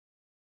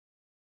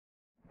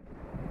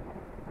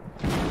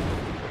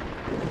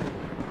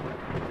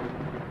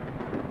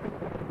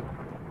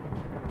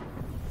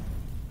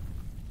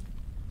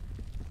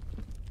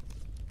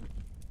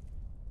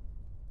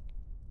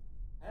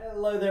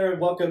Hello there and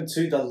welcome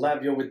to the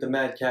lab. You're with the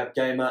Madcap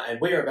Gamer and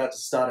we are about to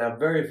start our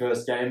very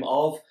first game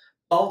of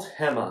Bolt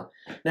Hammer.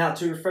 Now,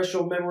 to refresh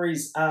your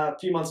memories, a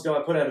few months ago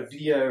I put out a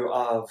video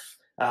of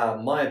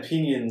my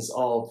opinions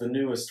of the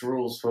newest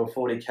rules for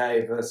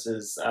 40k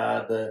versus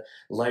the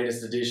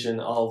latest edition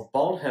of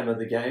Bolt Hammer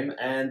the game,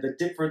 and the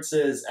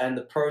differences and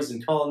the pros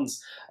and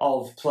cons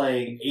of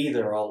playing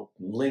either. I'll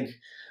link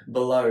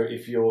below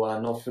if you're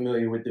not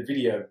familiar with the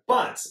video.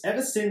 But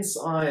ever since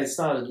I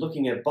started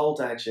looking at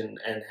Bolt Action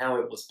and how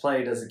it was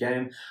played as a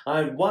game,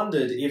 I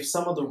wondered if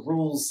some of the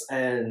rules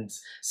and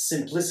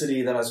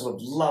simplicity that I sort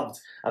of loved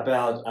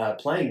about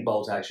playing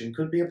Bolt Action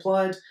could be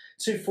applied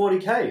to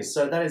 40k.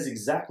 So that is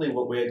exactly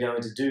what we're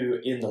going to do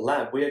in the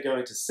lab. We are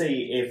going to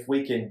see if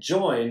we can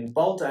join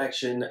Bolt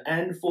Action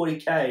and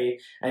 40k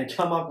and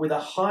come up with a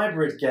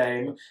hybrid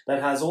game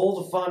that has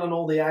all the fun and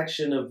all the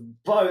action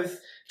of both,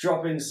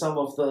 dropping some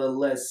of the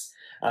less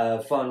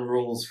fun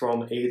rules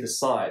from either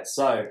side.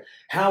 So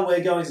how we're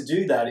going to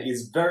do that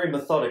is very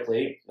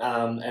methodically,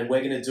 and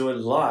we're going to do it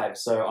live.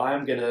 So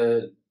I'm going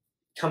to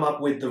come up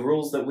with the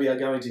rules that we are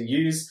going to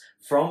use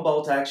from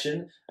Bolt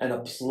Action and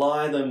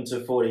apply them to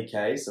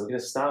 40k. So we're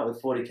going to start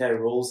with 40k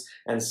rules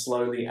and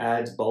slowly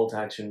add Bolt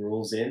Action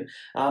rules in.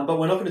 But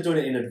we're not going to do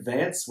it in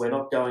advance. We're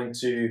not going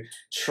to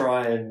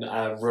try and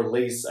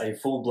release a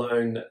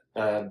full-blown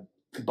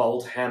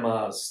Bolt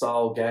Hammer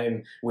style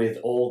game with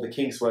all the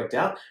kinks worked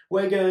out.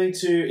 We're going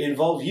to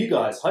involve you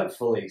guys,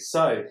 hopefully.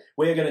 So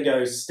we're going to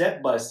go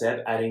step by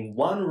step, adding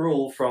one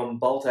rule from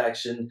Bolt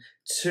Action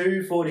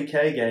to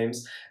 40k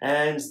games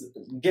and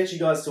get you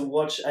guys to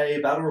watch a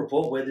battle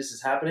report where this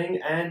is happening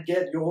and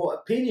get your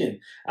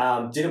opinion.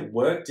 Did it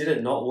work? Did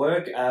it not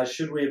work?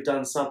 Should we have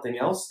done something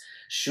else?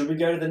 Should we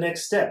go to the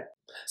next step?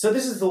 So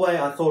this is the way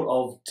I thought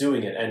of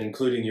doing it and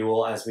including you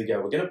all as we go.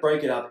 We're going to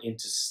break it up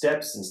into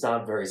steps and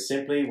start very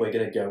simply. We're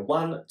going to go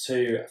 1,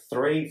 2,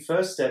 3.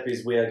 First step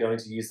is we are going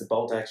to use the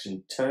Bolt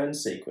Action turn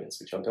sequence,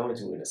 which I'll go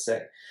into in a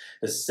sec.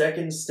 The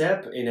second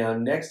step, in our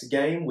next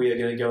game, we are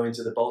going to go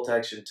into the Bolt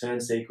Action turn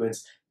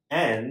sequence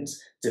and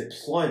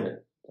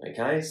deployment.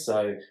 Okay,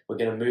 so we're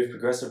going to move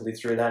progressively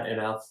through that. In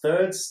our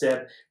third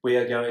step, we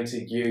are going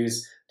to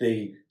use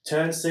the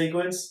turn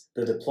sequence,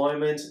 the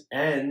deployment,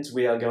 and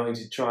we are going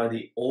to try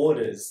the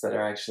orders that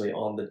are actually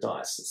on the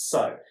dice.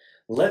 So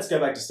let's go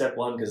back to step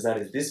 1 because that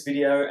is this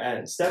video.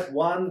 And step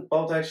 1,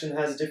 Bolt Action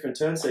has a different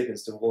turn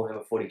sequence to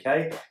Warhammer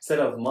 40k. Instead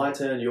of my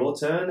turn, your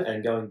turn,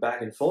 and going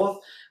back and forth,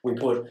 we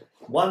put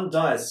one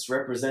dice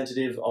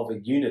representative of a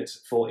unit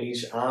for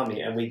each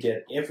army, and we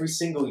get every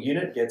single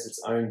unit gets its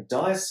own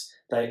dice.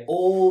 They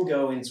all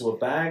go into a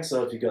bag,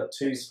 so if you've got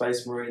 2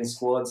 Space Marine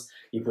squads,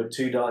 you put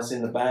 2 dice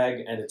in the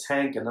bag, and a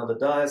tank, another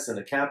dice, and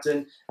a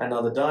captain,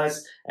 another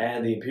dice,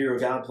 and the Imperial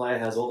Guard player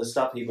has all this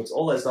stuff. He puts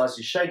all those dice,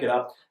 you shake it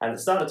up, and at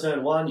the start of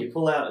turn 1, you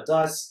pull out a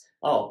dice.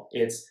 Oh,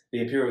 it's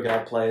the Imperial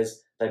Guard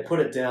players. They put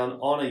it down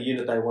on a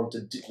unit they want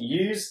to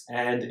use,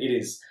 and it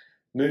is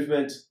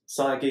movement,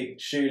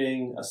 psychic,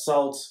 shooting,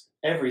 assault,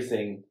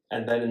 everything.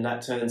 And then when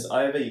that turn's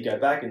over, you go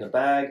back in the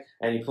bag,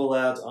 and you pull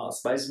out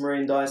Space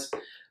Marine dice.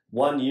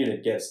 One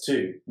unit gets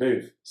 2,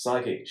 move,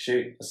 psychic,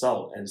 shoot,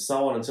 assault, and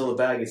so on until the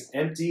bag is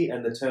empty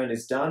and the turn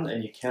is done,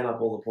 and you count up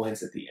all the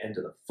points at the end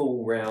of the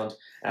full round,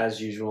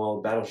 as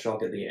usual, battle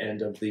shock at the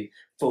end of the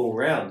full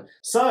round.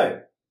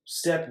 So,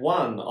 step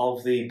 1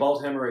 of the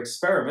Bolt Hammer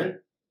experiment,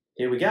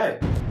 here we go.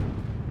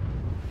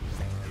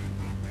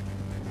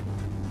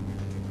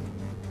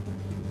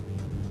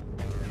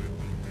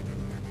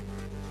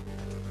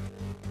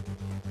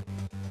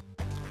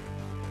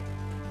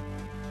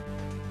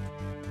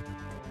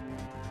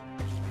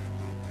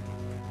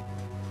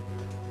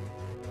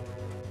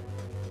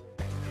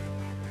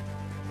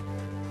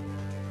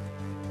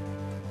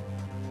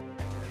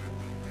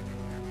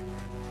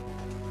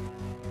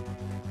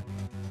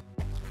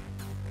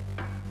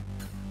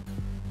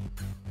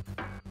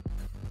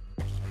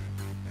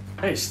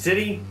 Hey,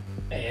 Steady.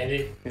 Hey,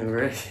 Andy.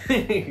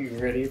 You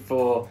ready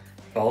for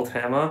Bolt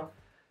Hammer?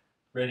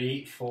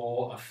 Ready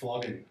for a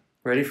flogging.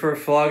 Ready for a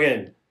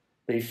flogging.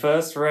 The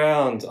first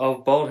round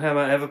of Bolt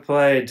Hammer ever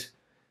played.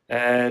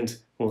 And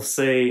we'll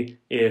see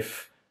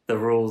if the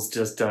rules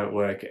just don't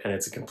work and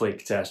it's a complete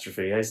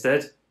catastrophe. Hey,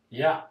 Stead?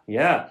 Yeah.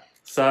 Yeah.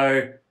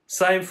 So,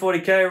 same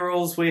 40k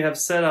rules we have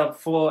set up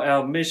for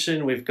our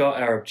mission. We've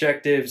got our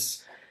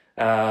objectives.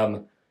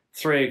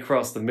 3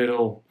 across the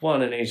middle,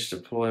 1 in each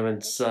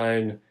deployment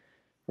zone.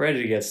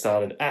 Ready to get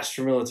started.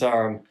 Astra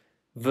Militarum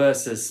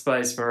versus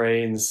Space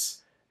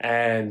Marines.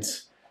 And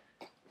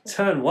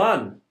turn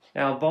 1,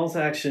 our Bolt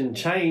Action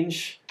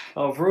change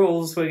of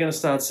rules. We're going to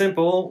start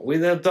simple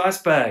with our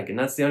dice bag. And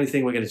that's the only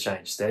thing we're going to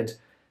change, Stead.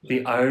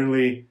 The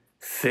only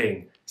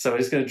thing. So we're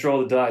just going to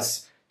draw the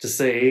dice to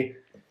see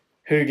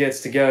who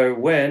gets to go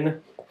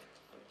when.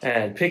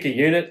 And pick a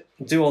unit.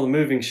 Do all the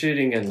moving,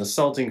 shooting, and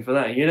assaulting for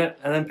that unit.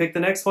 And then pick the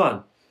next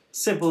one.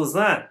 Simple as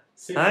that.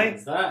 Simple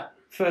as that.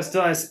 First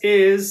dice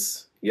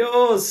is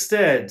yours,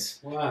 Stead.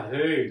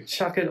 Wahoo.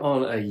 Chuck it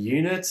on a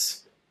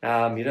unit. You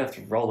don't have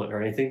to roll it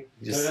or anything.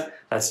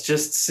 That's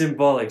just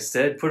symbolic,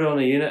 Stead. Put it on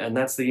a unit, and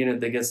that's the unit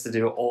that gets to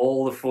do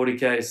all the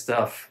 40k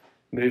stuff.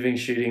 moving,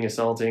 shooting,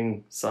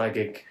 assaulting,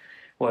 psychic,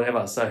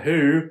 whatever. So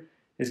who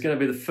is going to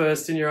be the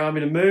first in your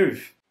army to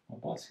move?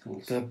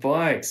 Bicycles. The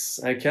bikes.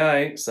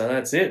 Okay, so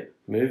that's it.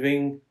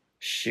 Moving,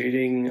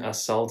 shooting,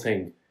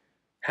 assaulting.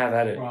 Have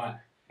at it. Right.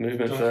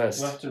 Movement Do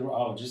first.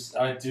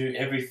 I do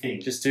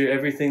everything. Just do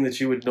everything that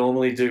you would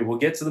normally do. We'll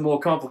get to the more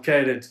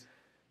complicated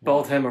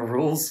Bolt Hammer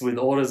rules with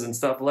orders and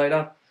stuff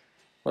later.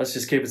 Let's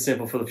just keep it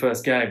simple for the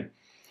first game.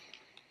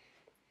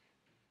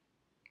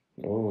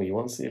 Oh, he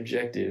wants the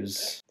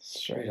objectives.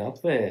 Straight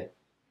up there.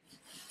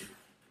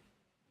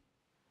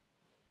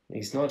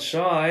 He's not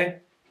shy.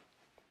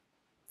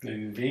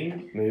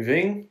 Moving.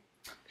 Moving.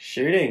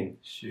 Shooting.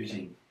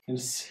 Shooting. I'm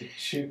just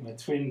shoot my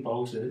twin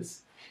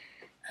bolters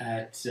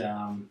at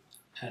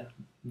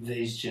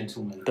these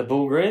gentlemen. The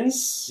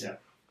Bullgrins? Yeah.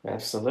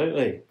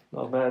 Absolutely.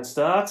 Not a bad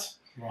start.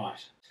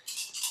 Right.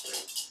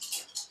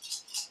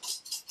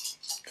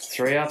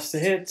 3 ups to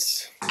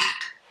hit.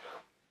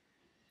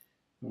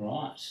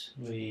 Right.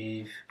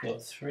 We've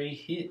got 3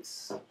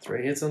 hits.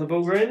 3 hits on the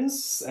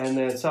Bullgrins, and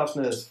their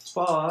toughness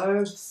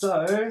 5,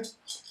 so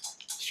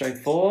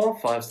strength 4,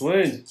 5's the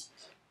wound.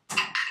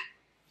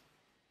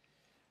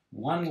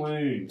 1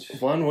 wound.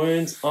 1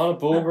 wound on a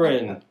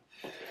Bullgrin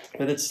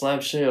with its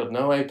slab shield,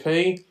 no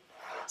AP,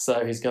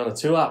 so he's gone a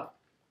 2 up.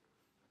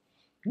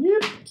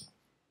 Yep.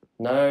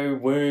 No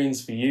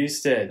wounds for you,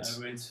 Stead.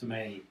 No wounds for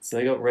me. So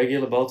they got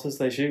regular bolters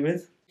they shoot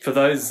with. For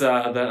those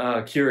that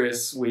are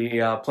curious, we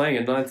are playing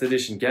a 9th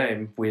edition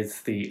game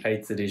with the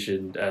 8th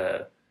edition,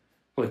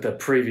 with the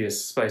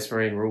previous Space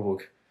Marine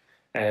rulebook.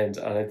 And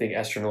I don't think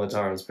Astra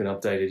Militarum has been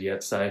updated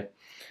yet, so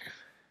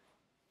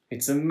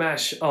it's a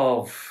mash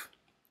of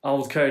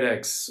Old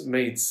Codex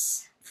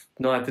meets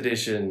 9th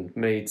edition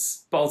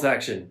meets Bolt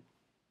Action.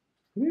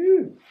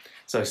 Woo!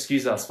 So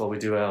excuse us while we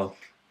do our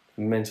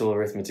mental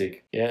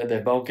arithmetic. Yeah,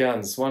 they're bolt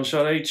guns. 1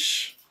 shot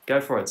each.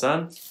 Go for it,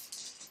 son.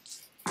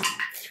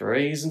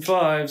 3s and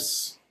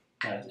 5s.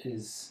 That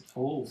is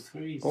all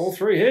 3s. All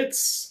 3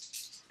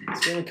 hits.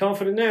 He's feeling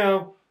confident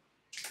now.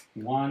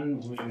 1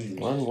 wound.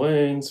 1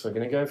 wound. We're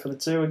going to go for the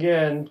 2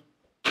 again.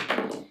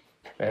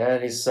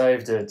 And he's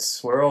saved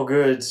it. We're all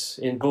good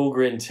in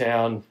Bullgrin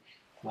Town.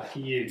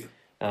 Lucky you.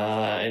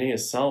 Any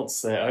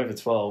assaults, they're over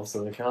 12,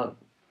 so they can't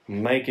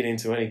make it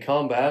into any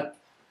combat.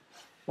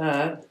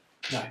 No.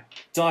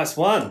 Dice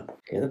 1.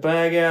 Get the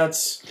bag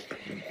out.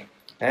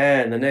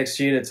 And the next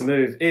unit to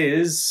move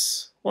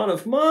is one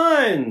of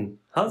mine.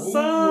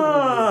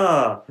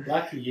 Huzzah! Ooh,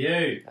 lucky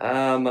you.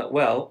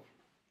 Well,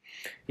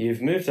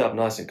 you've moved up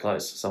nice and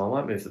close, so I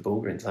might move the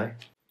Bullgrins, eh?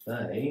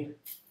 They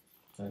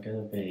are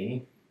going to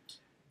be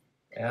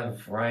out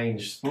of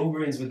range.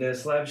 Bullgrins with their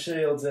slab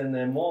shields and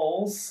their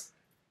mauls.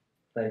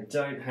 They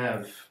don't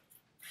have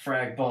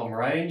frag bomb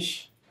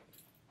range.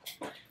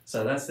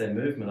 So that's their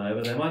movement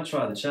over. They might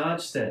try the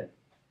charge step.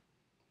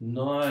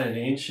 9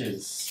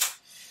 inches.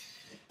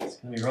 It's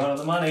going to be right on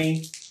the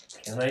money.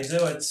 Can they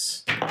do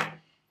it?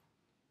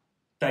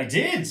 They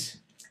did!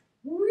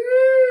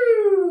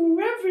 Woo!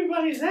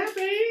 Everybody's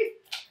happy!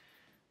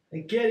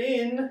 They get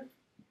in,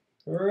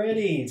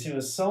 ready to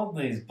assault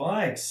these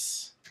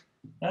bikes.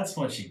 That's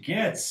what you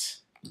get.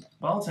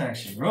 Bolt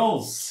Action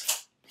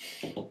rules.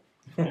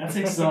 That's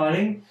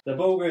exciting. The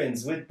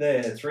Bullgrins with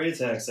their 3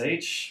 attacks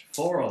each.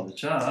 4 on the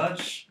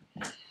charge.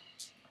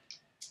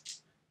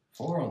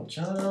 4 on the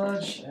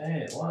charge.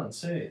 And 1,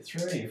 2,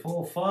 3,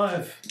 4,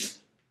 5.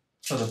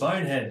 For the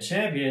Bonehead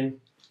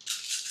champion.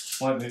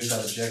 Won't move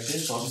that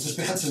objective. I was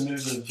about to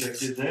move an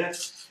objective there.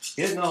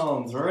 Getting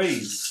on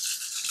 3s.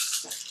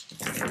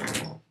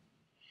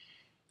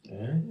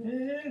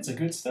 It's a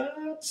good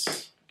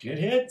start. Good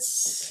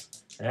hits.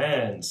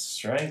 And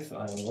strength,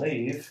 I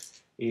believe,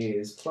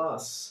 is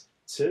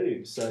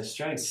 +2. So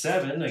strength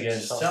 7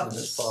 against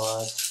toughness 5.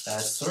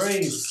 That's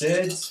 3s,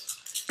 Sid.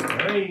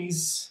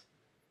 3s.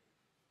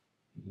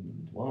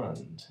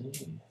 1, 2,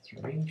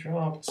 3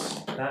 dropped.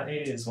 That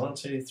is 1,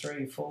 2,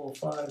 3, 4,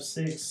 5,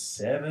 6,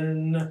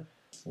 7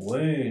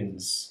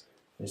 wounds,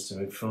 Mr.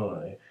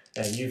 McFoy.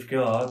 And you've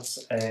got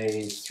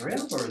a 3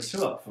 up or a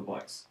 2 up for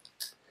bikes?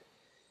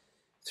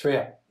 3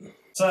 up.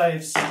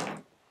 Saves.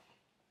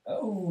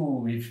 Oh,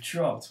 we've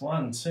dropped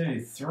 1,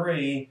 2,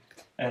 3,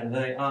 and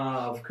they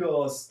are, of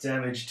course,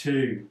 damage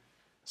 2.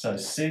 So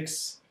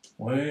 6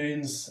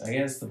 wounds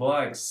against the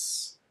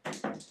bikes.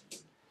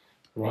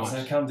 What does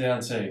that come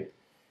down to?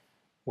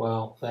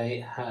 Well, they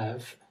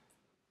have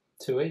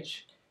 2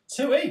 each.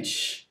 2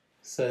 each.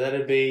 So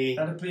that'd be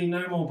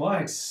no more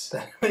bikes.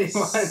 that'd be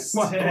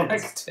my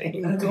bike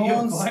team That'd be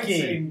your bike gone.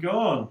 team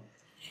gone.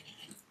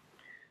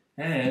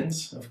 And,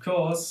 of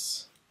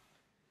course,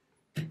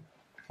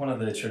 one of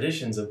the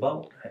traditions of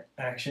Bolt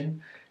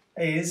Action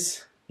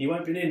is you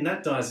won't be needing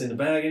that dice in the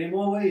bag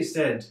anymore, will you,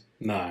 Stead?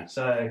 No.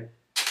 So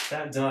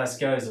that dice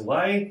goes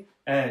away.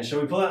 And shall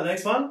we pull out the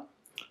next one?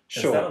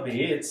 Sure. That'll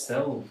be it.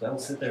 They'll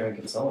sit there and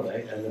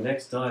consolidate. And the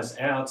next dice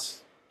out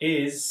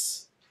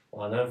is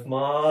one of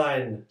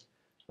mine.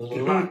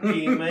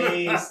 Lucky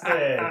me,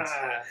 Stead.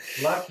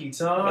 Lucky times.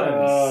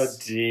 Oh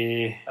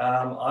dear.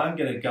 I'm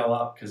going to go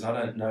up because I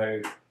don't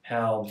know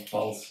how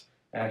Bolt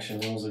action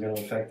rules are going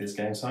to affect this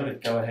game. So I'm going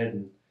to go ahead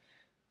and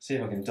see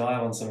if I can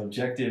dive on some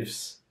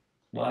objectives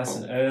nice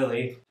and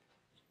early.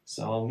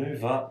 So I'll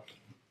move up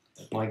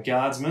my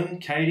guardsmen,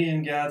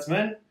 Cadian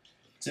guardsmen,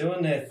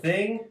 doing their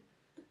thing.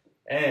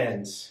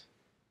 And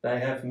they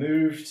have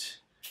moved.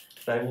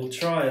 They will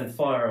try and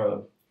fire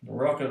a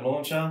rocket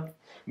launcher,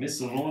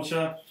 missile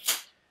launcher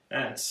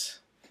at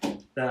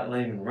that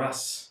Lehman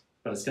Russ.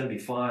 But it's going to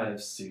be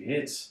 5s to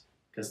hit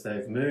because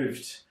they've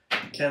moved.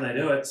 Can they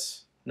do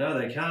it? No,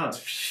 they can't.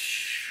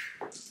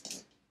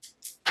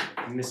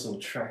 The missile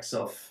tracks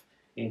off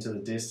into the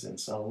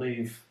distance. I'll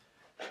leave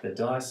the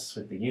dice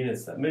with the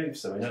units that move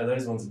so we know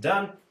those ones are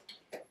done.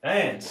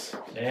 And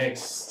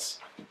next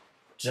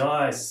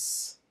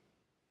dice.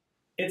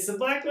 It's the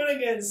black one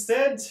again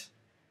instead.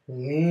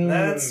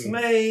 That's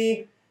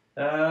me.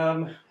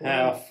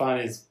 How fun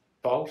is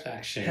bolt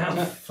action?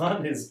 How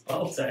fun is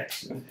bolt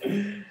action?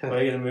 We're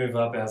going to move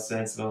up our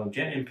sensible and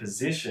get in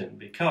position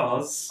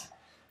because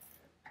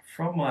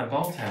from my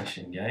bolt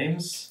action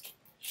games,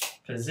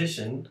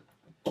 position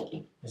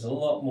is a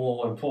lot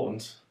more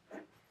important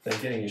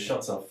than getting your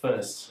shots off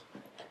first.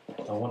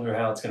 I wonder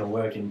how it's going to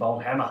work in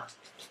Bolt Hammer.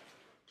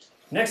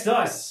 Next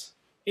dice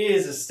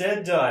is a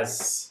stead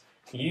dice.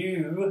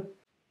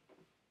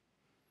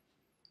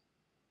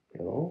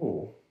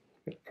 Oh,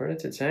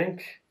 Predator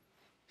tank.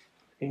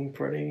 Being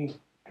pretty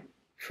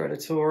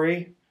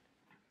predatory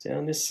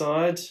down this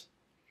side.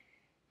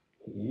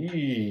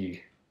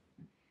 Yee.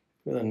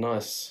 With a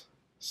nice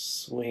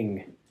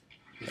swing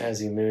as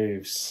he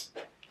moves.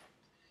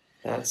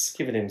 That's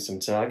giving him some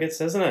targets,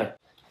 hasn't it?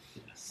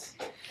 Yes.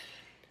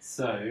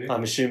 So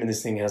I'm assuming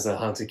this thing has a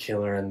hunter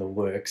killer and the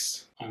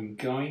works. I'm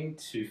going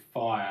to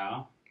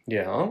fire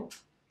Yeah.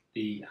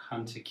 the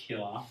hunter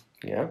killer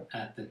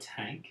at the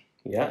tank.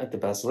 Yeah, at the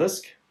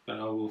basilisk. But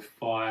I will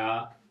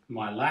fire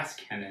my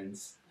last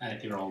cannons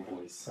at your old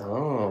boys.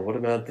 Oh, what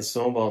about the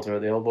Stormbolter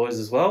at the old boys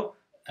as well?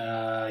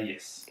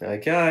 Yes.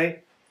 Okay.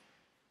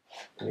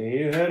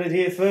 You heard it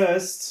here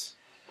first.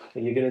 Are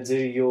you going to do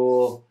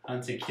your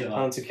Hunter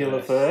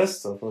killer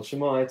first? I thought you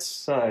might.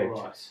 So,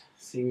 alright.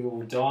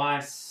 Single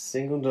dice.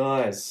 Single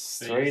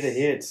dice. 3 to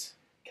hit.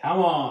 Come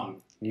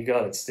on. You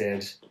got it,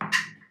 Stead.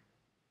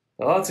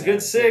 Oh, it's a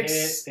good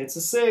 6. It's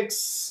a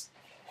 6.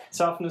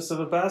 Toughness of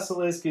a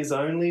basilisk is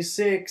only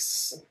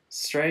 6.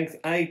 Strength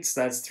 8.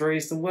 That's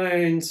 3's the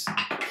wound.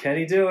 Can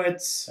he do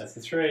it? That's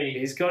the 3.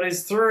 He's got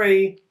his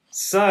 3.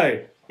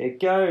 So,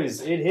 it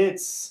goes. It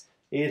hits.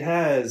 It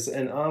has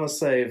an armor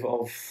save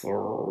of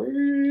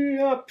 3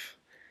 up.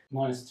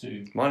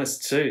 -2.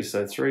 -2.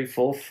 So 3,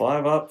 4,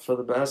 5 up for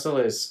the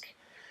basilisk.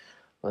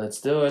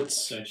 Let's do it.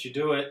 Don't you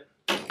do it.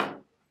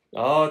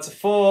 Oh, it's a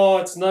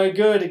 4. It's no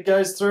good. It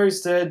goes through,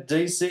 Stead.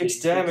 D6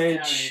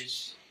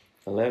 damage.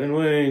 11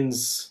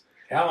 wounds.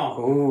 Come on.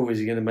 Oh, is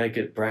he going to make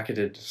it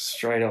bracketed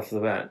straight off the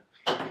bat?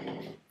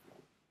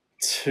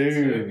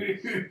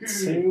 2.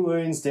 2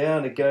 wounds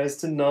down. It goes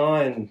to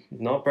 9.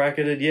 Not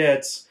bracketed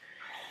yet.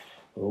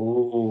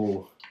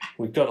 Oh,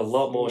 we've got a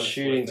lot more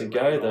shooting to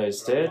go though,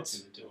 Stead.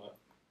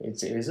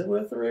 Is it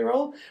worth the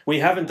reroll? We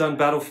haven't done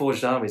Battle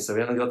Forged Army, so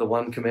we only got the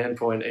 1 command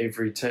point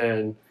every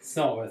turn. It's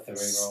not worth the reroll.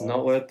 It's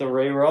not worth the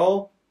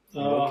reroll.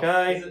 Oh,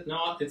 okay. Is it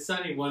not? It's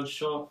only 1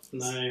 shot.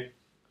 No.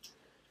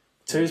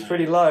 2's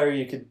pretty low.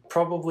 You could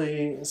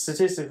probably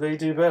statistically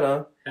do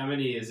better. How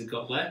many has it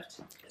got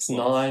left? It's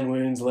 9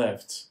 wounds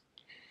left.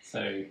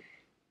 So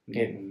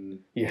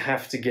you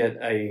have to get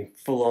a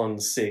full-on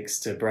 6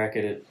 to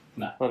bracket it.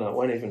 No. Oh no, it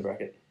won't even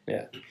bracket.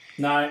 Yeah.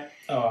 No.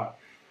 Alright.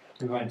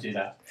 We won't do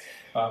that.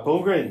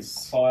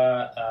 Bullgrins.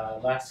 Fire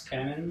last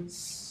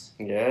cannons.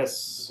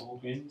 Yes.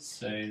 Bullgrins.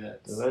 So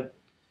that's Do it.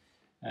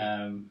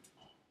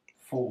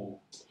 4.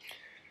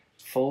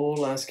 4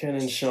 last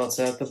cannon shots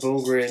at the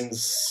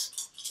Bullgrins.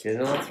 Get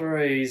it on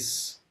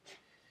 3s.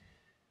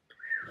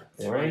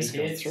 There he's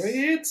got 3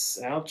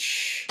 hits.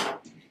 Ouch.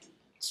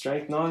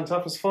 Strength 9,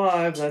 toughness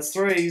 5. That's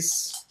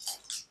 3s.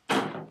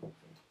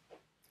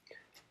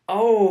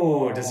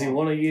 Oh, does he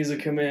want to use a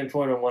command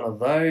point on one of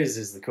those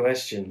is the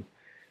question.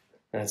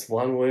 That's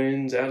 1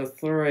 wound out of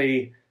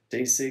 3.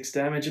 D6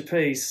 damage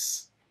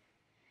apiece.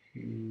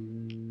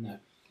 No.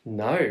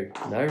 No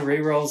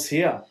rerolls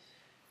here.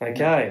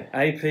 Okay,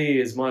 AP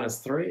is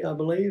 -3, I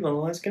believe, on the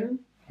last cannon.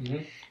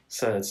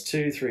 So it's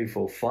 2, 3,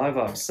 4, 5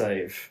 up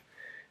save.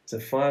 It's a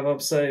 5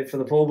 up save for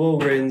the poor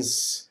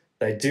Bullgrins.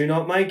 They do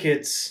not make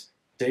it.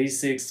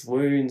 D6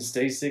 wounds,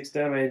 D6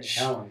 damage.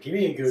 Come on, give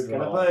me a good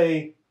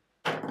roll.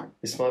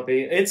 This might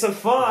be. It's a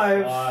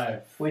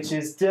 5, which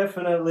is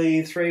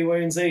definitely 3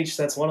 wounds each.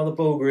 That's one of the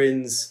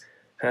Bullgrins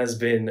has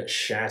been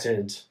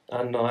shattered,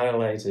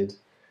 annihilated.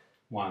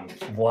 1.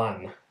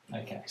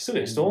 Okay. Still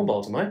got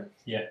Stormbolter, mate.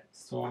 Yeah,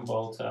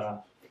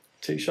 Stormbolter.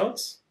 2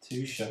 shots.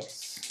 2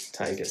 shots.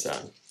 Take it,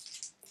 son.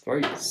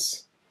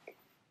 3s.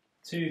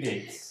 2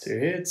 hits. 2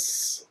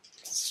 hits.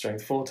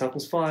 Strength 4,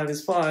 toughness 5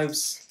 is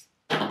 5s.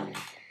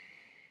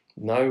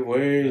 No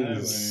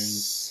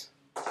wounds.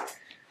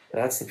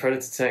 That's the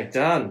Predator tank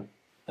done.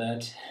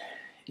 That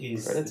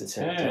is Predator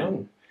tank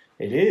done.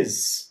 It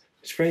is.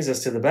 Which brings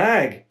us to the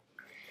bag.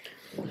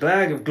 The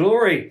bag of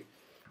glory.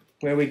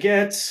 where we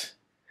get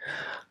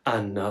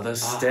another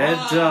stead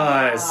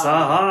dice.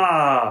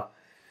 Aha!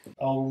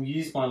 I'll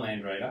use my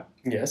Land Raider,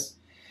 Yes.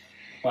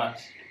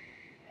 but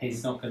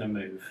he's not going to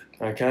move.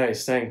 Okay,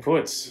 staying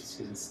put. He's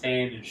going to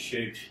stand and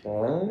shoot.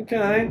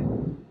 Okay.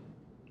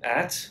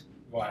 At?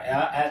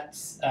 Right,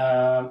 he's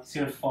going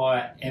to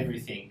fire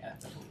everything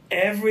at the bull.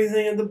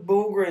 Everything at the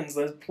Bullgrins,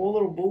 those poor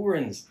little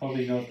Bullgrins.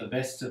 Probably not the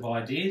best of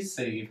ideas,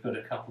 so you've got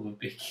a couple of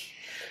big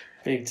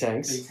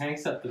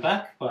tanks up the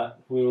back, but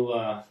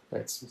we'll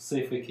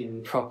see if we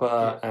can...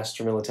 Proper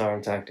Astra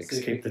Militarum tactics.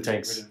 Keep the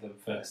tanks. Get rid of them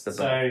first.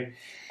 So,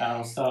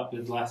 I'll start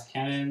with last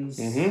cannons.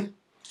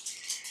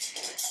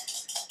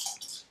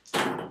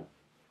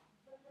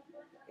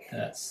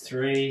 That's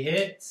 3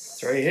 hits.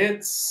 3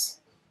 hits.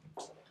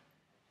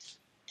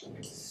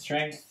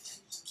 Strength.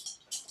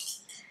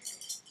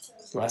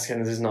 Last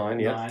cannons is 9,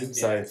 yeah. 9,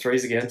 so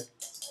 3s again.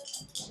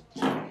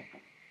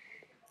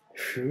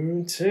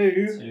 2.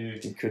 2.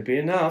 It could be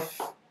enough.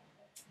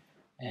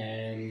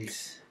 And...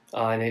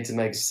 I need to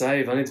make a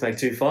save. I need to make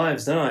 2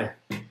 5s, don't I?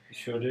 You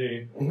sure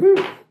do.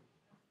 Woo.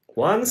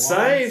 One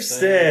save,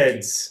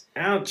 Steads.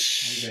 Ouch.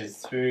 He goes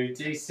through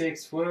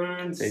D6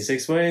 wounds.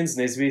 D6 wounds.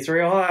 Needs to be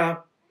 3 or higher.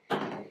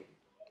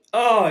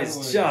 Oh,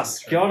 he's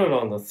just got it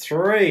on the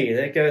 3.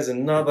 There goes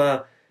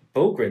another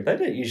Bullgrin. They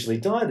don't usually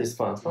die this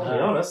fast, I'll be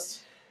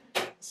honest.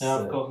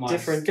 Now I've got my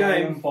different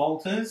stone game.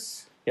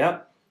 bolters.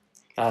 Yep.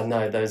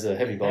 No, those are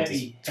heavy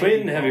bolters.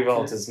 Twin heavy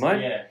bolters,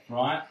 mate. Yeah,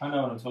 right. I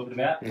know what I'm talking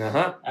about.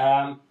 Uh-huh.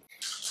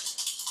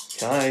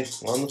 Okay,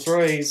 on the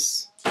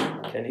 3s.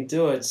 Can he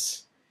do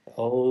it?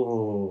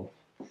 Oh,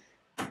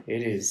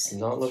 it is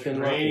not looking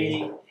 3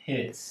 lucky.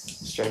 hits.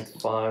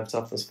 Strength 5,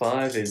 toughness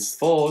 5 is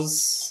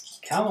 4s.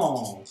 Come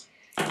on.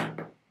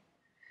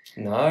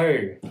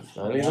 No,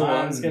 only the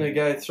 1's going to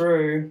go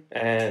through,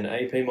 and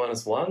AP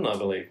 -1, I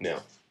believe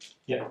now.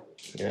 Yep.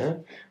 Yeah.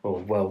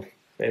 Well,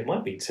 it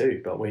might be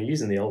 2, but we're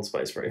using the old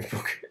space for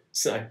book,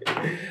 so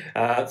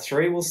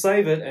 3 will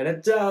save it, and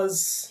it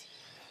does.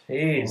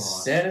 He's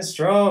standing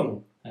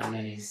strong. And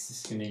then he's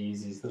just going to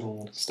use his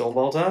little Storm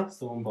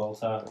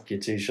bolter.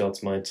 Get 2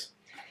 shots, mate.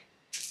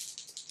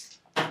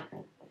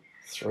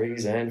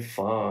 3s and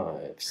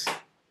 5s.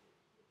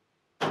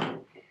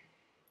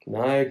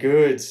 No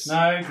good.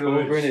 No good.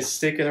 Bullgrin is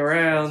sticking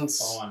around.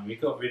 That's fine. We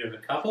got rid of a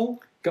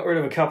couple. Got rid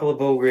of a couple of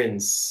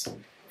Bullgrins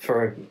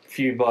for a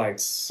few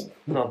bites.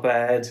 Not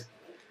bad.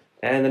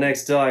 And the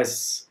next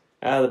dice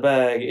out of the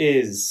bag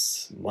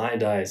is my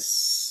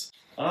dice.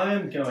 I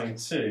am going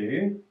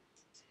to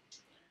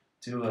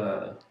do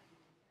a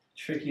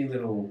tricky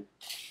little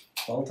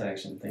bolt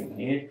action thing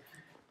here.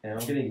 And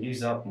I'm going to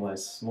use up my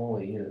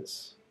smaller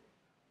units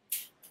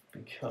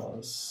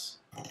because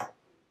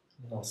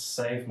I'll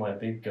save my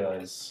big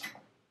guys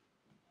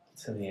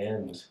to the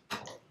end.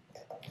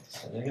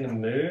 So they're going to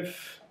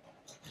move,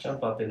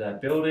 jump up in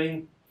that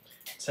building,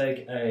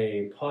 take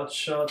a pot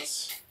shot,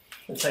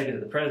 and take it at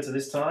the Predator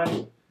this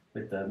time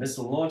with the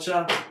missile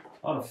launcher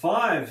on a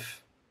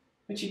 5,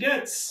 which he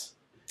gets.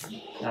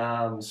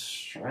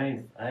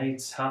 Strength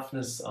 8,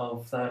 toughness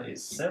of that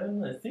is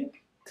 7, I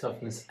think.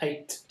 Toughness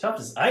 8.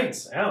 Toughness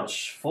 8,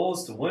 ouch.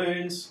 4s to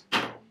wounds.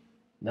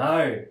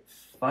 No,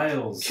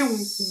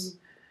 fails.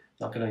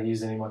 Not going to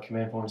use any of my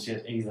command points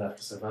yet either,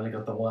 because I've only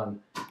got the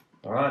 1.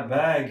 Alright,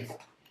 bag.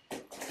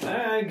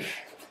 Bag.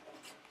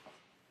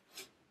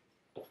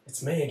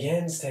 It's me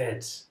again, Stead.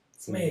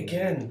 It's me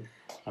again.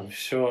 I'm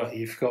sure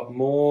you've got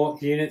more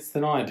units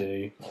than I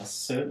do. I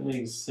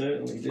certainly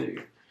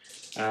do.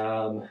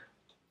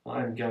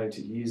 I'm going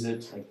to use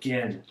it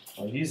again.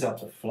 I'll use up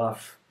the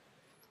fluff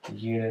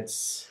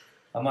units.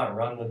 I might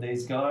run with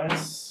these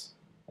guys.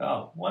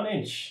 Oh, 1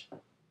 inch.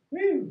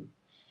 Woo!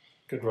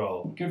 Good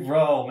roll. Good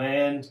roll,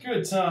 man.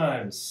 Good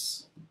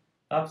times.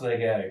 Up they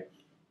go.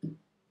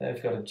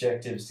 They've got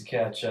objectives to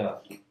catch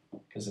up.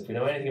 Because if we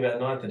know anything about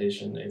 9th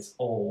edition, it's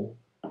all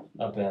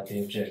about the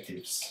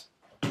objectives.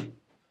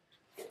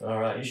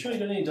 Alright, you sure you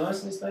got any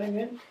dice in this thing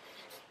again?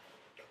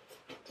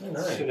 I don't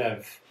know. Should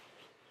have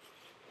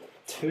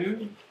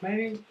 2,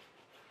 maybe?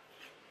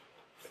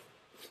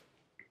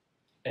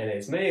 And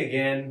it's me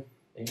again.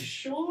 Are you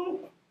sure?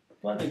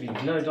 Might there be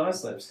no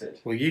dice left, Stead?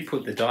 Well, you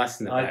put the dice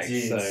in the bag, I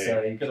did,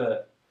 so you've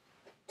gotta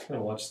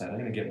watch that. I'm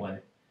gonna get my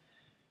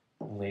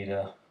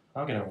leader.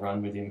 I'm gonna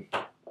run with him.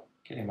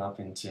 Get him up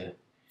into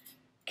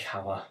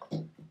cover.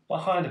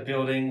 Behind a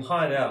building.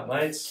 Hide out,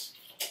 mates.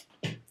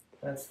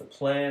 That's the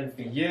plan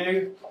for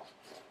you.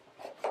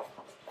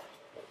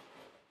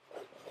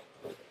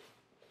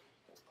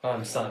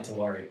 I'm starting to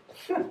worry.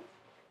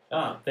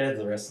 There's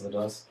the rest of the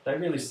dice. They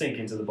really sink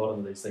into the bottom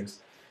of these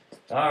things.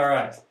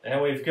 Alright,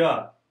 and we've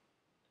got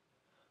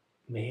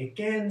me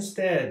again,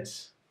 Stead.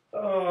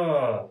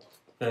 Oh,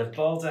 the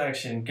bolt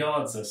action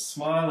gods are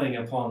smiling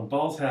upon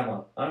Bolt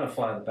Hammer. I'm going to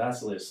fire the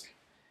Basilisk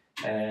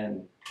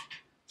and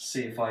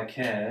see if I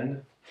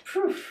can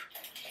put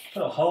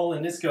a hole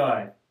in this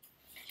guy.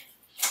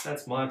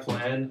 That's my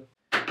plan.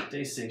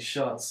 D6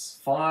 shots.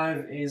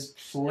 5 is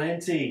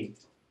plenty.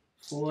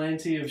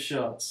 Plenty of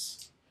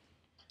shots.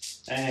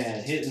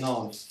 And hitting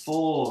on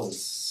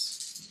 4s.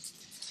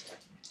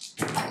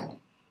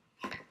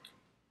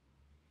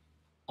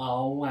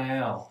 Oh,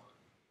 wow.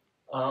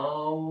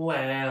 Oh,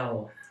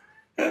 wow.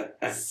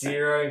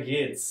 0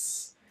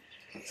 hits.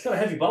 It's got a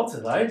heavy bolter,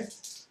 though.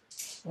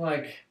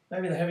 Like,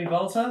 maybe the heavy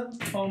bolter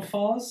on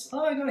 4s.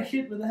 Oh, I got a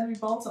hit with the heavy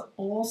bolter.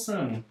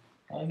 Awesome.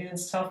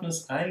 Against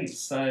toughness 8,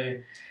 so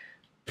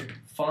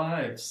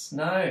 5s.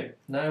 No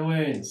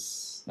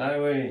wounds.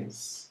 No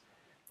wounds.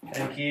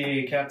 Thank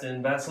you,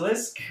 Captain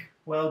Basilisk.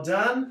 Well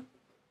done.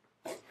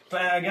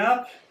 Bag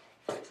up.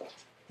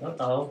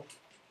 Uh-oh.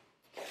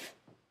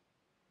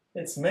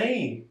 It's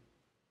me.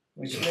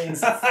 Which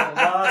means it's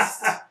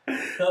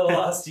the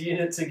last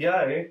unit to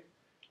go.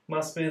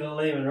 Must be the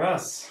Lehman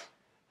Russ.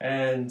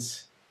 And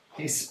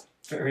he's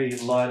very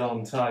light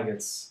on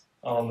targets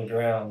on the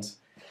ground.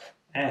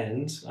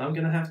 And I'm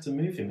going to have to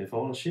move him if I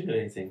want to shoot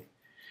anything.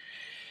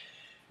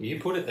 You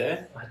put it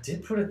there. I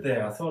did put it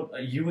there. I thought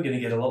you were going to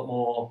get a lot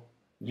more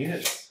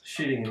units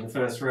shooting in the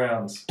first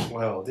round.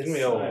 Well, didn't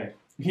we all?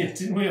 Yeah,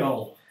 didn't we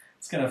all?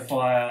 It's going to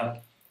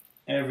fire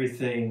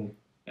everything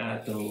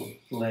at the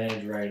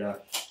Land Raider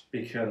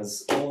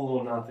because all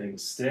or nothing.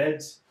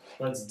 Instead,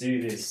 let's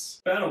do this.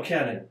 Battle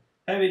Cannon.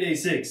 Heavy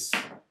D6.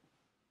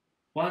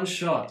 1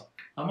 shot.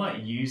 I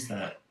might use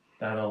that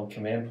old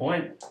command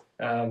point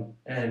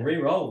and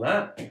re-roll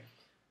that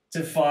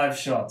to 5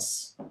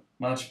 shots.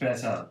 Much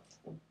better.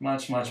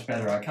 Much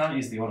better. I can't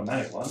use the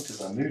automatic one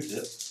because I moved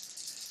it.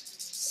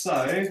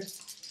 So,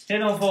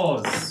 hit on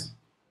 4s.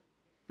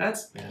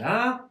 That's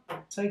better.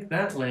 Take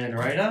that, Land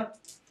Raider.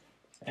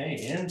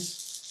 And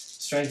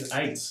strength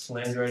 8.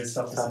 Land Raider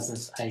stuff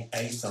is 8,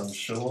 I'm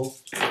sure.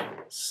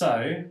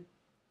 So,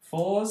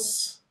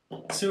 4s.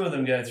 2 of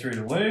them go through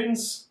to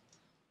wounds.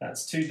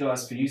 That's 2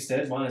 dice for you,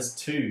 Stead.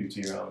 -2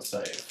 to your armor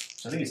save.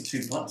 Which I think is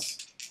 2 plus.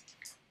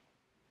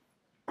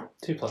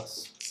 2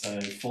 plus. So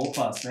 4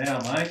 plus now,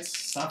 mate.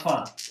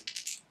 Suffer.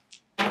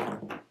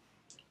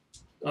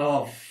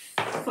 Oh,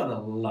 for the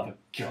love of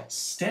God,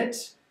 Stead.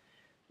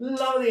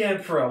 Love the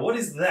Emperor. What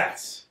is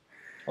that?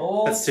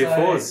 That's 2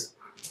 4s.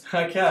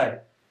 Okay.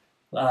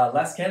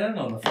 Last cannon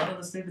on the front of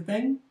the stupid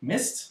thing.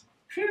 Missed.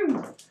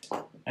 Phew.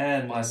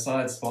 And my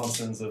side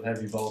sponsons of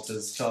heavy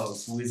bolters.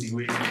 Charles Wizzy.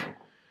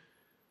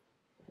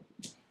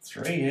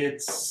 3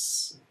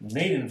 hits.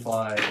 Needing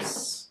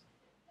 5s.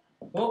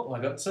 Oh, I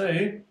got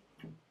 2.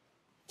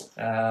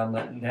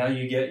 Now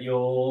you get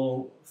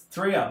your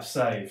 3-up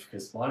save,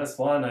 because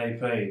 -1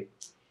 AP.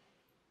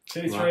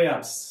 2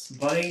 3-ups,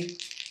 buddy.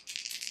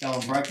 Go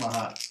and break my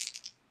heart.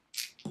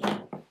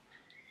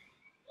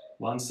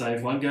 1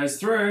 save, 1 goes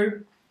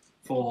through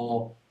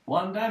for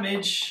 1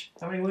 damage.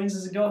 How many wounds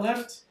has it got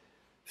left?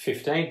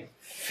 15.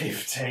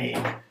 15.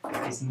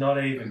 He's not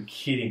even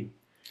kidding.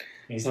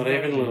 He's not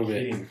even a little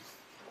bit.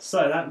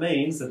 So that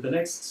means that the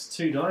next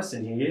 2 dice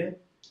in here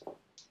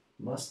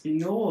must be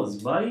yours,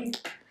 buddy.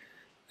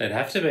 They'd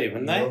have to be,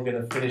 wouldn't they? We're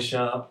going to finish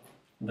up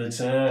the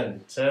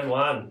turn. Turn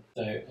 1.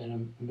 So, I'm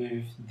going to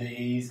move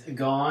these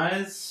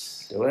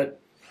guys. Do it.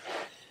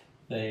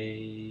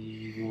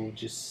 They will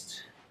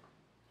just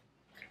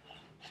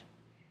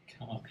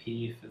come up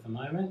here for the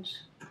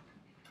moment.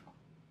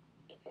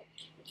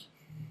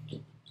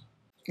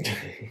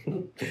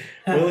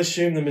 We'll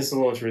assume the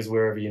missile launcher is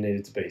wherever you need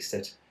it to be,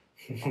 Stet.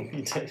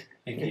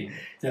 Thank you.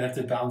 Don't have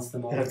to bounce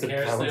them all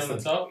carelessly on the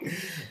top.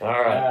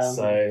 Alright,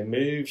 so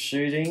move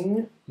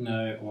shooting.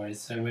 No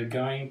worries. So we're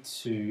going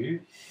to...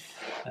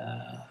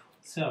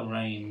 what's our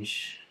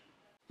range?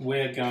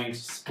 We're going to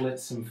split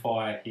some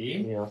fire here.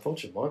 Yeah, I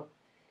thought you might.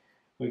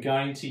 We're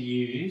going to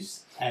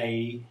use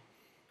a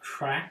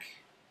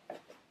crack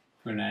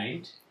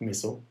grenade.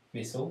 Missile.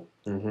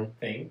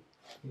 Thing.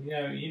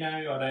 You know,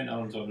 I don't know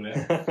what I'm talking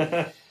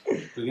about.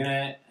 We're going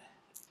to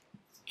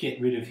get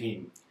rid of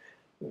him.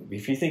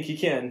 If you think you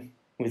can,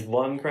 with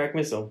 1 crack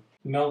missile.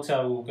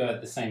 Melter will go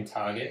at the same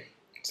target.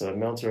 So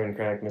melter and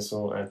crack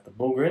missile at the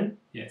Bullgrin.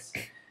 Yes.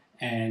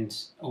 And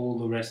all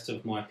the rest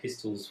of my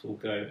pistols will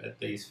go at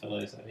these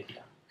fellows over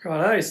here.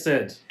 Righto,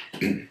 Stead.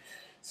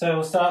 So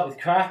we'll start with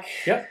crack.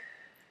 Yep.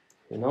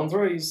 And on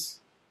 3s.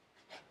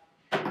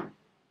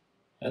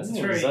 That's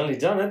 3. He's only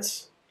done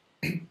it.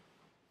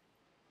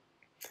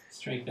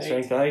 Strength 8.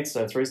 Strength 8,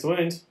 so 3's to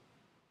wound.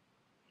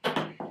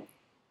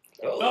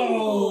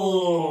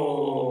 Oh!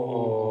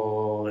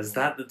 Is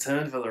that the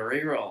turn for the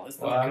reroll?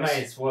 Well, I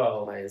may as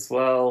well. May as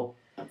well.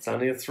 It's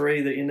only a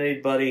 3 that you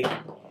need, buddy.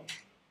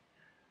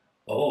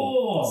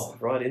 Oh! It's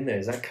right in there.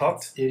 Is that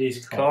cocked? It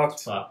is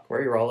cocked.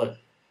 Reroll it.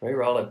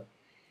 Reroll it.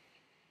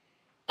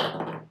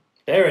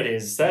 There it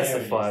is. That's the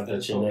 5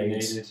 that you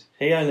need.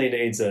 He only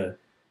needs a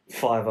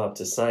 5 up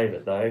to save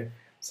it, though.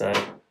 So.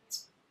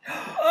 That's a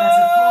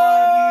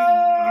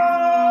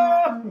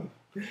 5!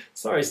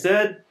 Sorry,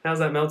 Stead. How's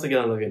that melter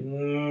gun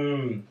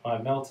looking? My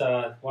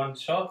melter 1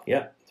 shot.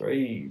 Yep,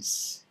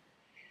 3s.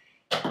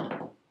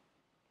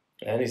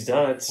 And he's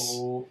done it.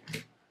 4.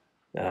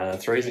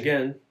 3s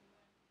again.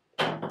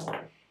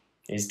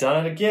 He's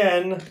done it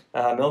again.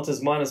 Melter's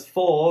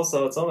 -4,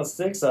 so it's on a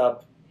 6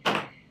 up.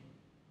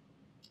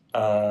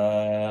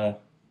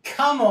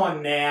 Come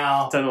on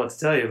now. Don't know what to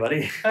tell you,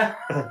 buddy. I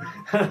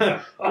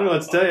don't know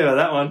what to tell you about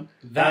that one.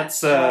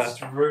 That's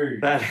just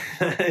rude. That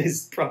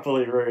is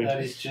properly rude.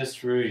 That is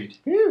just rude.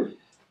 Whew.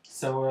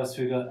 So what else?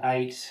 We got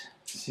 8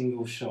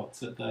 single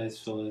shots at those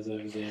fellas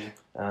over there.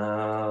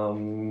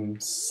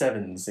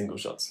 7 single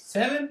shots.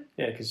 7?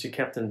 Yeah, because your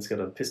captain's got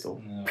a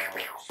pistol. No.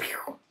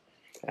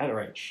 Out of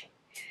range.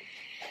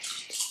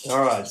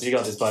 Alright, so you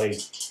got this, buddy.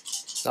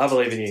 I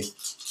believe in you.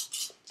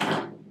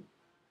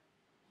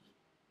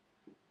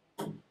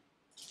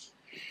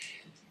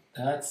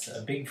 That's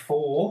a big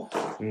 4.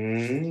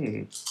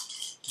 Mm.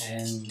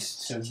 And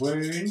to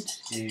wound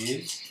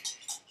is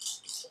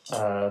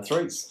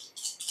 3s.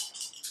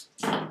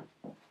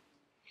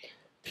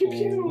 Pew,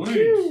 pew, All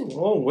pew.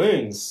 All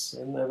wounds.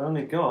 And they've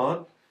only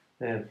got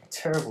their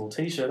terrible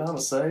t-shirt armor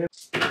save.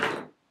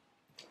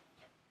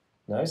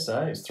 No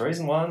saves. 3s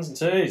and 1s and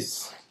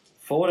 2s.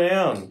 4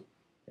 down.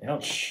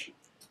 Ouch.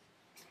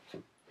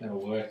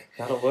 that'll work.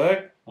 That'll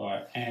work.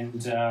 Alright,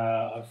 and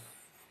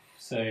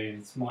so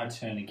it's my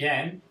turn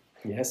again.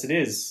 Yes, it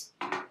is.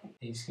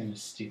 He's going to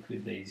stick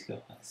with these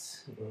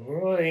guys.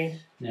 Alrighty.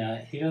 Now,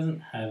 he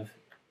doesn't have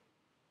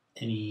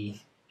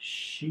any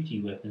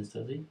shooty weapons,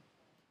 does he?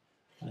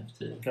 I have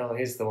to... Oh,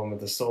 here's the one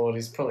with the sword.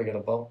 He's probably got a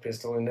bolt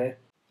pistol in there.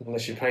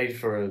 Unless you paid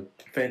for a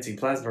fancy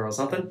plasma or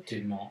something.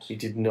 Did not. He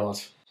did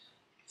not.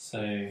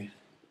 So,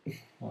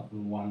 what,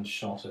 1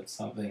 shot at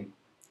something?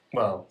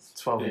 Well,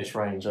 12-inch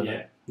range, isn't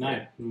it?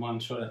 No, 1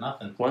 shot at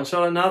nothing. 1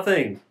 shot at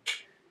nothing.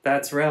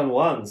 That's round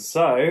 1.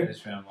 So,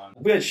 That's round 1.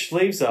 which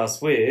leaves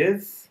us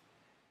with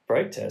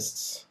break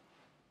tests,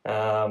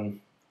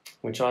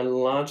 which I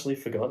largely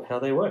forgot how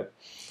they work.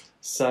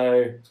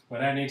 So We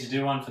don't need to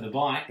do one for the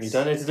bikes. you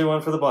don't need to do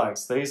one for the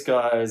bikes. These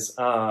guys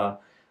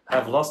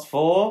have lost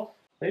 4,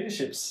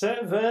 leadership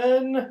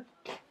 7.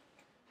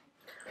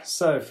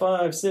 So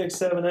 5, 6,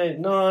 7, 8,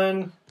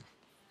 9.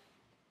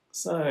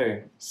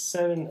 So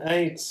 7,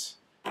 8,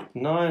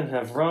 9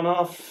 have run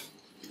off.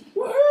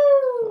 Woohoo!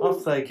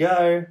 Off they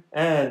go,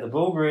 and the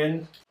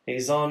Bullgrin,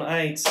 he's on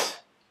 8.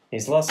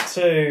 He's lost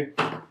 2.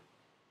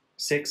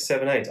 6,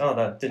 7, 8. Oh,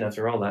 that didn't have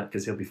to roll that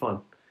because he'll be fine.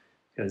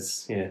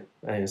 Because,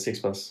 yeah, 6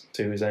 plus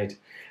 2 is 8.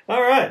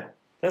 Alright,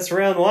 that's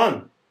round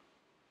 1.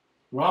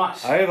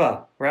 Right.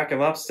 Over.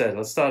 Rackham Upstead.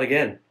 Let's start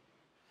again.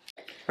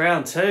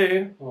 Round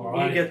 2,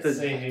 Alright, you get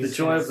the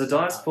joy of the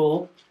dice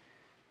pool.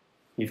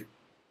 There's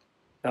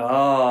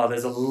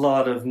a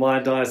lot of my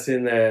dice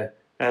in there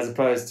as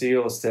opposed to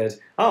yours, Ted.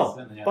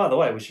 Oh, by the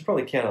way, we should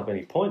probably count up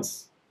any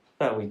points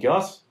that we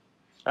got.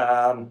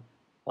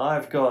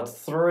 I've got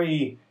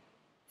 3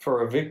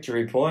 for a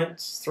victory point.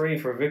 3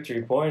 for a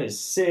victory point is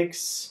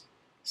 6.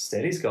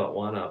 Steady's got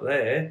 1 up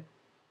there.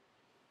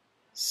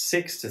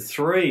 6 to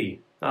 3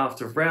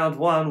 after round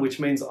 1, which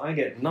means I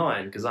get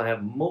 9 because I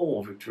have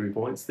more victory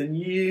points than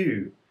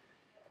you.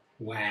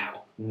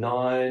 Wow.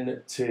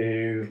 9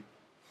 to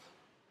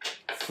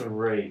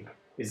 3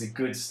 is a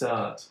good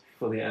start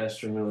for the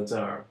Astra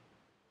Militarum.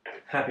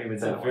 Happy with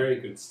It's that a one. very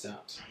good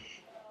start.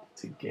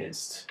 It's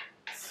against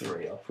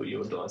 3. I'll put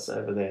your dice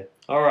over there.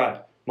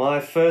 Alright, my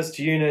first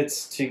unit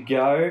to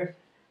go.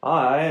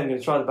 I am going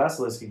to try the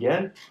Basilisk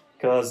again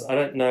because I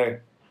don't know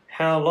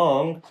how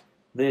long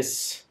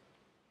this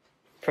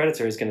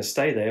Predator is going to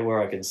stay there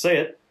where I can see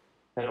it.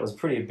 And it was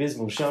pretty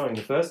abysmal showing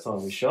the first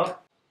time we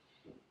shot.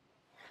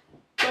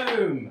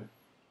 Boom!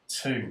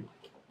 2.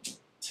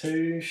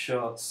 2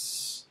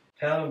 shots.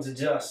 Pound them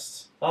to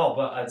dust. Oh,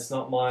 but it's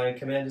not my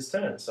commander's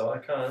turn, so I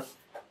can't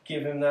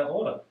give him that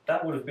order.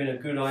 That would have been a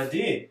good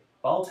idea.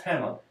 Bolt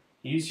hammer.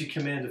 Use your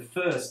commander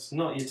first,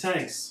 not your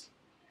tanks.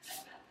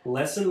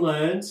 Lesson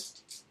learned.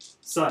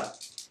 So,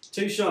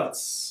 2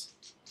 shots.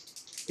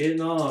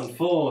 Hitting on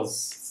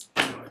 4s.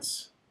 Good.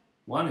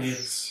 1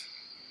 hit.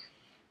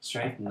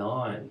 Strength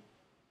 9.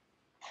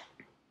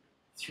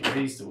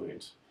 3's the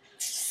wound.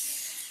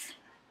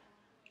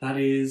 That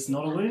is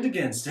not a wound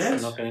against it.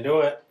 I'm not going to do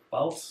it.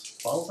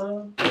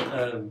 Bolter,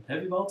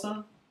 heavy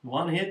bolter,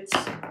 1 hit,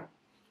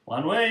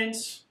 1 wound,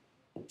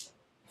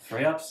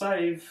 3 up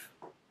save.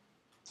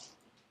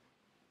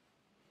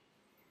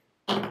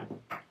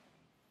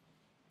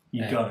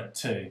 You got it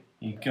too.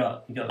 You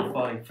got the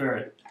fighting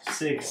ferret.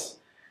 6.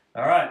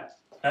 All right,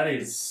 that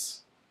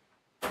is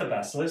the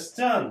Basilisk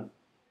done.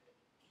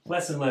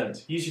 Lesson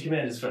learned. Use your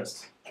commanders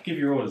first. Give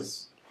your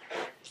orders.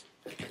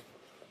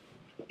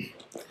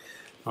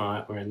 All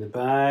right, we're in the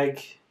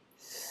bag.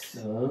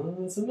 Oh,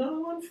 there's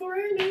another one for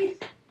Andy.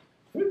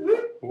 Whoop,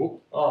 whoop.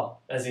 Whoop. Oh,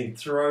 as he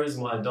throws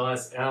my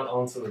dice out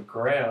onto the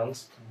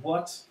ground.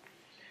 What?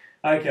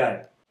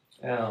 Okay.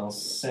 Our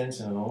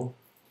Sentinel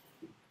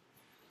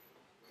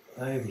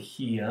over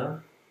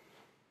here,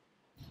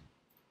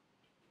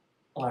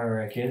 I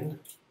reckon,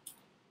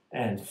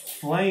 and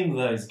flame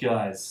those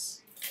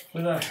guys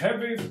with a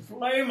heavy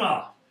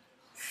flamer.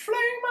 Flame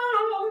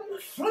on,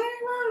 flame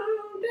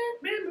on.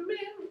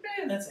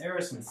 That's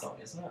Aerosmith's song,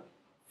 isn't it?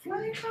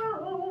 Flame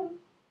on.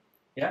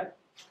 Yeah. I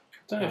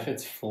don't know if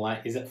it's flame.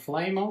 Is it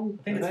flame on?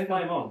 I think it's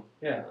flame on.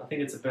 Yeah, I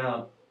think it's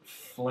about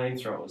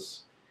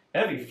flamethrowers.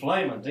 Heavy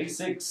flame on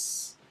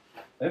D6.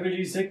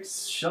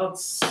 76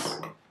 shots.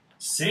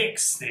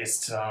 6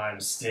 this time,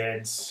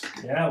 Stead.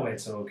 Now we're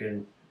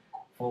talking.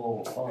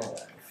 4,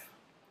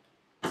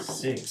 5,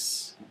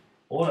 6.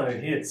 Auto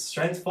hits.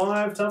 Strength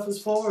 5,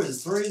 toughness 4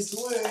 is 3's to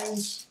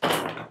wounds.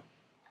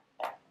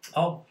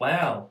 Oh,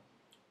 wow.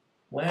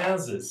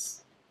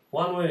 Wowzers.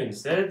 1 wound,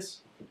 Stead.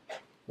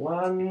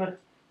 1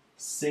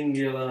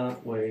 singular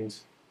wound.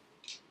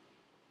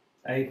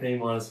 AP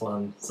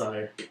 -1.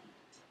 So,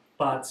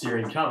 but you're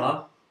in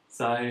cover.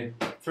 So,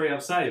 3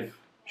 up save.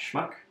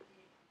 Schmuck.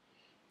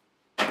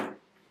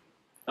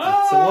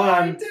 That's a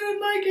 1. You didn't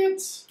make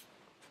it!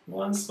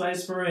 1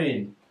 Space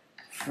Marine.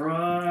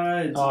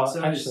 Fried. Oh, toast.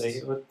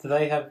 actually, do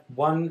they have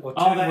 1 or 2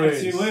 Oh, they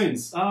wounds? have 2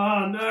 wounds.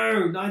 Oh,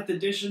 no! 9th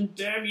edition,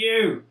 damn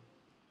you!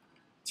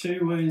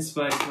 2 wound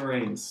Space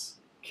Marines.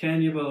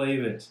 Can you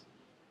believe it?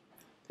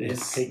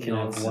 This He can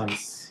have 1.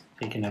 nonsense.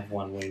 He can have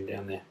 1 wound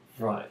down there.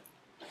 Right.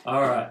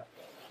 Alright.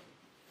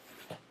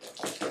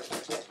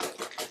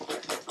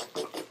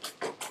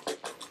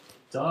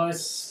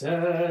 Dice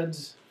said.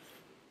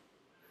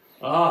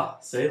 Ah,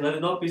 see, let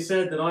it not be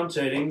said that I'm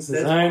cheating.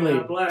 There's only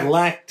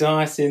black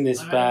dice in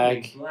this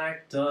bag.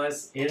 Black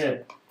dice in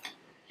it.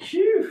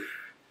 Phew.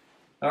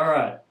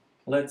 Alright,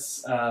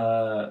 let's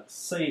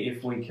see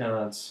if we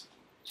can't.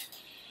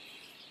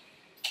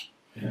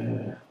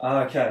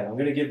 Okay, I'm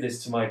going to give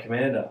this to my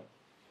commander,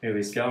 who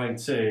is going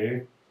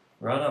to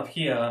run up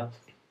here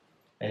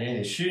and in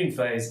his shooting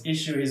phase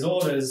issue his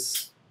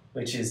orders,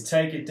 which is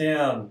take it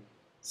down.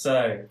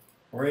 So,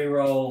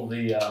 re-roll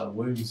the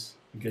wounds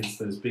against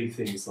those big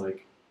things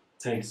like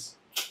tanks.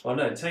 Oh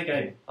no, take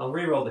aim. I'll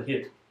re-roll the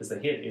hit, because the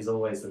hit is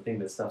always the thing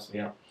that stuffs me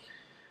up.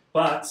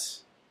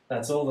 But,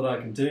 that's all that I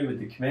can do with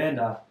the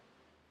commander.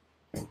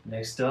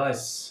 Next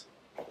dice.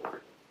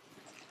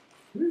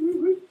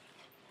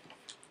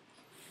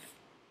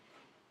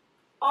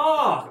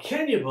 Oh,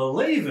 can you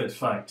believe it,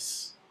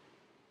 folks?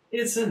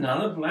 It's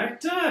another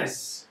black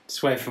dice.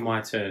 Just wait for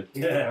my turn.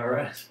 Yeah,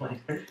 alright.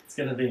 It's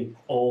going to be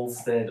all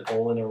Stead,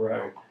 all in a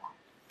row.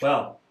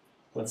 Well,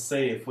 let's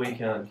see if we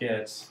can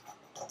get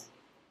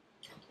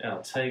our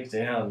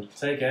takedown.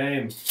 Take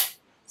aim.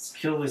 Let's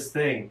kill this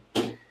thing.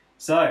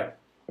 So,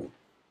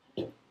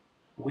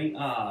 we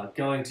are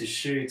going to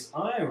shoot,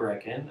 I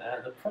reckon,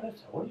 at the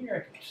Predator. What do you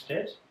reckon,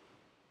 Stead?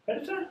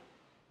 Predator?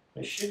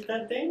 We shoot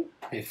that thing?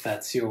 If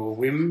that's your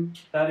whim,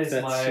 That is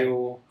my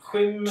your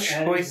whim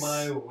choice.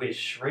 and my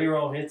wish.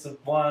 Reroll hits of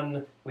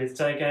 1 with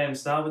take aim.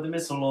 Start with the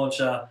missile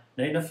launcher.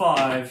 Need a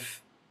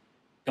 5.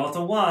 Got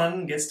the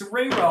 1. Gets to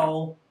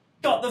reroll.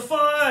 Got the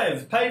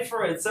 5. Paid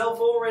for itself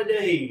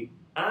already.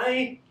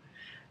 Eh?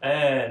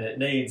 And it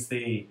needs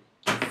the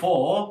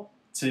 4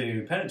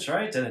 to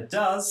penetrate, and it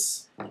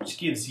does, which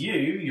gives you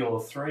your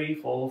 3,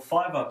 4,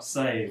 5 up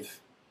save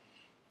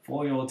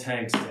for your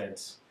tank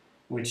set,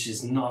 which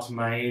is not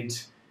made.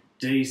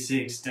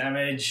 D6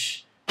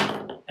 damage.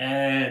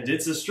 And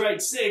it's a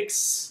straight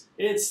 6.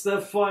 It's the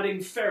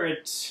Fighting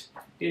Ferret.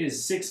 It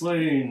is 6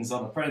 wounds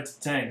on the Predator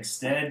tank,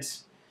 Stead.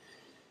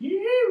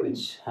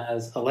 which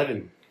has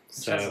 11.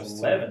 So has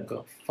 11. I've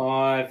got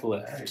 5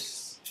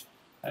 left.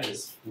 That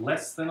is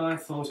less than I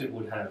thought it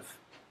would have.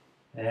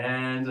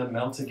 And a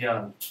melter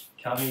gun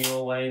coming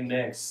your way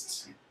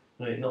next.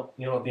 No, you're not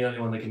the only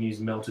one that can use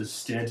melters,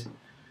 Stead.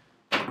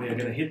 We are going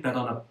to hit that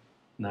on a...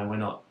 No, we're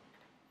not.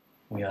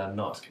 We are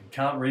not. We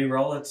can't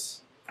re-roll it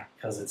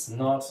because it's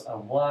not a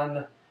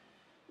 1.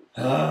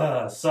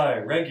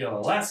 So, regular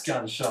last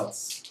gun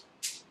shots.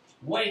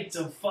 Weight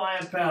of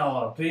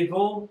firepower,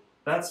 people.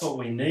 That's what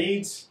we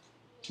need.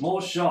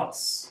 More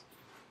shots.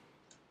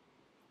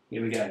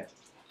 Here we go.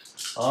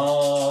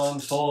 On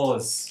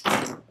 4s.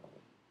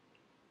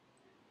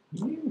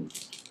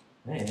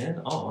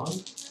 And on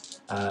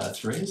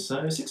 3s,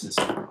 so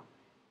 6s.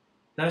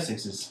 No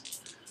 6s.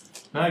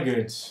 No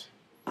good.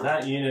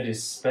 That unit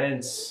is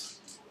spent.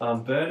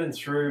 I'm burning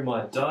through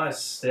my dice,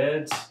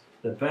 Stead.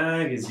 The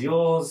bag is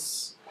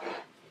yours.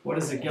 What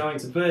is it going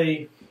to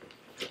be?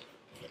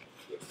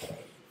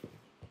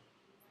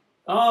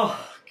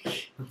 Oh,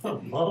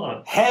 come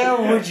on.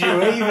 How would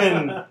you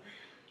even?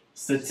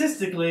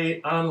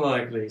 Statistically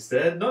unlikely,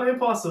 Stead. Not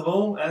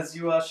impossible, as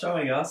you are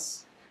showing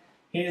us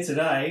here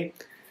today.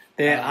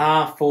 There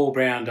are 4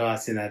 brown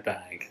dice in that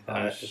bag.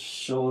 I'm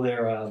sure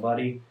there are,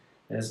 buddy.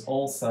 There's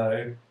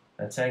also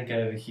a tank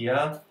over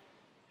here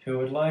who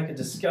would like a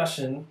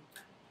discussion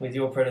with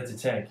your Predator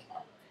tank.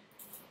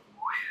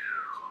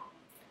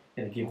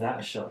 Gonna give that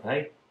a shot,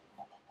 hey?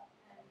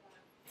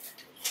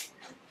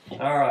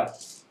 Alright,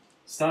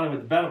 starting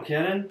with the battle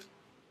cannon,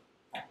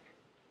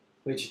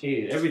 which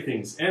is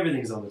everything's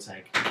on the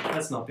tank.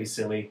 Let's not be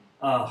silly.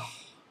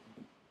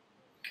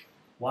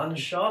 One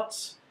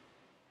shot,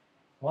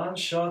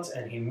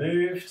 and he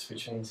moved,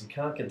 which means he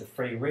can't get the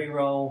free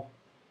reroll.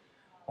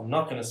 I'm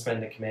not going to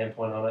spend the command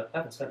point on it. I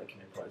haven't spent the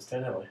command point this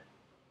turn, have I?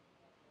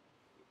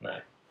 No.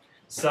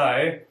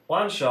 So,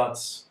 1 shot.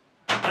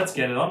 Let's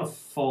get it on a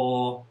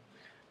 4.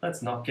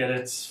 Let's not get it.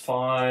 It's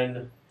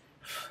fine.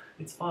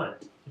 It's fine.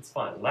 It's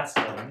fine. Last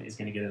one is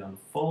going to get it on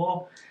a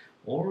 4,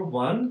 or a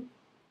 1,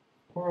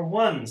 or a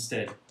 1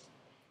 instead.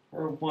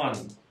 Or a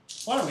 1.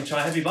 Why don't we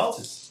try heavy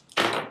bolters?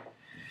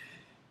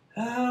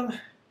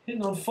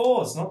 Hitting on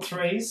 4s, not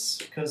 3s,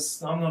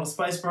 because I'm not a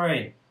space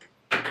marine.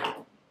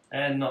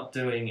 And not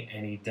doing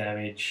any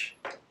damage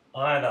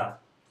either.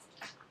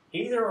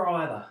 Either or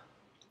either.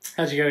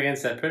 How'd you go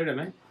against that predator,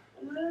 mate?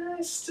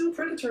 He's still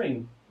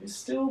predatoring. He's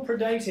still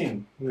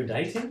predating.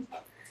 Predating?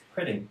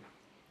 Predding.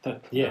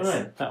 Yes,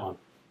 right. That one.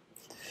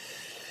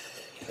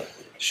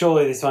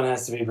 Surely this one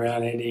has to be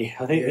brown, Andy.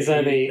 I think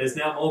there's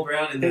now more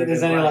brown in there.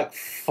 There's only like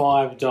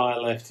 5 die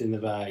left in the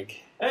bag.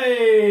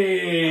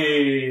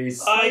 Hey!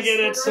 I get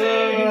a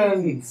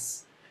turn!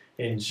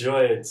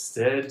 Enjoy it,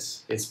 Stead.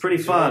 It's pretty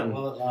fun.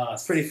 Well, it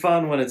lasts. It's pretty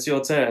fun when it's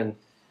your turn.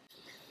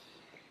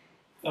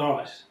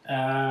 Alright.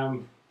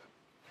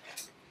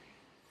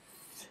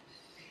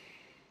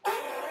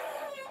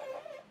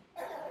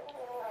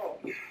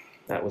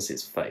 That was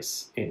his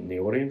face in the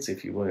audience,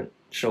 if you weren't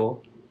sure.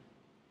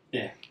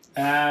 Yeah.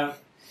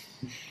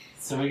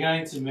 So we're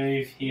going to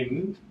move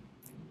him.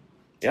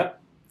 Yep.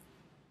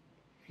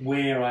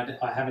 Where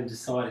I haven't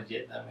decided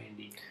yet, though,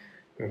 Andy.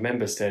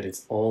 Remember, Stead,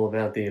 it's all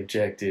about the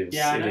objectives.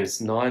 Yeah, I know. It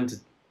is 9 to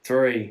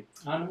 3.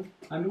 I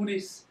know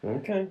this.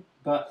 Okay.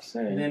 But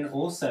then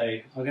also,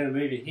 I'm going to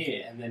move it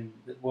here, and then,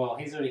 well,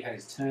 he's already had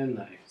his turn,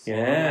 though. So Yeah,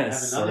 I might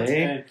have another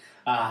turn.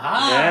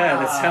 Aha! Yeah,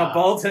 that's how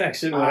bolt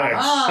action works.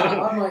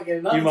 I might get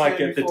another You might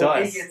turn get the before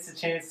dice. he gets a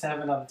chance to have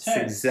another turn.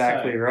 That's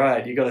exactly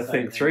right. You've got to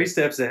think 3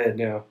 steps ahead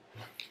now.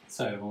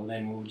 So, well,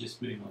 then we'll just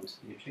move on to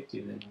the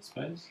objective then, I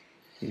suppose.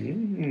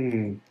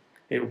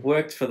 It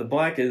worked for the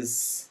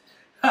bikers.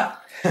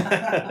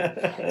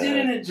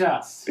 Didn't it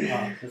just?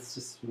 Oh, let's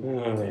just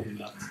move on to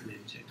the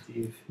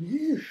objective.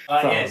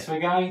 Yes, we're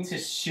going to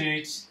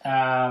shoot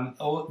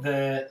all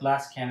the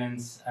last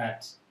cannons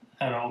at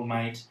an old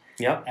mate.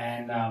 Yep.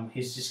 And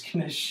he's just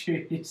going to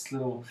shoot his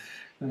little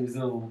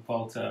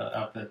bolter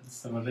up at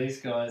some of these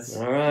guys.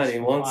 All right, he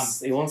wants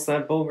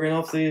that bullgrin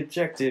off the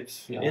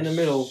objectives in the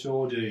middle.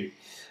 Sure do.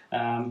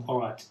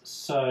 All right,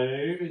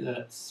 so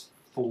that's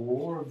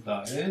 4 of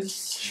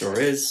those. Sure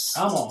is.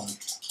 Come on.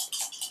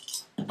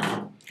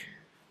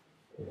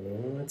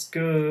 That's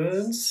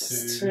good.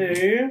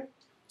 2.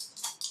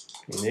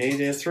 You need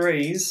your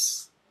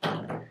 3s.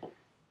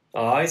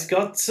 Oh, he's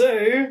got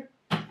 2.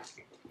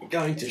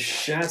 Going to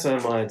shatter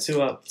my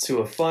 2 up to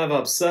a 5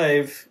 up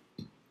save.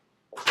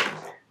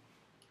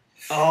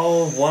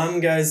 Oh, 1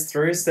 goes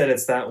through instead.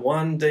 It's that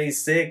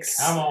 1d6.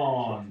 Come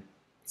on.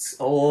 It's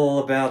all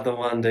about the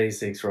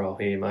 1d6 roll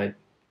here, mate.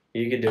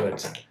 You can do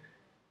it.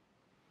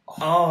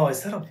 Oh,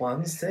 is that a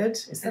 1 instead?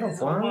 Is that a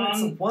 1?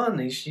 It's a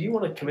 1. You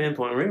want a command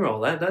point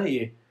reroll that, don't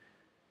you?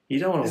 You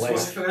don't want to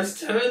waste. It's my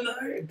first turn,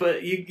 though.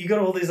 But you got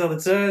all these other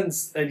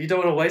turns, and you don't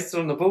want to waste it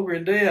on the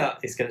bullgrin, do you?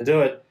 He's going to do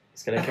it.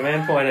 He's going to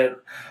command point it.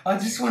 I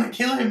just want to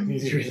kill him.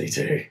 You really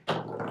do.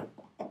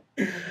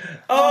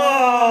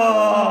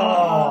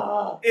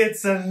 Oh!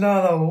 It's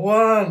another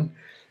 1.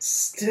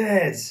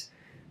 Stead.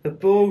 The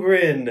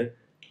bullgrin.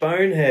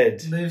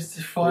 Bonehead. Lives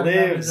to fight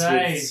Lives another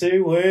day. with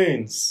 2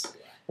 wounds.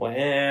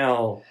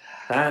 Wow.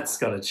 That's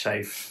got to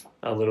chafe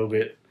a little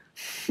bit.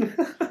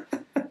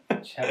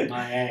 Chat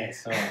my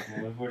ass. Alright,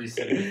 well, we've already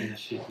said we're going to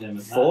shoot them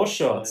at 4 that,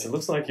 shots. so. It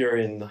looks like you're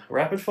in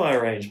rapid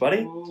fire range, buddy.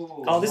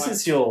 Ooh, Oh, this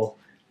is your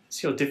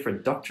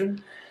different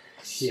doctrine.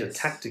 Your yes,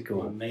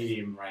 tactical. my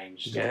medium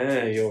range.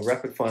 Yeah, your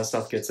rapid fire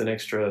stuff gets an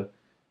extra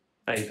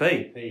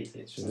AP.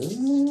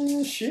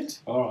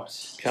 Shit.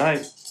 Alright.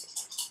 Okay.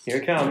 Here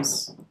it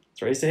comes.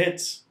 3s to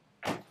hit.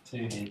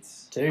 2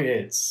 hits. 2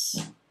 hits.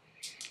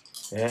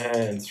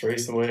 And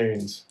 3s to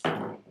wounds.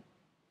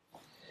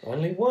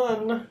 Only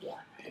 1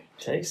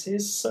 takes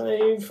his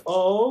save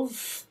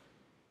of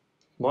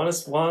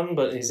 -1,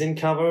 but he's in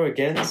cover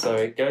again, so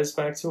it goes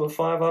back to a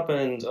 5 up,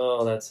 and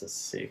oh, that's a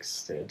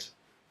 6, dude.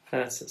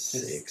 That's a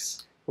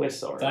 6. We're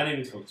sorry. Don't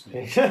even talk to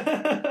me.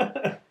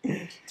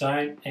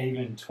 Don't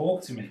even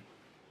talk to me.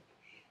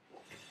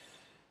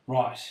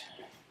 Right.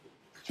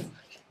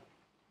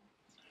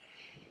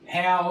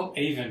 How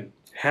even?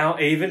 How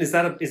even? Is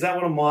that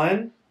one of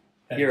mine?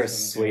 That's You're a one of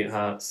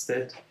sweetheart,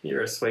 Stead.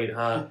 You're a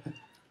sweetheart.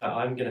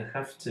 I'm going to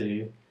have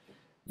to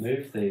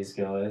move these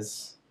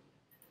guys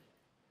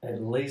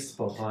at least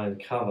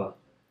behind cover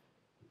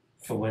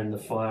for when the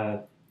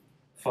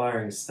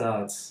firing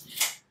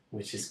starts,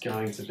 which is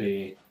going to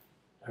be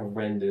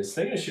horrendous.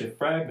 They're going to shoot a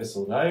frag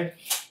missile, though,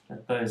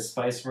 at those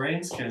Space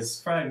Marines,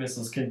 because frag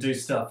missiles can do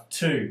stuff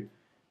too,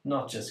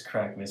 not just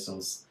crack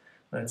missiles.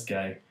 Let's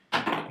go.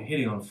 You're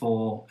hitting on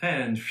 4,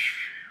 and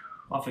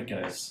off it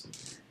goes.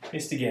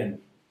 Missed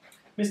again.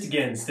 Missed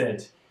again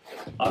instead.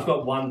 I've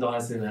got 1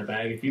 dice in that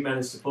bag. If you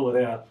manage to pull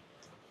it out.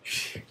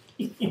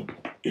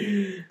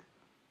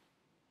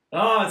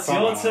 Oh, it's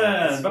your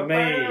turn. It's for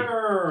me.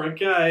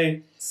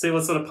 Okay. See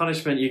what sort of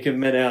punishment you can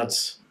met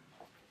out.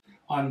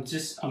 I'm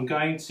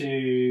going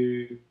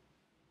to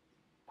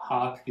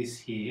park this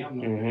here. I'm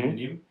not moving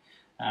him.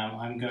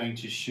 I'm going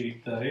to shoot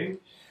though.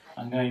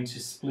 I'm going to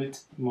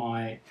split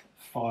my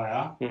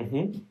fire.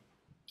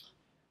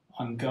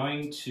 I'm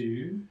going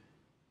to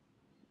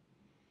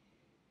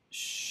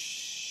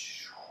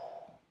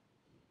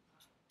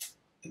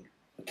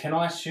Can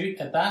I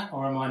shoot at that,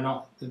 or am I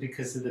not,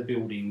 because of the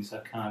buildings, I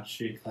can't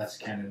shoot glass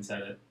cannons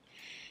at it?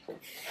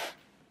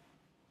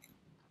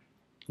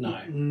 No.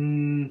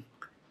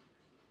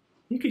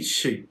 You could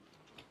shoot.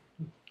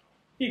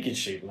 You could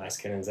shoot glass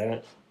cannons at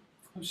it.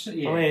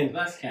 Yeah, I mean,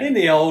 glass cannons. in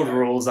the old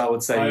rules, I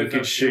would say you Over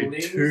could shoot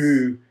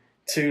buildings.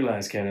 two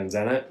glass cannons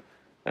at it.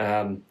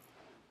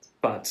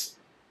 But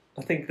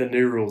I think the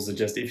new rules are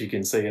just if you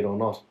can see it or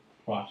not.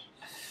 Right.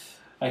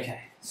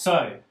 Okay,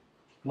 so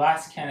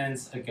glass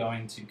cannons are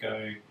going to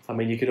go... I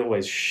mean, you could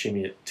always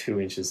shimmy it 2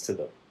 inches to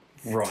the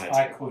right.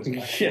 I could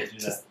Yeah, do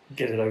just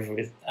get it over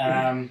with.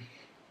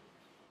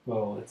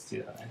 Well, let's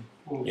do that then.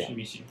 We'll Yeah.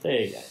 shimmy shimmy.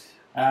 There you go.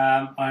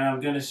 And I'm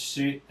going to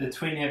shoot the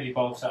twin heavy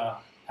bolter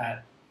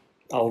at...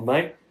 Old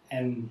mate.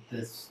 And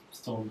the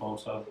storm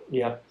bolter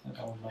Yep. at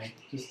old mate.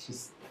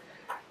 Just...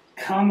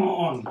 Come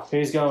on!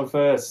 Who's going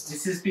first?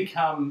 This has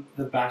become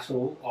the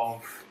battle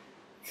of...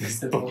 This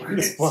the one I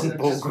just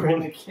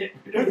Bulgarian. want to get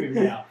rid of him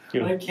now.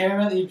 Yeah. I don't care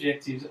about the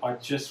objectives. I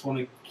just want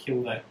to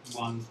kill that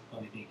one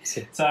bloody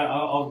thing. So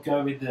I'll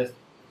go with the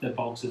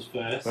bolters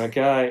first.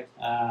 Okay.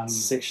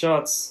 6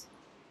 shots.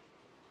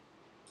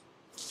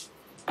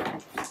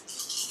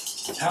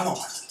 Come on.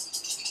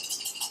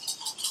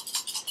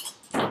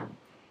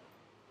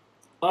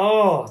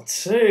 Oh,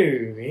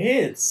 2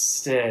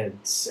 hits, Dead.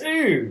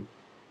 2.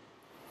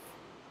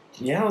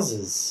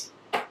 Yowzers.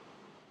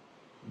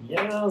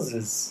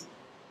 Yowzers.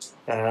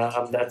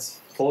 That's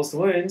force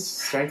wounds.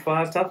 Strength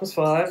 5, toughness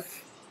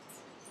 5.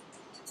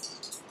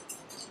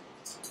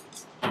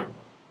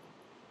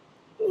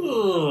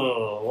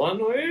 Ooh, 1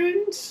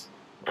 wound.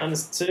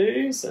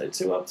 -2, so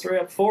 2 up, 3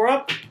 up, 4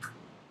 up.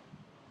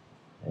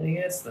 And he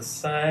gets the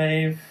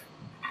save.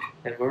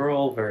 And we're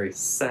all very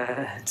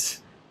sad.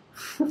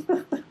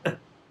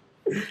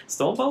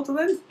 Storm bolter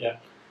then? Yeah.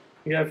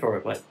 You go for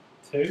it, mate.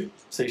 2.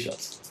 2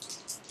 shots.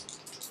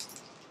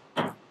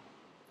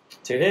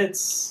 2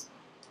 hits.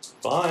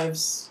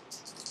 5s.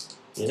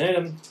 You need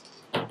them.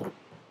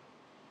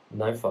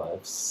 No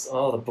 5s.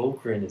 Oh, the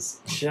Bulgarian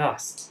is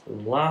just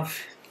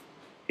laughing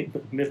in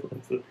the middle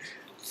of the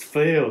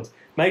field.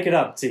 Make it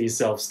up to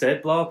yourself,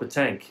 Stead. Blow up a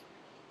tank.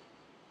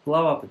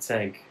 Blow up a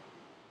tank.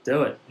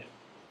 Do it. Yeah.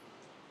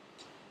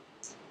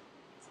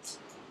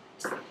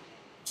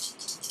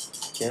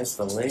 Against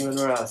the Lehman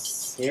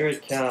Russ. Here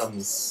it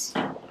comes.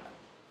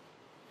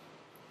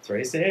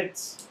 3s to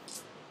hit.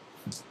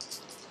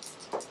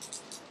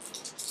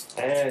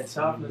 And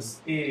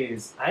toughness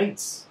is 8.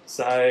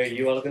 So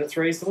you are looking at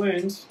 3s to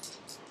wound.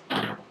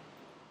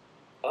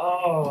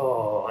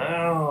 Oh,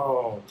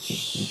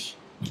 ouch.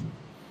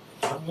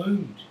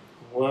 Wound.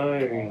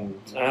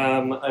 Wound.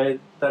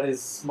 That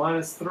is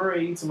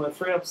 -3 to my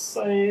 3 up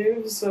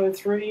save. So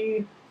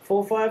 3,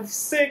 4, 5,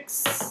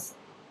 6.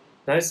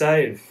 No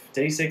save.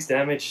 D6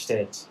 damage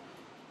instead.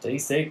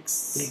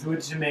 D6. Be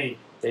good to me.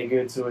 Be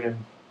good to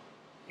him.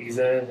 He's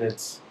earned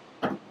it.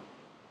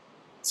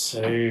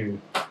 2.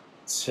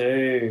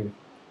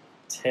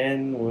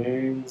 10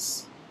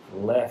 wounds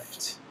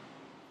left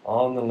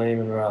on the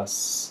Lehman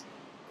Russ.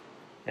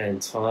 And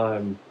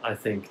time, I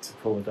think, to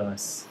pull a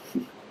dice.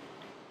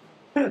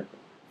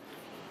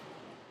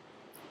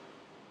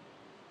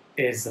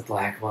 It's the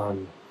black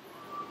one.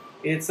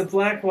 It's the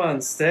black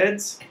one,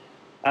 Stead.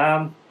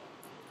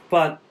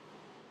 But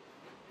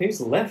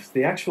who's left?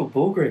 The actual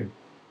Bulgarian.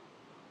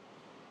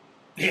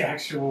 The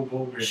actual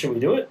Bulgarian. Should we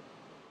do it?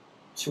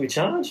 Should we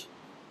charge?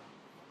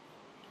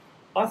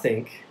 I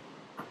think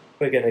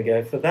we're going to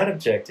go for that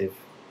objective.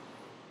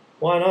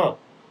 Why not?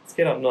 Let's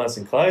get up nice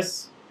and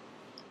close.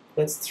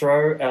 Let's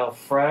throw our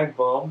frag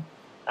bomb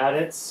at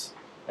it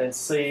and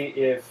see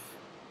if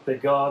the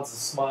gods are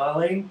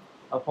smiling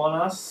upon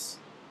us.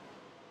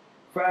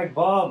 Frag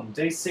bomb,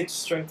 D6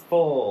 strength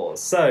 4.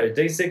 So,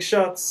 D6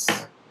 shots.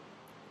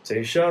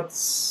 2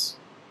 shots.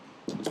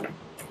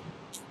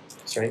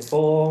 Strength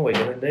 4, we're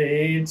going to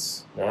need...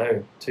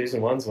 No, 2s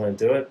and 1s won't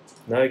do it.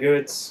 No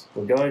good.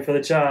 We're going for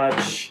the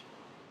charge.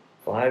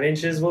 5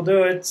 inches will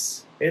do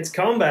it. It's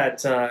combat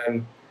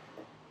time.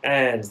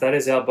 And that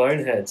is our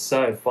bonehead.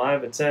 So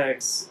 5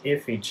 attacks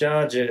if he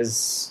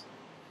charges.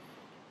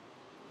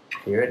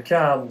 Here it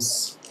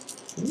comes.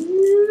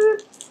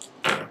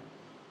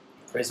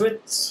 3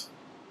 swits.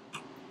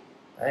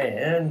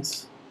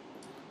 And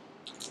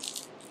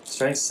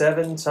strength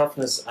 7,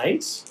 toughness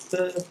 8.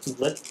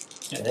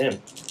 Damn.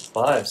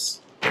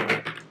 5s.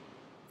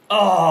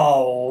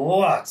 Oh,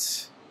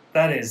 what?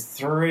 That is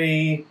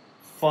 3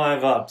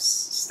 5-ups.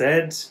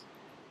 Stead,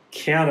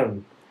 count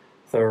them.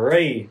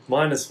 3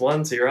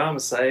 -1 to your armor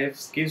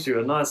saves gives you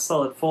a nice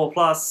solid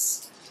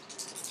 4+.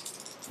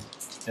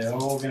 They're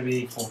all going to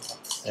be 4+.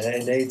 They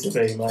need to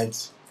be,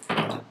 mate.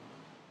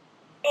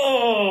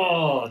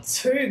 Oh,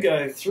 2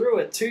 go through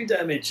it, 2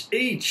 damage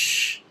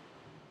each.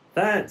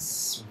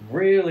 That's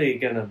really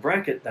going to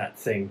bracket that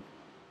thing.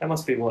 That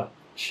must be what?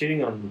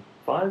 Shooting on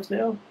 5s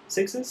now?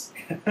 6s?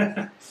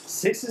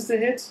 6s to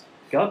hit?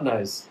 God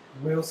knows.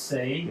 We'll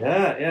see.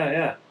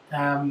 Yeah.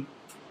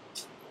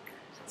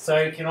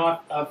 So can I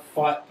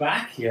fight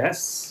back?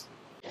 Yes.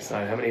 So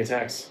how many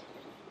attacks?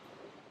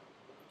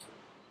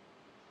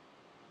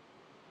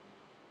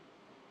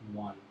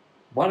 1.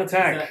 One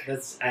attack.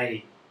 That's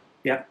a...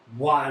 Yep.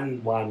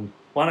 1. One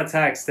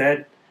attack,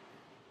 Stead.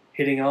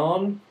 Hitting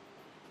on.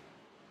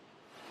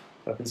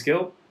 Weapon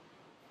skill.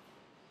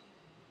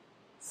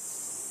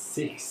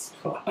 6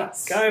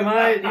 plus. Go,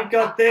 mate. You've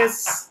got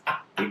this.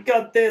 You've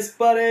got this,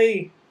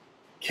 buddy.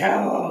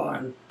 Come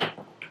on.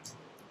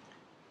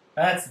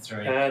 That's a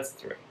 3. That's a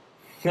 3.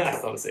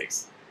 That's not a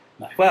 6.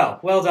 No.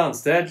 Well done,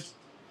 Stead.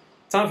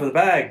 Time for the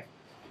bag.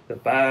 The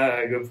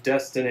bag of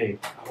destiny.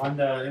 I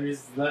wonder who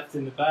is left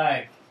in the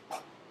bag.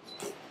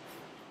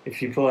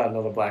 If you pull out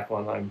another black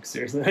one, I'm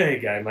seriously. There you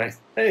go, mate.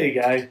 There you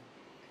go.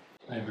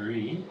 Over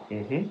here.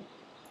 Mm-hmm.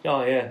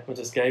 Oh yeah, I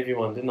just gave you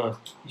one, didn't I?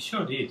 You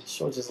sure did.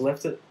 Sure, just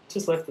left it.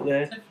 Just left it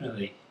there.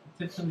 Definitely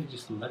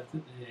just left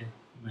it there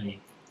for me.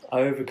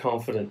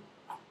 Overconfident.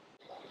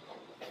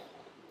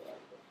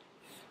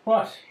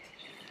 Right.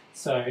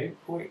 So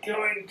we're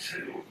going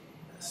to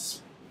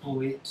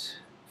split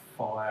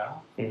fire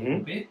a little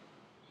bit.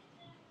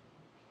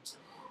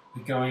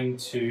 We're going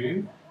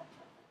to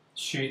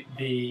shoot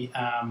the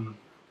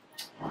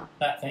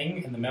that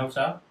thing in the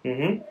melter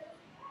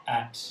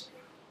at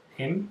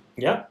him.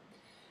 Yep.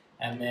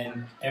 And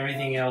then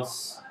everything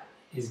else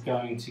is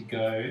going to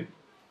go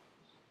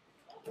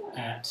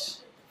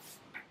at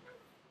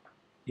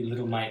your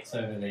little mates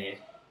over there.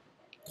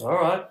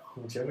 Alright,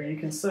 whichever you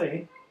can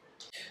see.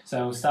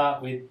 So we'll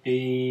start with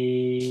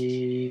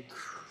the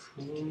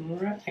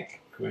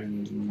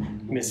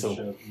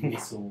Missile.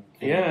 Missile.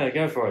 Yeah,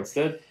 go for it,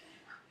 Stead.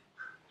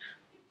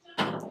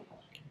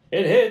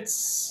 It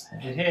hits.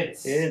 It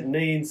hits. It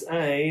needs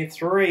a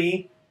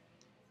 3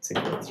 to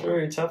get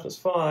through. Toughness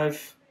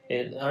 5.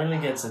 It only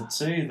gets a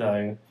 2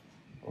 though.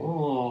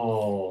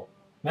 Oh.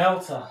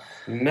 Melter.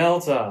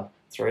 Melter.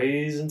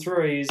 3s and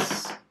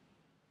 3s.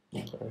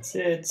 That's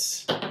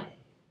it.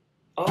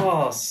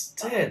 Oh,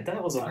 Stead,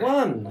 that was a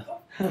 1.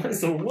 That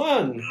was a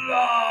 1.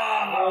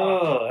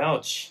 Oh,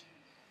 ouch.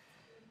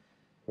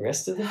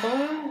 Rest of the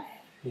fire?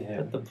 Yeah.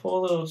 But the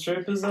poor little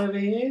troopers over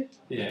here?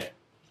 Yeah.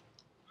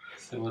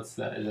 So what's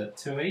that? Is that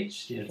 2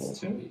 each? Yeah, it's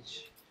 2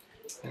 each.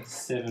 That's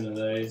 7 of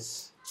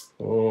those.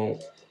 Oh,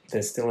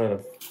 they're still out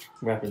of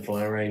rapid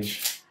fire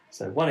range.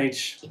 So 1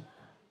 each.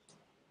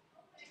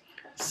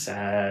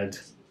 Sad.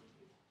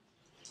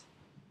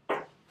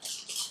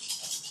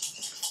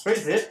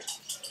 Where's it?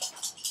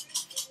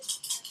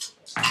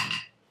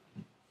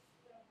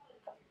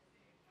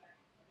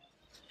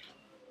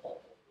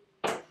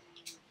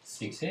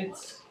 Six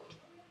hits.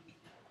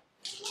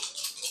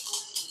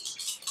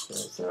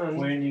 So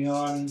Wounding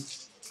on.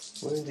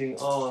 wounding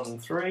on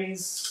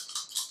 3s.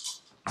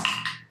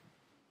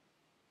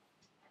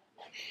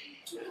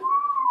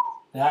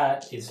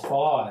 That is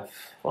 5.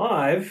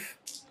 5.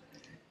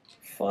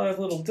 5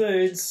 little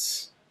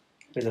dudes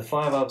with a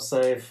 5 up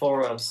save,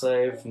 4 up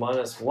save,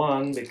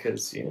 -1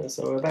 because, you know,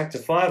 so we're back to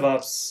 5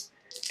 ups.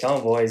 Come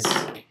on, boys.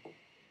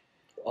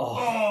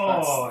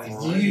 Oh,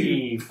 that's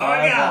 3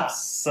 5 up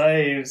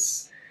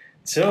saves.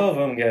 2 of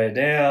them go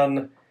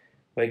down.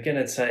 We're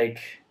going to take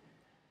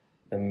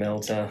the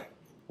melter.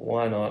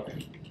 Why not?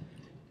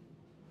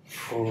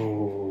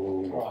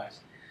 Ooh. Right.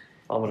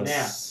 I'm going to...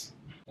 Now.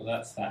 Well,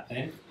 that's that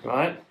then.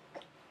 Right?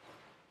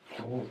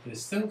 Oh,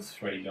 there's still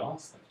 3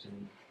 dice left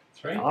in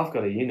 3. I've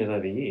got a unit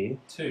over here.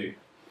 2.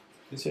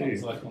 This 2.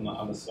 one's like on the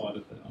other side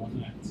of it. Oh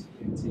no, it's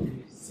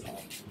in this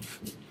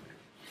side.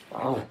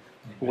 Oh,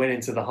 went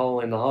into the hole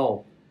in the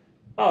hole.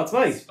 Oh, it's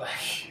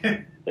me.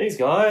 These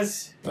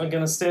guys are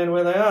going to stand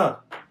where they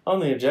are on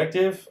the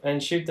objective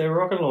and shoot their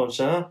rocket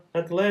launcher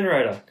at the Land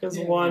Raider, because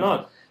why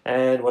not?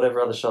 And whatever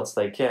other shots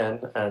they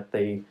can at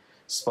the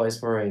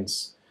Space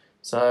Marines.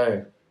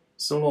 So,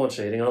 still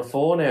launcher, hitting on a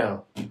 4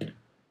 now.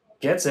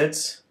 Gets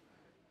it.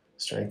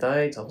 Strength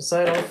 8, top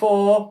 8 on a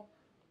 4.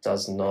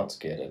 Does not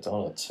get it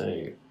on a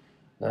 2.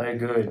 No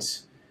good.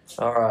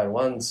 Alright,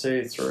 1,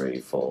 2, 3,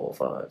 4,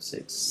 5,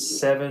 6,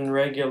 7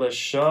 regular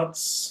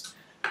shots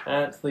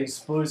at the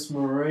Space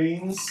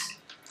Marines.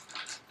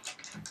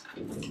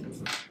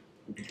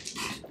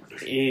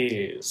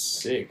 Is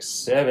 6,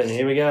 7.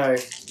 Here we go.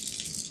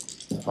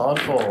 On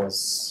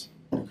 4s.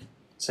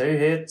 2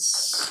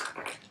 hits.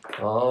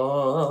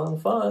 On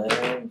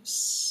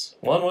 5s.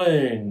 1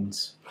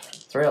 wound.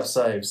 3 up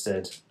save,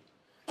 Stead.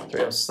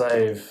 3 up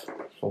save.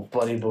 Well,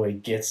 Buddy Boy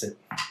gets it.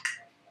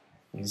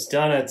 He's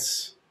done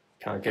it.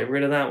 Can't get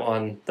rid of that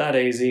one. That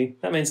easy.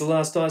 That means the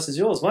last dice is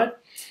yours, mate.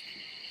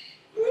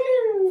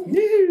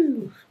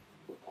 Woo!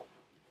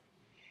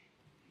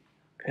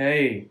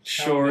 Hey,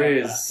 sure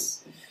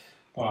is.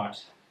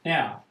 Right.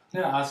 Now,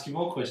 I'm going to ask you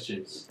more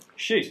questions.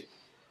 Shoot.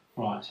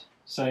 Right.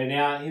 So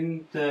now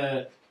in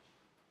the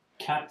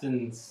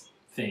captain's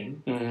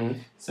thing,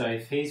 so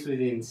if he's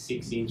within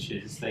 6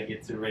 inches, they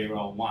get to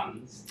re-roll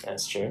 1s.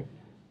 That's true.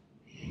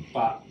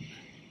 But,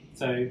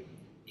 so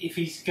if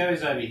he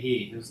goes over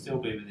here, he'll still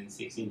be within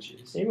 6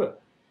 inches. He will.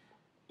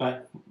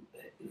 But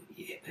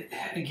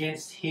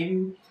against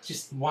him,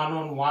 just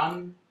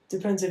 1-on-1,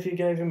 Depends if you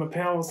gave him a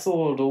power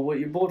sword or what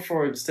you bought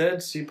for him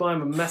instead. You buy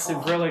him a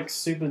massive relic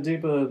super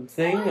duper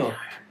thing, or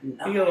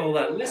you got all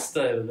that list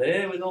over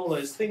there with all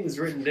those things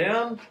written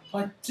down.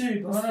 I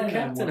do, but What's I the don't know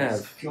captain what have?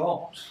 it's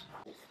got.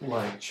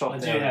 Like chop I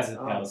do down have his the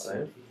power arms,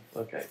 sword. eh?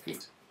 Okay,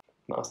 good.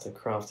 Master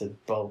crafted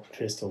bolt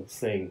pistol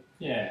thing.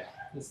 Yeah,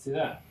 let's do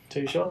that.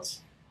 2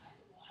 shots?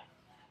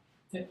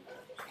 Yep.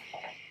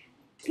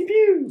 Pew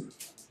pew!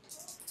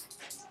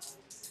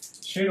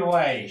 Shoot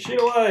away.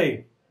 Shoot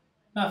away!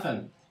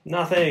 Nothing.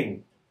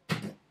 Nothing.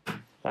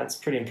 That's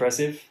pretty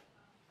impressive.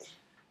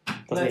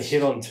 Doesn't he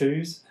hit on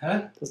 2s?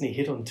 Huh? Doesn't he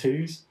hit on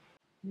 2s?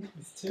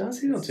 Does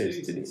he hit on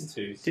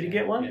 2s? Did he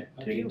get one? Yeah,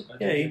 Did he get one?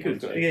 Yeah, he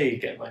could. Yeah, you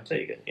get one. There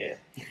you go. Yeah.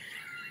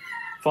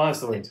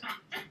 5's the wind.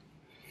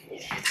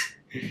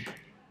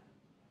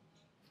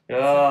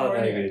 Oh,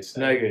 no good.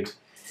 No good.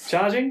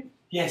 Charging?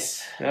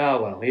 Yes.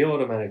 Oh, well, he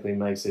automatically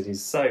makes it.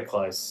 He's so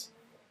close.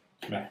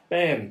 Right.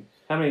 Bam.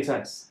 How many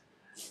attacks?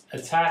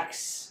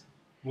 Attacks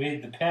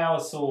with the power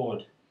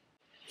sword.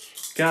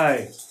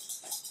 Go.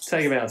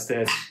 Take him out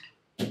instead.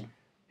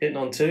 Hitting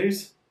on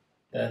 2s?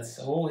 That's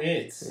all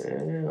hits.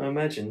 Yeah, I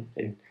imagine.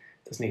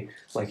 Doesn't he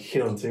like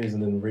hit on 2s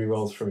and then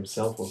re-rolls for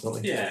himself or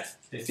something? Yeah.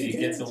 If he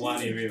gets a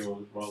 1, he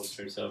rolls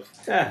for himself.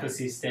 Yeah. Because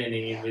he's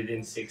standing in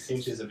within 6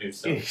 inches of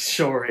himself. He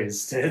sure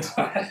is, Ted.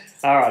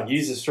 Alright,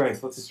 use his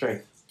strength. What's his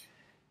strength?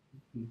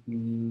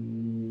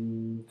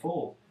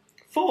 4.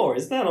 4,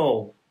 is that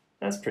all?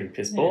 That's pretty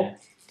piss poor.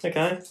 Yeah.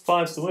 Okay,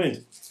 5's the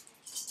wound.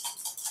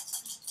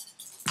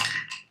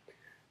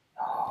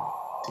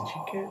 Did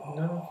you get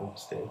none of them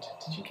instead?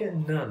 Did you get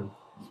none?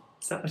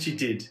 Is that what you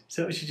did? Is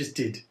that what you just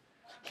did?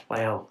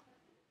 Wow.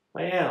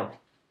 Wow.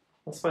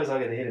 I suppose I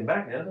get to hit him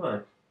back now, don't I?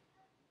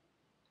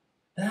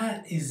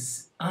 That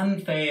is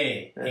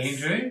unfair,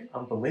 That's Andrew.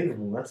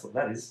 Unbelievable, that's what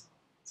that is.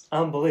 It's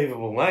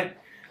unbelievable, mate.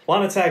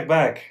 1 attack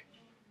back.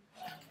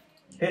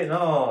 Hitting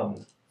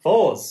on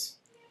 4s.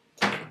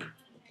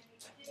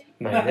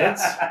 Mate,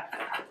 that's...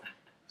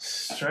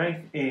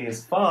 Strength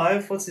is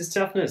 5. What's his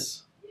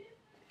toughness?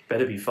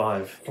 Better be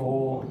 5.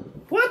 4.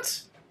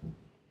 What?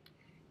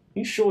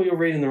 You sure you're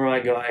reading the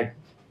right guy?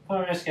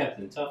 Forest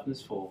Captain,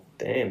 toughness 4.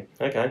 Damn,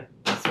 okay.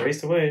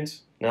 3's to wound.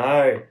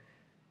 No.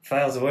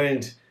 Fails to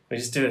wound. We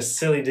just do a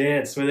silly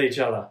dance with each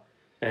other.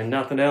 And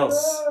nothing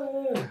else.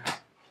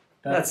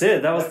 That's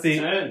it. That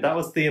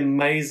was the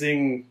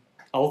amazing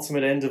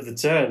ultimate end of the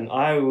turn.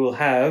 I will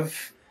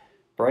have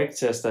break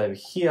test over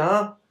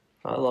here.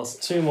 I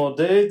lost 2 more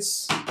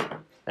dudes.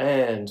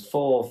 And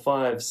 4,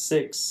 5,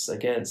 6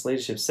 against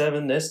leadership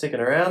 7. They're sticking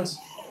around.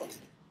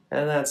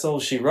 And that's all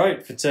she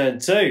wrote for turn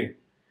 2.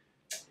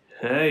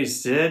 Hey,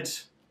 Sid.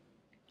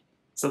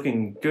 It's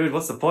looking good.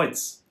 What's the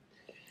points?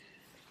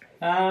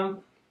 I've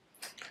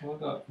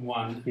got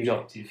 1. You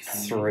got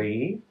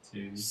 3,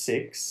 2.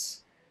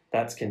 6.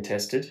 That's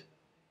contested.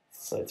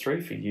 So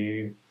 3 for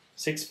you,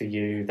 6 for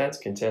you. That's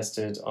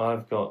contested.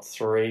 I've got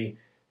 3.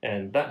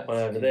 And that one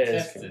over there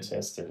is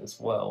contested as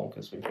well,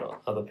 because we've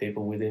got other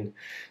people within.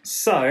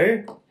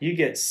 So, you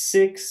get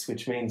 6,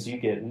 which means you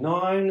get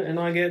 9, and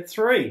I get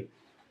 3.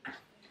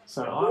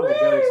 So I will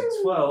go to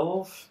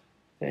 12,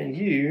 and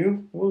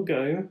you will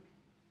go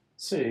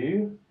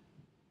to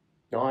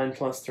 9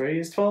 plus 3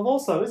 is 12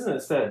 also, isn't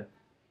it, Stan?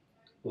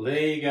 Well, there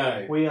you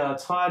go. We are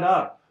tied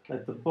up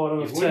at the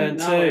bottom of You turn wouldn't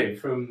know 2. it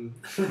from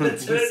the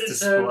This turn to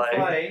turn display.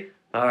 play.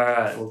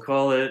 Alright, we'll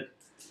call it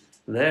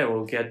there.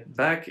 We'll get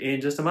back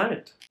in just a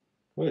moment.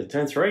 What is it,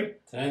 turn 3?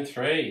 Turn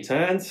 3.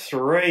 Turn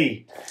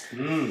 3.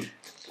 Mm.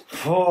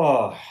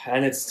 Oh,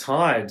 and it's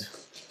tied.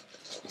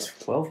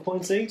 12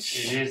 points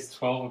each? It is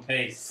 12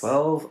 apiece.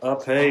 12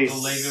 apiece.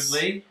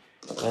 Unbelievably.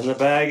 And the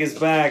bag is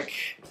back.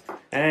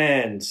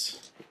 And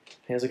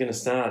how's it going to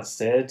start,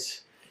 Stead?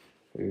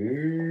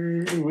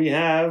 Ooh, we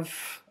have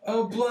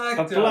Oh, black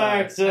a dice.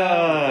 black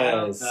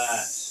How about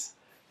dice.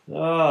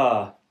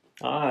 Ah,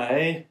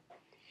 I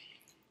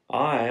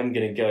am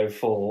going to go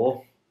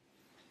for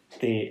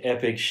the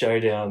epic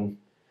showdown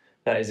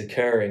that is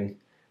occurring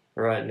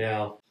right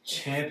now.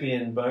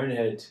 Champion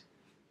Bonehead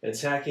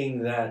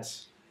attacking that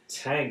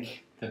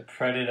tank. The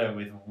Predator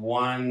with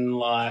 1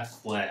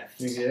 life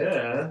left.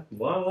 Yeah,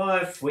 1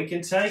 life. We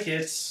can take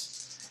it.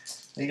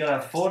 We got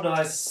our 4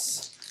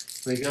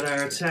 dice. We got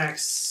our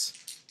attacks.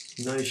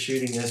 No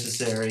shooting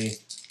necessary.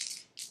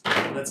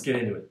 Let's get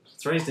into it.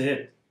 3's to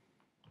hit.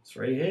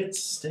 3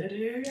 hits.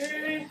 Steady.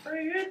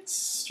 3 hits.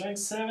 Strength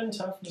 7.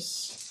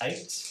 Toughness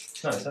 8.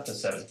 No,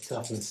 toughness 7.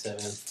 Toughness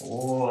 7.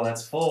 Oh,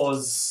 that's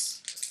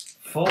 4s.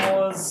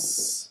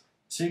 4s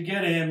to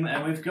get him,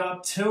 and we've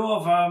got 2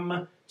 of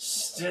them.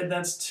 Instead,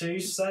 that's 2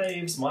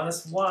 saves,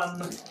 minus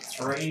 1.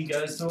 3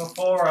 goes to a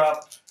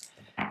 4-up.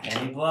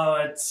 Can he blow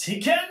it?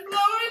 He can blow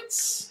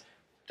it!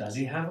 Does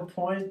he have a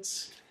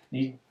point?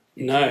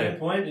 No, a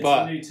point? It's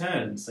but a new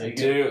turn. So I you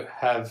do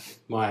have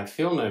my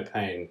Feel No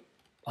Pain.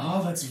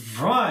 Oh, that's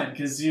right,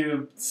 because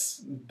you...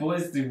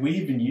 Boys, did we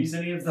even use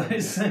any of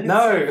those things?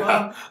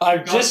 No,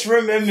 I've just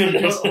remembered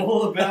it. Forgot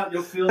all about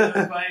your Feel No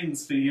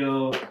Pains for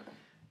your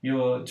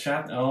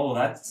trap. Oh,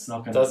 that's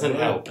not going to Doesn't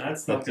help.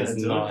 That's not That going to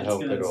does do not it.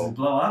 help It's at all. going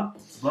to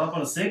blow up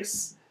on a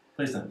 6.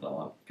 Please don't blow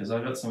up, because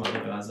I've got some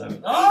other guys over.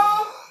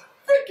 Oh!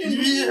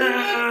 Freaking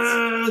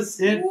Yes!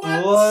 It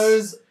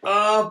blows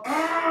up!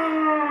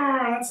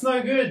 That's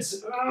no good.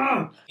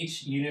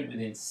 Each unit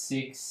within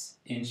 6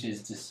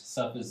 inches just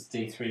suffers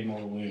D3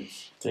 mortal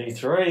wounds.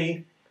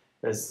 D3?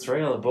 There's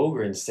 3 on the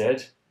Bulgar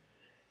instead.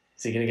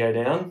 Is he going to go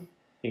down?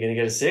 You're going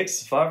to get a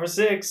 6? 5 or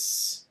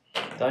 6?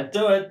 Don't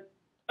do it.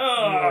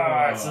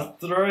 Oh, it's a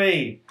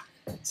 3.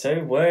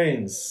 2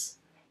 wounds.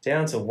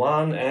 Down to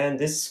 1, and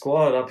this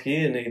squad up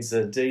here needs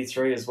a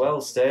D3 as well,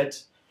 Stead.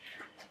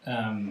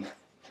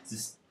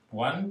 Just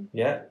 1?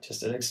 Yeah,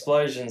 just an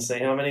explosion. See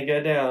how many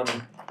go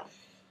down.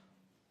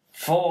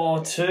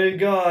 4, 2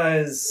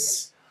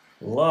 guys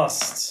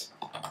lost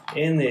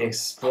in the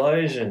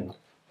explosion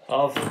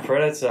of the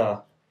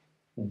Predator.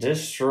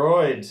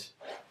 Destroyed.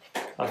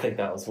 I think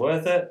that was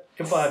worth it.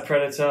 Goodbye,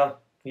 Predator.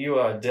 You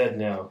are dead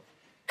now.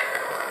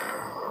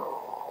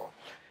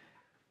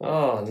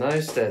 Oh, no,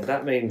 Stead.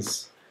 That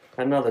means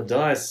another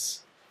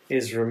dice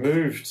is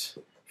removed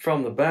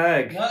from the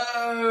bag.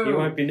 No! You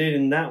won't be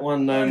needing that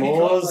one no Only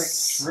more. got like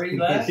 3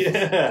 left.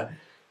 Yeah.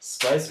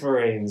 Space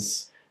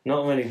Marines.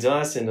 Not many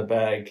dice in the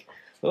bag.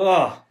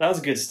 Oh, that was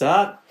a good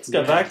start. Let's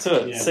go back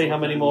to it. Yeah, See how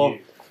many more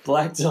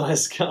black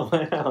dice come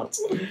out.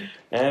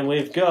 And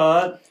we've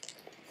got...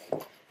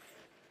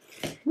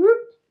 Whoop,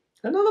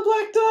 another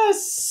black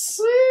dice.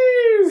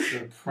 Woo!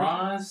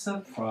 Surprise,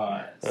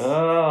 surprise.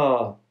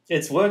 Oh,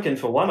 it's working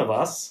for one of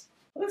us.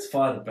 Let's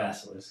fire the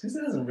Basilisk, because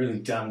it hasn't really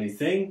done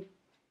anything.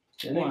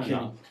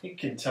 And it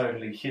can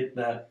totally hit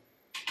that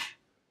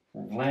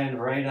Land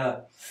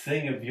Raider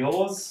thing of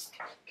yours,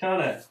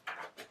 can't it?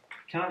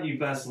 Can't you,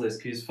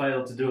 Basilisk, who's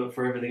failed to do it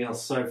for everything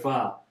else so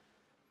far?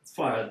 Let's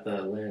fire at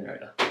the Land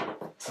Raider.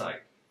 It's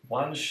like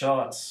 1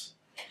 shot.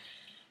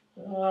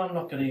 Oh, I'm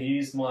not going to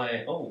use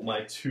my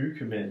 2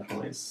 command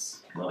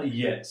points. Not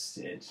yet,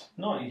 Stead.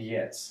 Not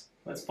yet.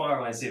 Let's fire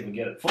away and see if we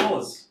get it.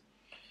 4s.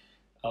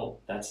 Oh,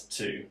 that's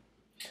 2.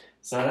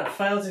 So that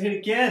failed to hit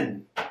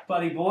again,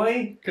 buddy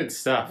boy. Good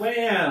stuff.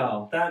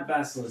 Wow, that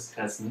Basilisk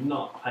has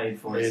not paid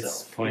for itself.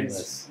 It's pointless.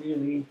 It's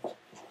really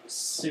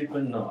super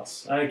not.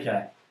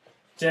 Okay,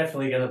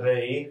 definitely going to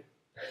be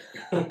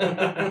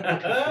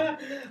another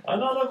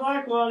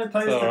black one. It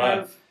pays to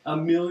have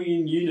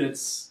 1,000,000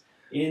 units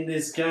in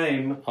this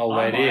game. I'll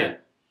wait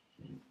here.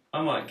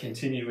 I might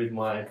continue with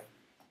my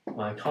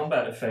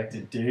combat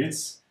affected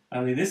dudes.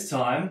 Only this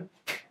time,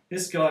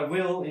 this guy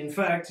will, in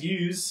fact,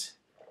 use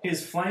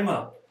his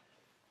flamer.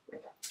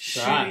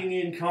 Shooting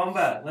in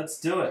combat. Let's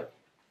do it.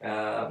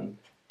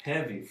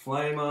 Heavy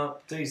flamer,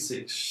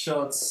 D6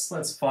 shots.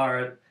 Let's fire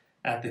it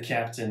at the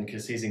captain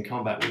because he's in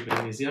combat with me.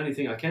 He's the only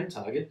thing I can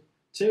target.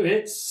 2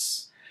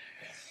 hits.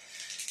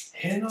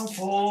 Hit on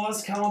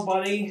 4s. Come on,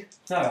 buddy.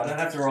 No, I don't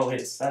have to roll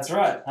hits. That's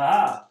right.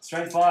 Ah,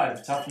 straight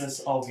 5.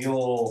 Toughness of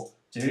your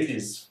dude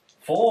is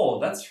 4.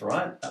 That's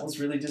right. That was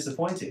really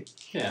disappointing.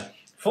 Yeah.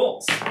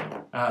 4s.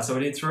 So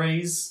we did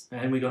 3s,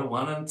 and we got a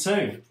 1 and a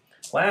 2.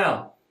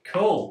 Wow.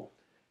 Cool.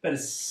 Better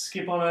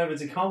skip on over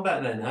to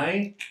combat then,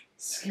 eh?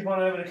 Skip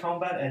on over to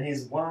combat, and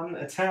here's 1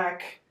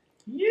 attack.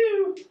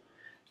 You!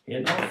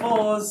 Hit on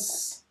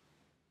 4s.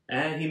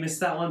 And he missed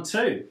that one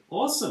too.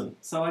 Awesome.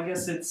 So I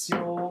guess it's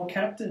your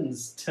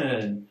captain's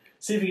turn.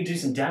 See if you can do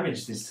some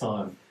damage this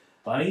time,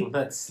 buddy.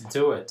 Let's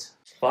do it.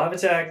 5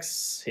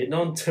 attacks, hitting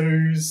on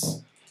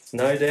 2s,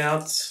 no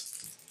doubt.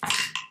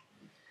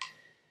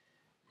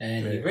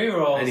 And he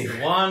rerolls the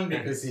 1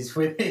 because he's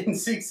within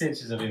 6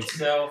 inches of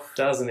himself.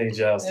 Doesn't he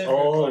just?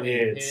 All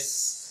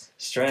hits.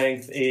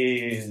 Strength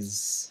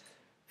is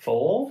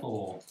 4.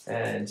 4.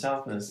 And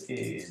toughness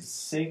is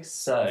 6.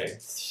 So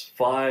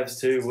 5s,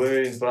 2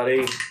 wounds,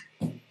 buddy.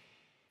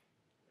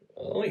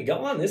 Oh, you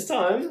got one this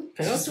time.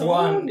 Just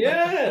 1.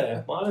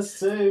 Yeah.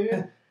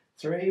 -2.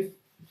 3,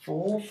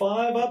 4,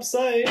 5 up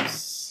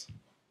saves.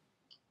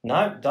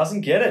 No,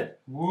 doesn't get it.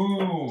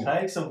 Woo.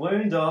 Takes a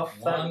wound off.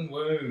 1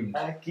 wound.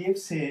 That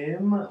gives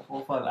him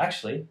 4, 5.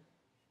 Actually,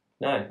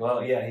 no.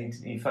 Well, yeah,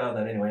 he failed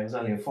that anyway. It was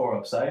only a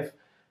 4-up save.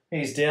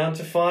 He's down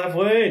to 5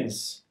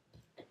 wounds.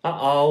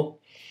 Uh-oh.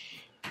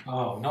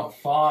 Oh, not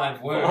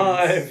 5 wounds.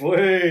 5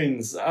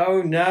 wounds.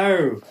 Oh,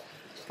 no.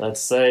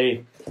 Let's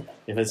see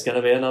if it's going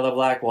to be another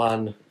black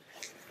one.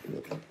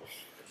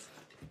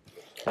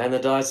 And the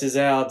dice is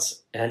out.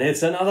 And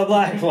it's another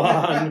black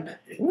one.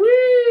 Woo!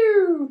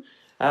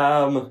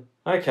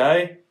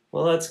 Okay.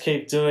 Well, let's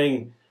keep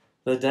doing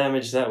the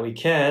damage that we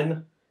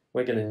can.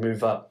 We're going to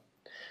move up.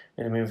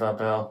 We're going to move up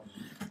our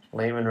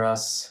Lehman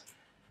Russ.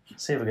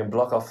 See if we can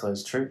block off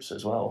those troops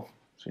as well.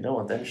 So we don't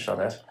want them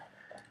shot at.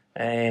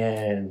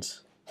 And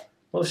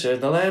we'll shoot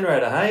the Land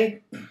Raider,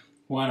 hey?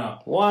 Why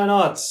not? Why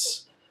not?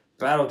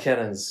 Battle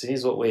cannons.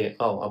 Here's what we...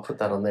 Oh, I'll put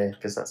that on there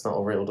because that's not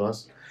a real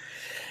dice.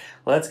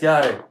 Let's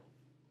go.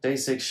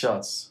 D6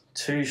 shots.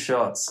 2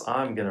 shots.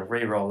 I'm going to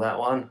re-roll that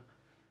one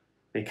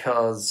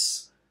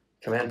because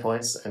command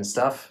points and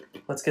stuff.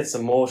 Let's get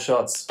some more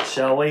shots,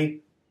 shall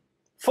we?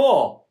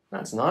 4.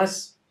 That's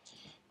nice.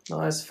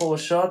 Nice 4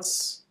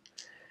 shots.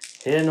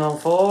 Hitting on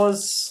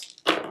 4s.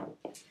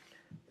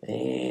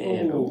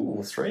 And,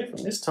 ooh, 3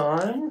 from this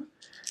time.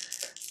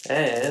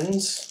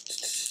 And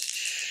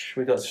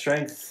we got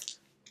strength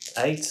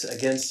 8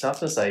 against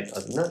toughness 8,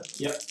 isn't it?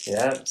 Yep.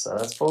 Yeah, so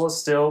that's 4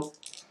 still.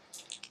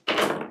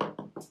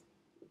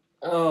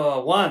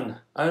 Oh, 1.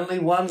 Only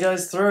 1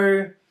 goes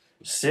through.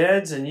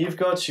 Shed, and you've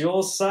got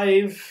your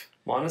save.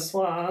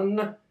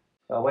 -1.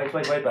 Oh, wait.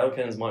 Battle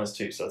cannon's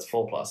 -2, so that's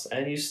 4 plus.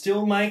 And you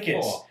still make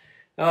it.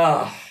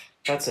 Ah,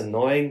 that's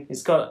annoying.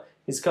 He's got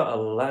a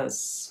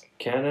las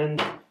cannon.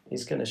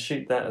 He's going to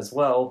shoot that as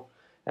well.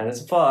 And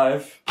it's a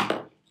 5.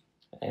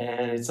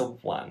 And it's a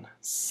 1.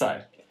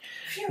 So,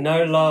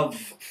 no love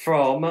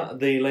from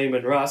the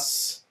Lehman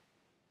Russ.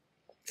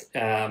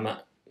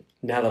 Now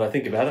that I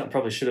think about it, I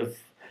probably should have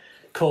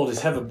called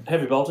his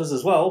heavy bolters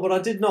as well, but I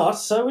did not.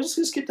 So we're just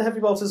going to skip the heavy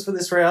bolters for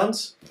this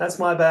round. That's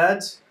my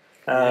bad.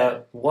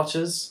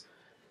 Watches.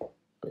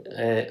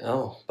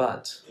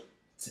 But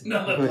it's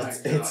another black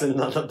dice. It's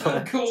another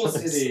black. Of course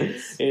dice. it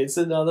is. It's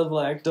another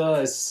black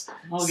dice.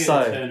 I'll get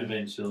a turn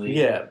eventually.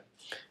 Yeah,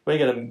 we're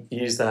going to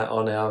use that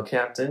on our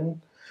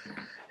captain,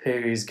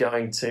 who's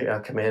going to our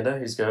commander,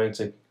 who's going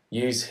to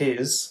use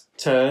his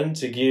turn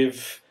to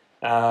give.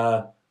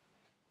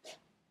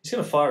 He's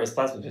going to fire his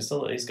plasma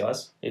pistol at these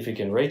guys, if he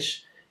can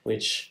reach,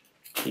 which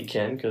he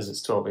can because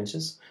it's 12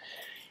 inches.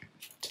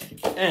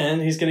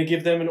 And he's going to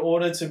give them an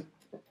order to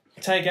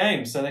take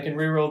aim so they can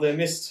reroll their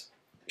missed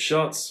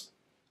shots,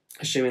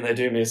 assuming they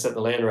do miss at the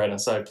Land Raider.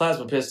 So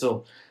plasma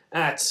pistol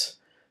at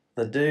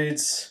the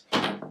dudes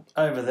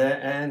over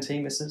there, and he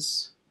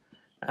misses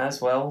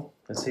as well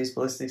as his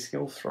ballistic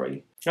skill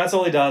 3. That's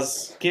all he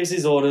does, gives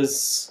his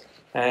orders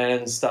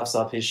and stuffs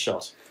up his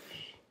shot.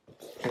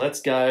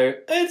 Let's go.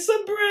 It's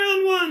a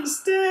brown one,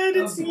 Stan.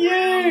 It's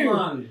you.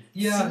 One.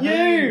 Yeah, it's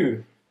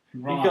you.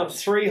 Right. You've got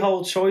 3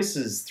 whole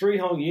choices, 3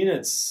 whole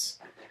units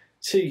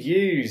to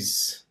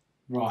use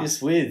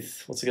this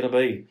with. What's it going to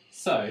be?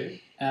 So,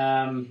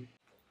 let's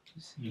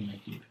see,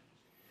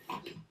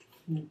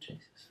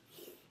 Jesus.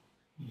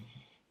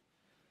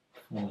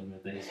 One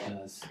of these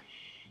guys.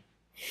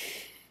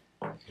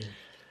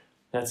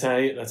 That's how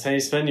you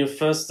spend your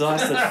first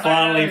dice that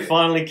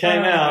finally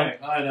came out.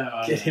 I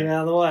know. Get him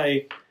out of the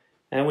way.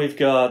 And we've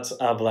got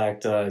a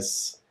black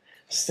dice.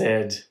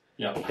 Stead.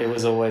 Yep. It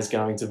was always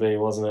going to be,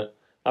 wasn't it?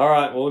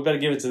 Alright, well we better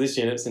give it to this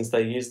unit since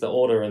they used the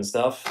order and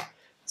stuff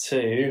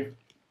to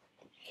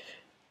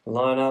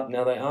line up.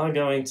 Now they are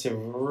going to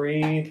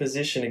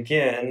reposition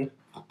again.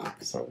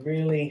 So I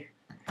really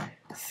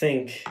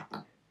think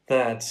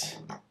that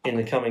in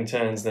the coming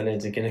turns they're going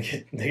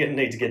to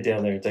need to get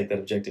down there and take that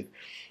objective.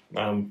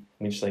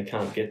 Which they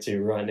can't get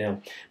to right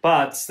now.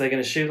 But they're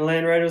going to shoot a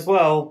Land Raider as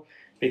well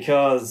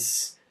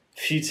because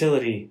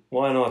futility.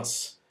 Why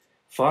not?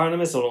 Firing a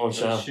missile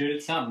launcher. Shoot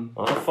at something.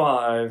 On a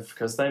 5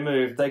 because they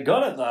moved. They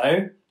got it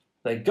though.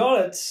 They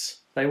got it.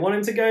 They want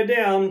him to go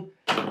down.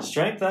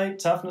 Strength 8,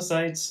 toughness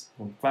 8.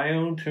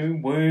 Failed to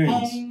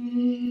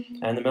wound.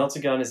 And the melter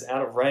gun is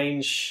out of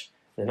range.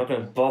 They're not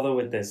going to bother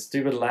with their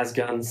stupid las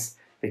guns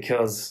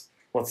because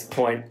what's the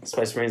point?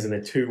 Space Marines and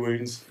their 2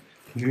 wounds.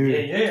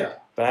 Yeah.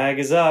 Bag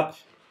is up.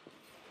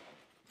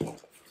 And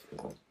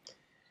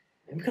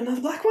we've got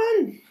another black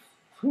one.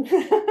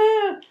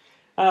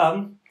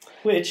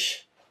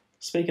 Which,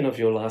 speaking of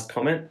your last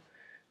comment,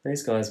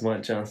 these guys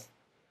might just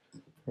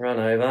run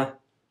over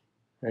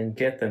and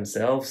get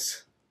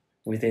themselves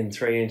within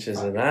 3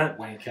 inches of that.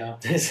 Wake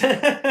up.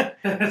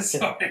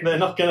 Sorry. They're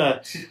not going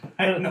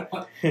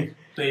to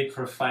be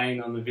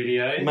profane on the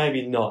video.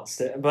 Maybe not,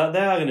 but they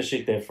are going to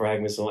shoot their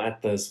frag missile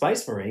at the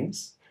Space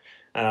Marines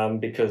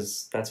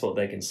because that's what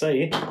they can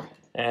see.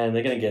 And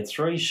they're going to get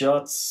 3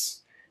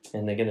 shots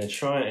and they're going to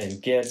try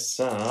and get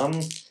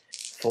some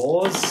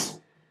 4s.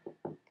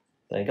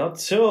 They got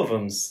 2 of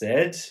them,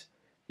 Stead.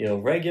 Your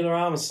regular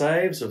armor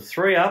saves of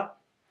 3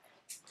 up.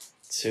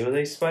 2 of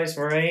these Space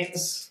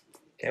Marines.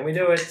 Can we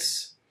do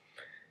it?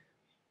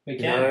 We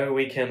can. No,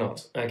 we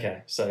cannot.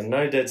 Okay, so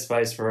no dead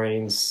Space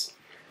Marines.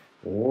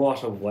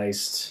 What a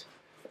waste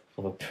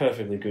of a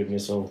perfectly good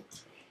missile.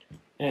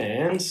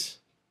 And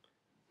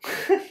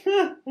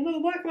another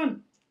black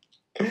one.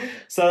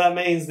 So that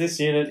means this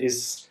unit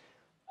is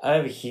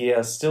over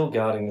here, still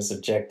guarding this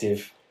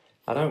objective.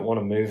 I don't want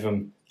to move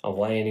them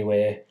away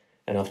anywhere.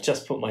 And I've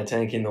just put my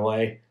tank in the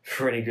way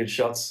for any good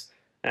shots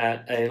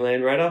at a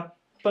Land Raider.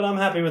 But I'm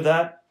happy with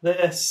that.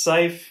 They're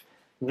safe.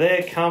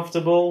 They're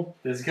comfortable.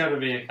 There's got to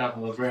be a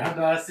couple of brown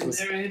dice in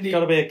there, Andy.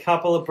 Got to be a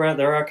couple of brown.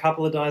 There are a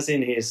couple of dice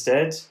in here,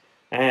 Stead.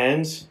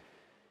 And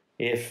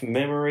if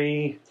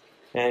memory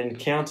and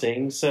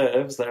counting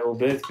serves, they will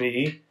both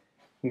be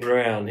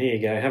brown. Here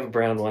you go. Have a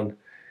brown one,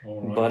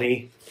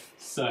 buddy.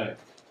 So,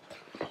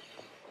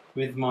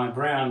 with my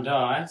brown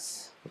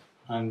dice,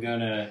 I'm going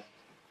to...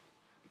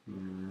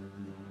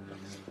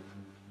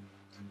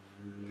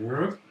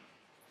 We're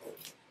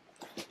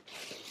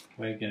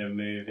going to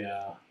move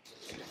our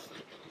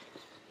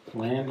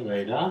Land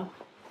Raider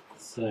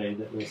so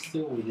that we're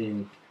still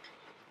within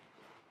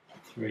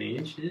 3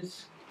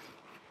 inches.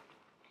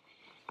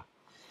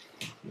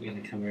 We're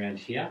going to come around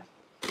here.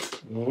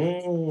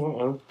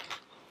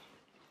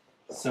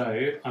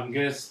 So I'm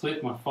going to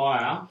split my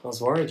fire. I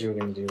was worried you were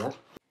going to do that.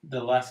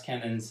 the last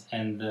cannons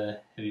and the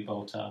heavy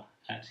bolter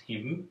at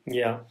him.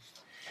 Yeah.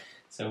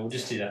 So we'll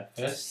just do that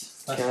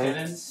first. Last Okay.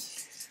 cannons.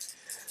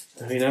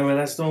 We know where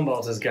that storm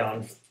bolter's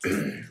gone.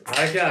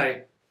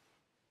 Okay.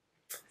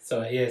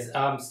 So yes,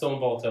 storm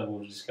bolter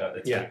will just go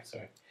there. Yeah.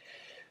 Sorry.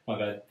 My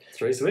bad.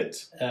 3 to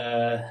hit.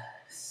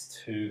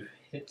 2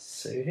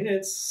 hits. 2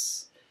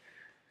 hits.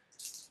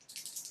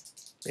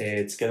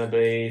 It's going to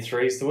be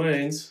 3s to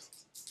wounds.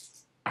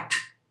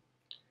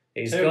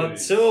 He's got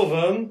 2 of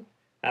them.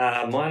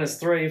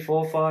 -3,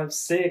 4, 5,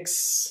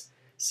 6.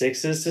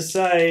 6s to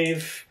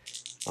save.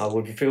 I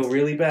would feel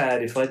really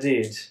bad if I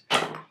did.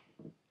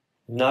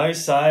 No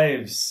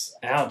saves.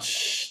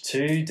 Ouch.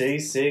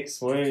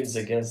 2d6 wounds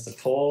against the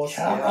force.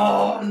 Come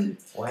on!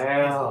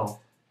 Wow.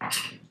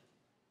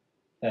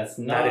 That's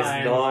 9. That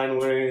is 9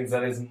 wounds.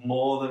 That is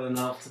more than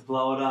enough to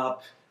blow it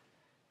up.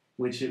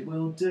 Which it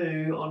will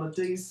do on a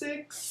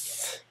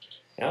d6.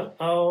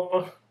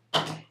 Uh-oh.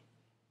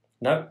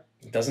 Nope.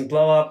 It doesn't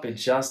blow up. It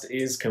just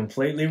is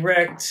completely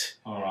wrecked.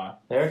 Alright.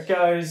 There it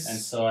goes. And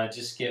so I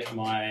just get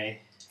my...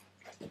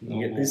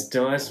 You get this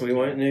dice. We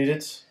won't need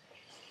it.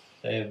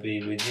 They'll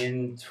be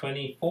within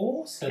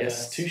 24. So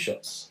Yes, that's 2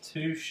 shots.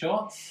 2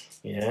 shots.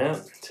 Yeah,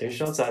 2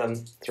 shots at him.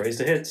 3s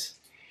to hit.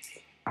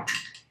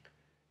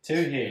 2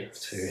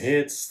 hits. 2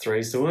 hits.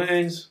 3s to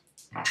wound.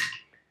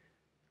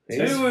 He's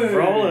 2 wounds.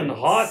 rolling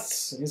hot.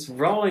 He's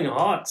rolling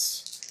hot.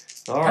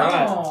 All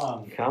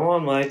right. Come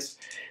on, mate.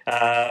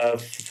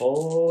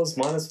 4s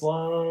 -1 is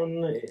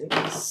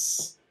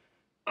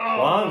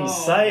 1.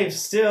 Save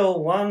still.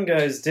 1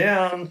 goes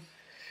down.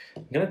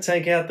 I'm going to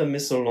take out the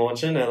missile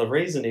launcher. Now, the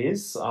reason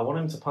is I want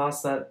him to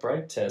pass that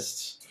break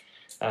test.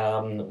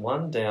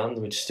 1 down,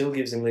 which still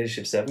gives him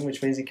leadership 7,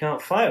 which means he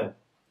can't fail.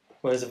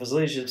 Whereas if it's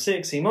leadership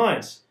 6, he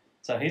might.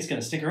 So he's going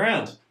to stick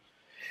around.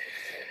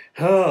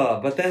 Oh,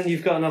 but then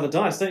you've got another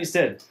dice, don't you,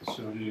 Stead?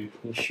 Sure do.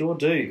 You sure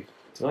do.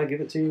 Did I give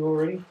it to you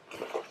already?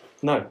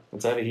 No,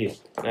 it's over here.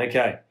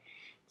 Okay.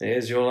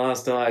 There's your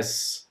last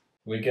dice.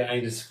 We're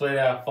going to split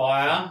our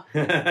fire.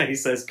 He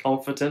says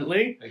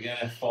confidently. We're going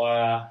to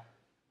fire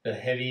the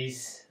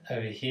heavies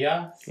over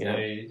here. So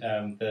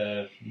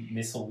the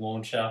missile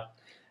launcher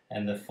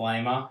and the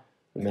flamer.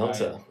 The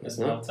melter,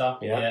 isn't it?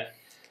 Yeah.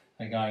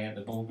 They're going at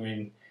the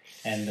bullgrin.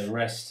 And the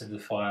rest of the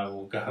fire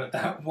will go at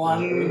that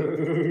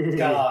one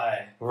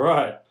guy.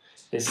 Right.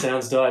 This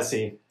sounds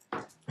dicey.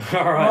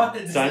 All right. What?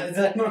 Is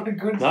that not a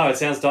good... No, it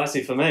sounds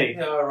dicey for me.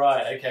 Yeah, all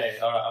right, okay.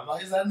 All right. I'm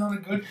like, is that not a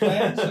good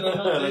plan? Should I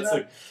not do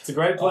that? It's a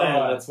great plan.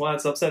 Right. That's why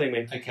it's upsetting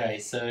me. Okay,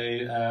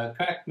 so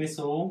crack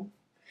missile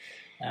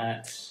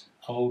at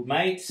old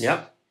mate.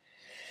 Yep.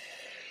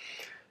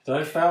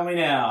 Don't fail me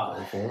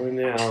now.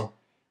 Now.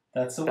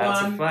 That's a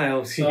That's 1. a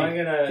fail. So I'm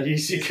going to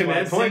use your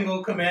command point.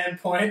 Single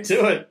command point.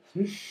 Do it.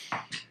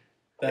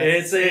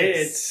 That's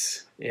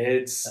It's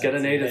going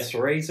to need a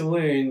 3 to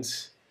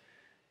wound.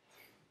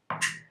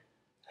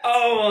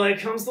 Oh, there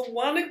comes the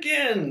 1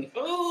 again.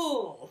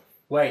 Oh.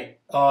 Wait.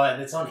 Oh,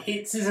 it's on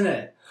hits, isn't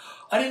it?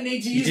 I didn't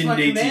need to use my command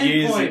point. You didn't need to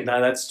use it.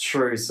 No, that's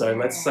true. So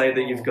let's say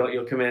that you've got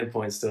your command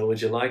point still.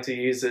 Would you like to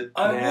use it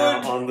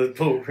now on the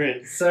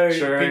bullgrin? So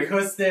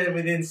because they're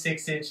within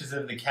 6 inches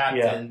of the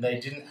captain, they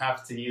didn't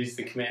have to use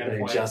the command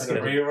point just for the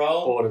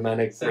reroll.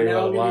 Automatic so reroll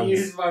now I'm going to ones.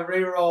 use my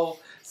reroll.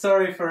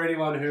 Sorry for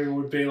anyone who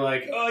would be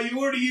like, oh, you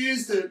already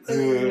used it.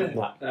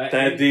 No,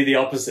 they'd be the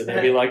opposite.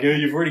 They'd be like, oh,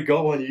 you've already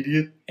got one,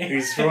 idiot.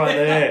 He's right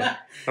there.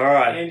 All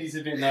right. Andy's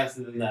a bit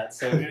nicer than that,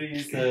 so I'm going to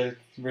use the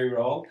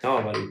reroll. Come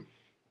on, buddy.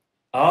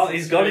 Oh,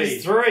 he's got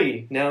his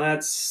 3. Now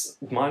that's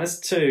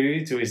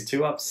 -2 to his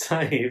 2-up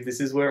save. This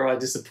is where I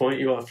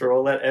disappoint you after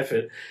all that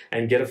effort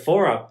and get a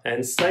 4-up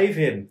and save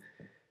him.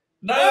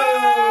 No!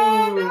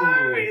 Oh,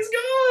 no, he's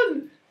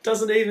gone.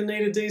 Doesn't even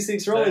need a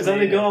d6 roll. He's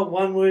only got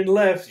 1 wound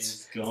left.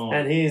 He's gone.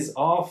 And he's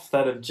off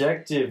that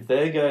objective.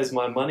 There goes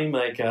my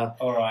moneymaker.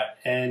 All right,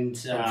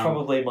 and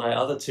probably my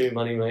other 2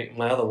 moneymaker,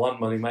 my other 1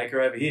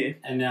 moneymaker over here.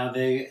 And now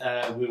they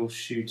will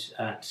shoot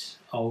at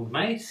old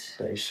mate.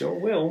 They sure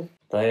will.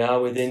 They are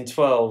within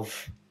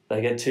 12.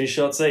 They get 2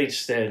 shots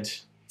each, Stead.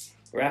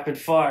 Rapid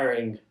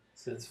firing.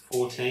 So it's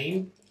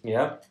 14.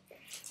 Yep.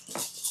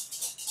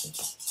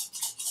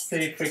 See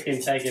if we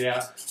can take it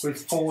out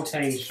with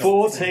 14 shots.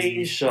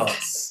 14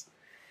 shots.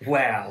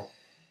 Wow.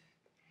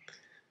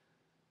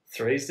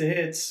 3s to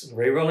hit.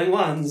 Rerolling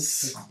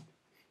 1s.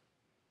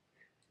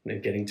 They're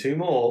getting 2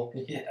 more.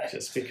 Yeah.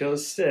 Just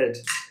because Stead.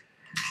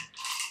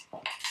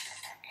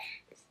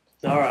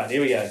 Alright,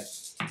 here we go.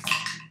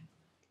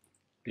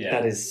 Yeah.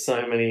 That is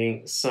so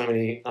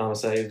many armor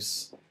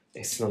saves.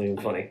 It's not even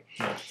funny.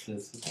 So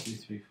it's 2,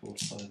 3, 4,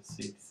 5,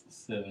 6,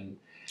 7,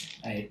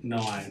 8,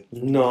 9.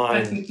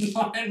 9.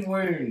 9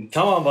 wounds.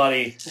 Come on,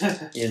 buddy.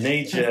 You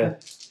need your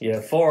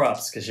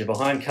 4-ups because you're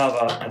behind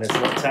cover and it's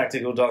not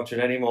tactical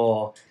doctrine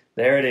anymore.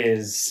 There it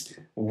is.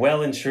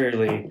 Well and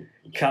truly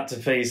cut to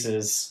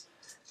pieces.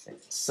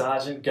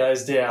 Sergeant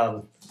goes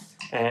down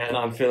and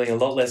I'm feeling a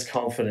lot less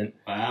confident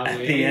at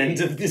the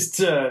end of this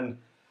turn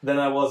than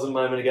I was a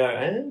moment ago.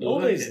 And all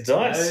these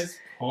dice.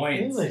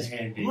 Points, all these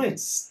Andy.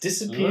 points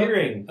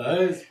disappearing. Look at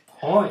those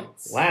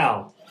points.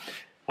 Wow.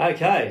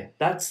 Okay,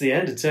 that's the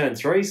end of turn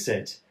 3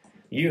 set.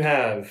 You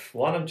have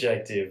one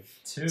objective,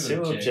 two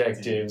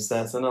objectives.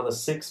 That's another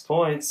 6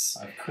 points.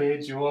 I've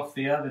cleared you off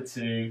the other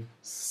 2.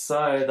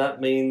 So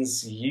that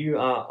means you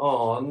are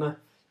on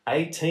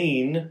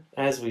 18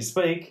 as we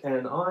speak,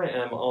 and I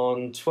am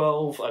on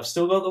 12. I've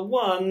still got the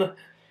 1,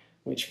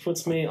 which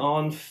puts me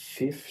on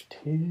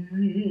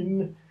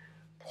 15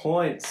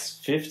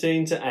 points.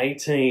 15 to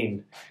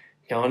 18.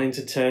 Going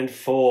into turn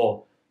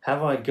 4.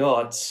 Have I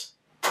got...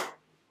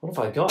 What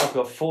have I got? I've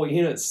got 4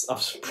 units.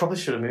 I probably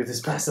should have moved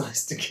this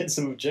basilisk to get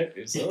some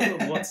objectives. I don't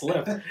know what's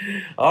left.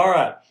 All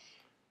right.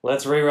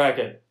 Let's re-rack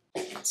it.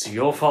 It's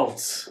your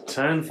fault.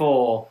 Turn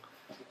 4.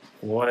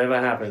 Whatever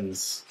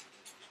happens.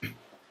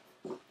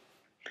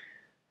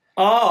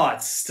 Oh,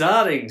 it's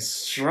starting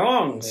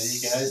strong. There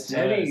you go.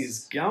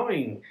 Steady's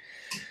going.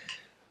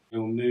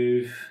 We'll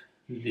move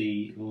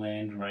the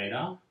Land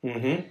Raider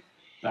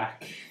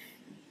back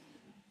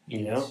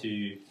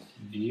into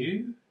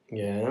view.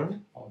 Yeah.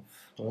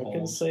 I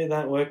can see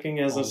that working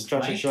as a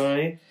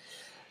strategy.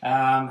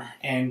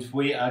 And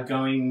we're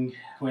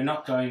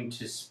not going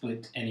to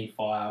split any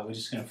fire. We're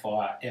just going to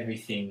fire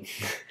everything.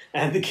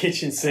 And the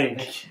kitchen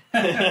sink.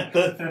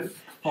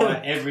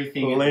 Fire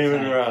everything.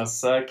 Leaving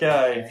us.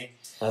 Okay.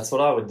 That's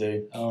what I would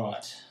do.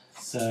 Alright.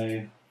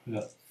 So we've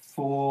got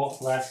 4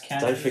 last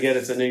cannons. Don't forget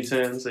it's a new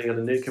turn, so you got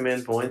a new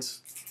command point.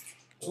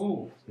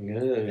 Ooh.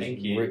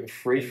 Thank you.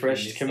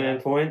 Refreshed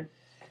command point.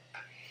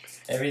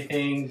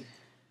 Everything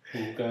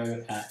will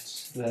go at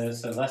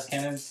the last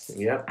cannons.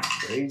 Yep,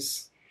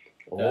 these.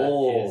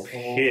 All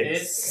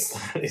hits.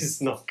 That is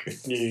not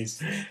good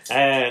news.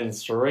 And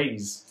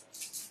 3s.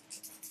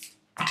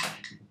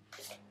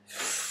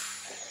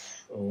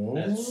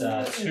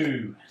 That's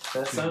 2.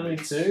 That's only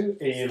 2?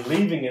 Are you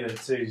leaving it at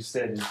 2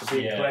 instead? Is the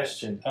big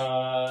question.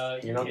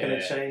 You're not going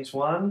to change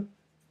 1?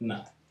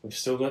 No. We've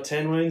still got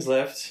 10 wounds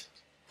left.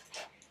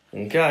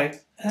 Okay.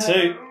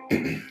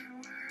 2.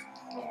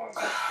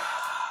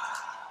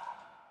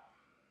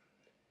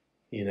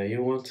 You know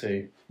you want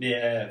to.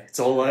 Yeah. It's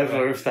all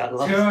over if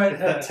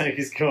that tank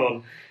is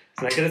gone.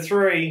 Let's make it a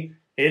 3.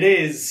 It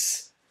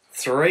is.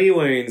 3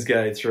 wounds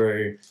go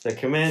through. The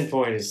command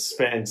point is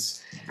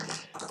spent.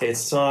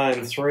 It's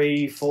time.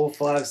 3, 4,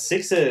 5,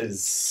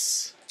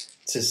 6s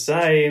to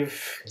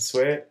save. I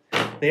swear.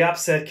 The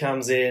upset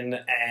comes in,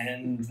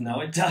 and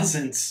no, it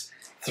doesn't.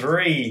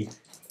 3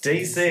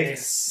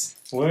 D6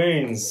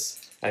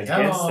 wounds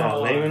against that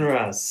Lehman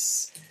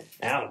Russ.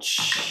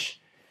 Ouch.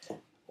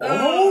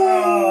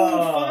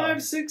 Oh,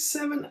 5, 6,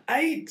 7,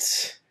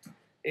 8.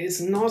 It's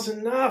not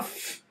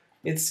enough.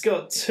 It's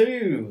got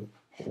 2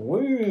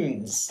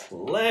 wounds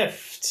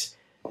left.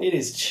 It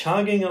is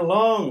chugging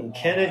along.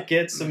 Can it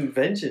get some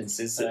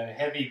vengeance? So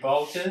heavy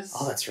bolters.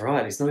 Oh, that's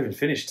right. He's not even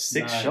finished.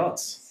 6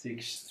 shots.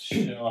 6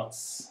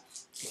 shots.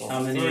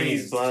 Coming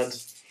in. Blood.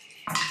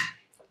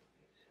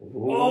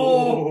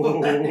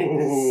 Oh,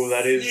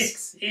 that is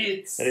 6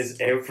 hits. That is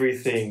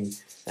everything.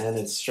 And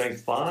it's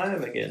strength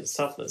 5 against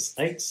toughness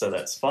 8, so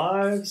that's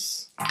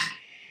 5s.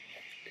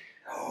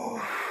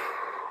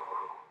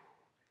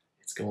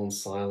 It's gone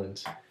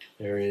silent.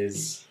 There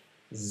is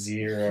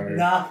 0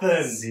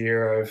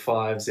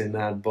 5s in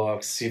that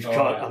box. You've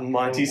got a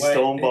mighty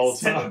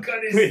Stormbolter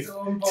with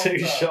 2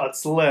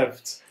 shots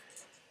left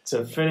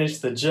to finish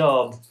the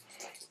job.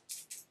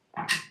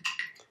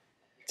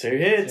 2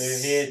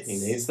 hits. 2 hits. He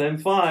needs them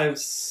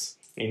 5s.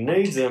 He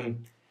needs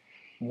them.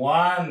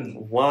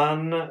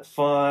 1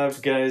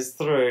 5 goes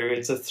through.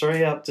 It's a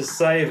 3 up to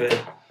save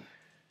it.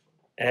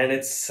 And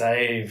it's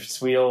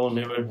saved. We all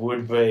knew it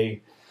would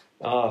be.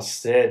 Oh,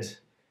 Stead.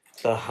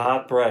 The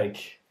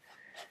heartbreak.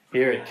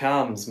 Here it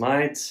comes,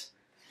 mate.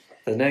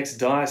 The next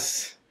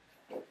dice.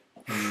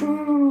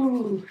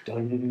 Dun,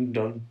 dun,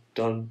 dun,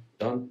 dun,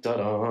 dun,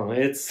 dun.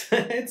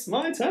 It's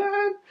my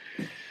turn.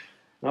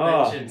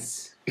 Oh.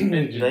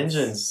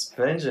 Vengeance.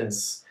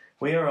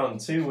 We are on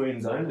 2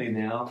 wounds only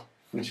now,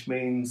 which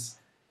means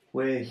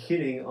we're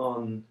hitting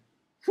on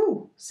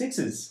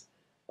 6s.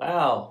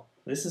 Wow,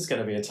 this is going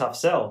to be a tough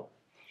sell.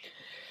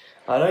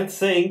 I don't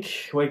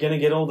think we're going to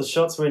get all the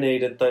shots we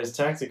need at those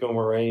tactical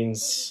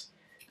marines,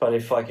 but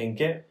if I can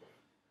get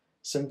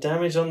some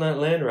damage on that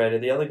Land Raider,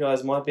 the other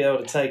guys might be able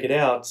to take it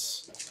out.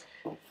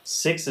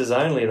 6s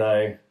only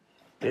though.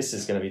 This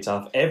is going to be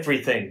tough.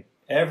 Everything,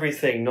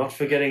 not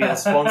forgetting our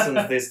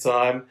sponsons this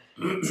time.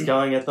 It's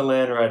going at the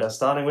Land Raider,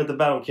 starting with the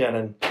battle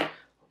cannon.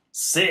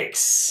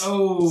 6.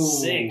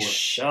 Oh. 6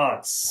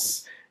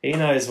 shots. He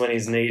knows when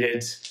he's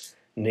needed.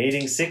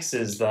 Needing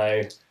 6s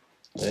though.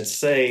 Let's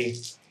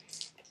see.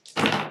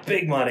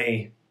 Big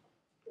money.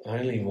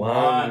 Only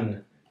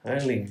 1.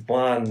 Only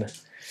 1.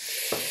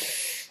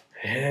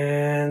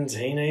 And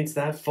he needs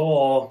that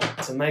 4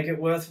 to make it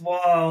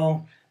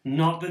worthwhile.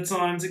 Not the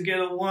time to get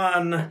a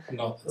 1.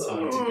 Not the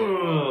time to get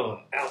a 1.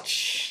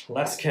 Ouch.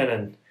 Last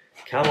cannon.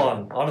 Come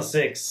on a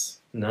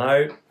 6.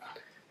 No.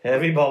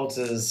 Heavy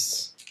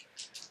bolters.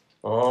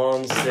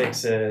 On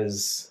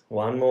 6s.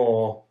 1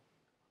 more.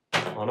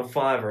 On a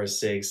 5 or a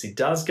 6. He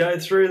does go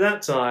through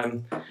that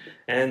time.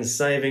 And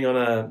saving on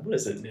a, what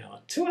is it now?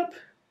 A 2-up?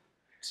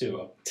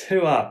 2 up.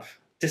 2 up.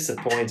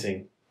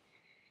 Disappointing.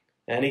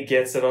 And he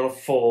gets it on a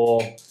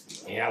 4.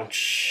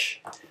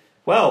 Ouch.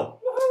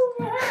 Well,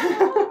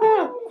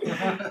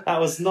 that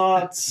was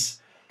not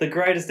the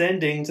greatest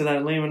ending to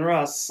that Lehman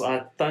Russ.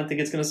 I don't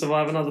think it's going to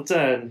survive another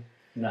turn.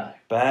 No.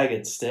 Bag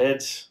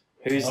instead.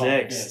 Who's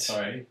next? Yeah,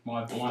 sorry.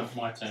 My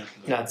turn.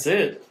 That's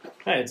it.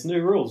 Hey, it's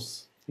new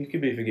rules. You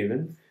could be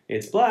forgiven.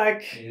 It's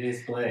black. It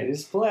is black. It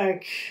is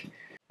black.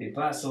 The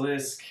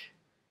basilisk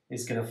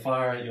is going to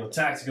fire at your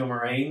tactical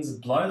marines,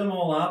 blow them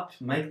all up,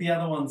 make the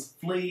other ones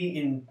flee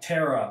in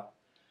terror,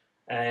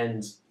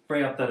 and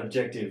free up that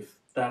objective.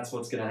 That's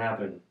what's going to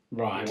happen.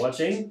 Right. You're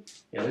watching?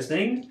 You're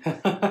listening?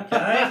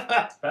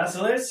 Okay.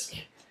 Basilisk.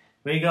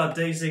 We got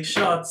D6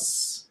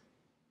 shots.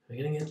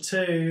 We're going to get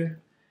 2.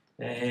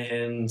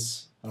 And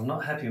I'm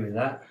not happy with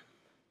that.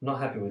 I'm not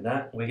happy with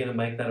that. We're going to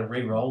make that a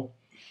reroll.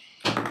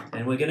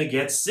 And we're going to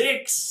get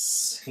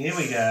 6. Here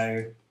we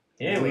go.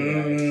 Here we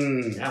go.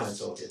 Now we're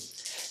talking.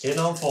 Hit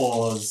on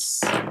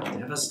 4s.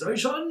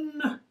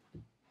 Devastation.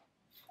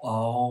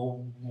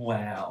 Oh,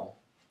 wow.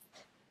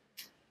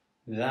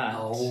 That.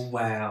 Oh,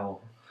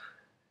 wow.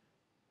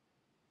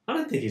 I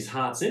don't think his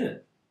heart's in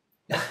it.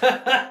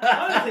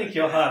 I don't think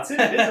your heart's in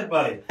it, is it,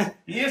 buddy?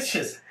 You're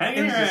just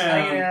hanging around. Just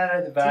hanging out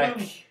at the back.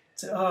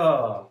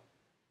 Oh.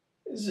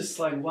 It's just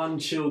like one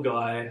chill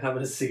guy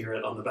having a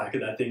cigarette on the back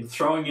of that thing,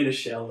 throwing in a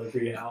shell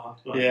every hour.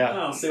 Like, Yeah.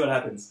 Oh, I'll see what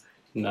happens.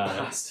 No.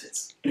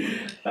 Bastards.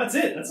 That's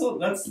it. That's all.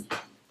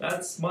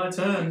 That's my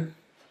turn.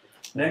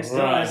 Next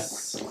Right.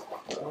 dice.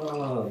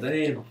 Oh,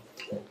 damn.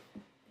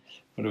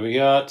 What do we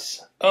got?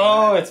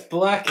 Oh, it's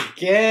black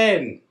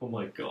again. Oh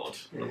my god.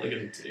 What am I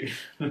going to do?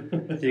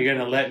 You're going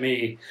to let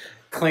me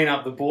clean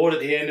up the board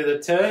at the end of the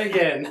turn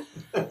again.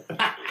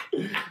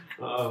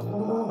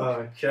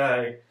 Oh,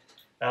 okay.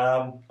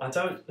 I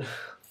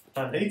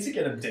need to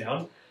get him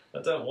down.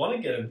 I don't want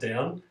to get him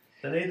down.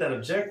 They need that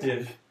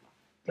objective,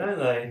 don't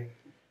they?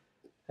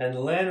 And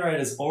the Land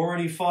Raider's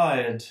already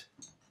fired.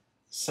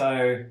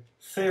 So,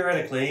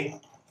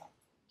 theoretically,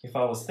 if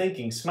I was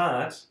thinking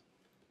smart,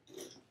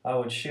 I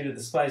would shoot at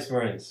the Space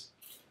Marines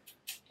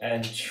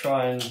and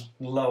try and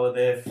lower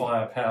their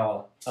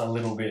firepower a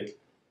little bit,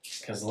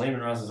 because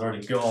Lehman Russ is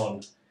already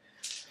gone.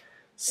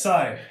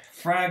 So,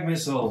 frag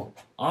missile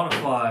on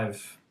a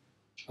 5.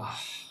 Oh,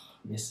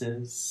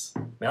 misses.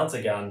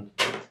 Melter gun.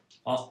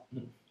 Oh,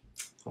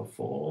 a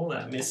 4.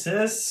 That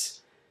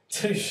misses.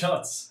 2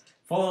 shots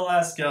for the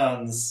last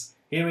guns.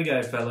 Here we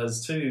go,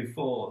 fellas. 2,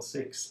 4,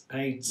 6,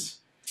 8,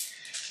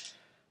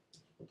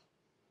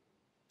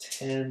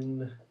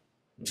 10.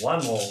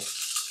 1 more.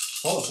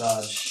 4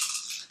 charge.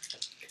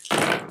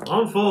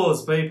 On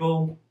 4s,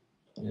 people.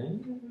 Yeah,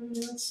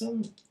 that's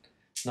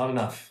not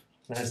enough.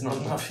 There's not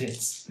enough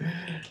hits.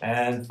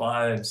 And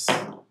 5s.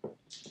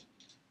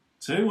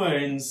 2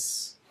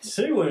 wounds.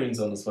 2 wounds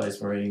on the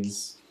Space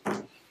Marines.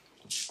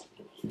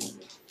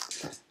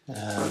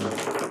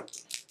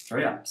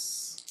 3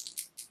 ups.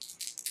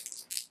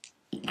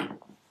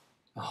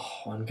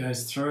 Oh, 1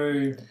 goes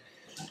through.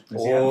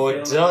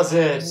 Or does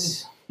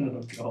it?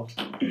 Oh, God.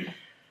 It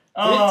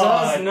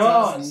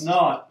does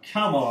not.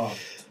 Come on.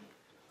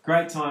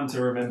 Great time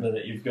to remember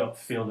that you've got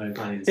feel no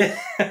pains.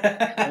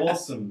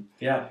 Awesome.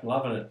 Yeah,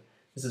 loving it.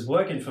 This is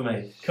working for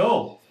me.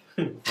 Cool.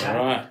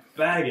 Alright.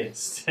 Bag it,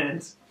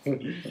 Stent.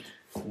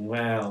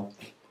 Wow.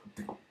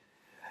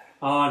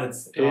 Oh, and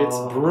it's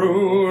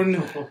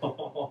Brune.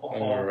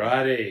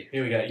 Alrighty.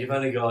 Here we go. You've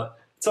only got...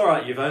 It's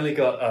alright, you've only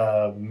got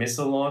a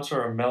missile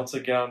launcher, a melter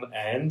gun,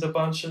 and a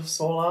bunch of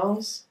small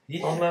arms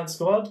on that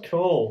squad.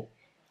 Cool.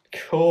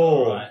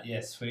 Cool. Alright,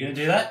 yes, we're going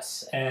to do that,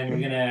 and we're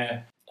going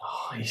to...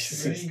 Oh,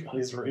 he's got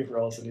his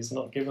rerolls and he's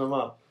not giving them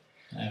up.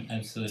 I'm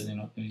absolutely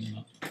not giving them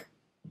up.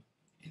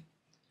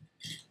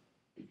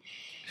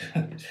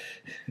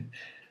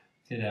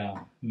 Look at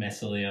how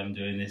messily I'm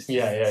doing this.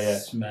 Yeah.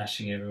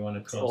 Smashing everyone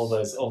across. All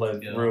those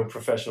real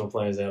professional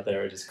players out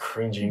there are just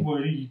cringing.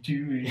 What are you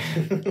doing?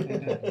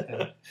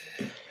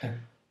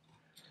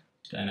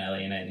 Don't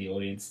alienate the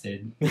audience,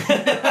 Ted.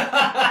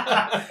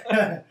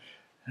 I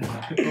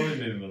could probably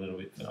move them a little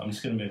bit, but I'm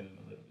just going to move them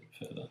a little bit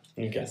further.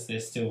 Okay. Because they're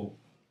still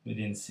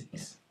within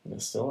 6. They're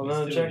still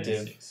an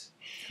objective.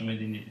 I'm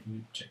within the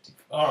objective.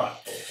 Alright.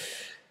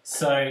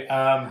 So,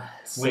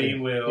 we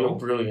will... Your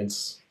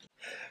brilliance.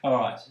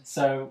 Alright,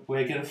 so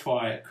we're going to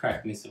fire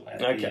crack missile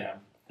at Okay.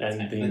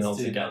 And the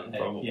melter gun,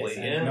 probably. Yes,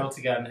 and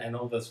melter gun and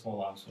all the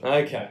small arms.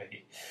 Okay. Over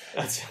here.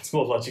 That sounds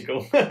more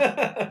logical.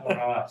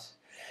 Alright.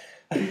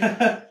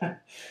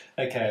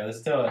 Okay,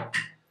 let's do it.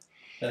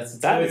 That's a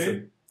 2. That is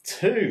a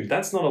 2.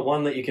 That's not a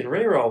 1 that you can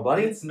reroll,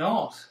 buddy. It's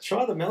not.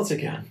 Try the melter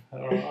gun.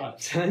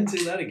 Alright. Don't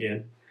do that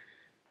again.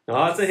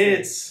 Oh, it's a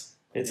hit.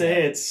 It's a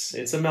hit.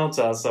 It's a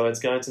melter, so it's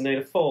going to need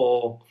a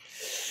 4.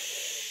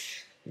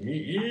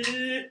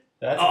 Yeah.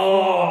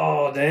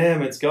 Oh,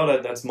 damn, it's got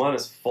it. That's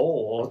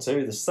 -4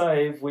 to the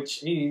save,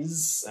 which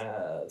is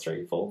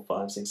 3, 4,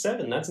 5, 6,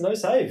 7. That's no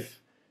save.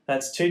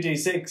 That's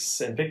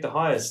 2d6 and pick the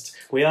highest.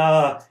 We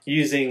are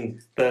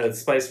using the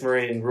Space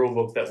Marine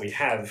rulebook that we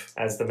have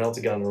as the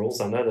melter gun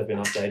rules. I know they've been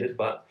updated,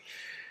 but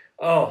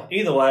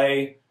either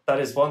way, That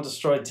is one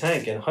destroyed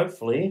tank, and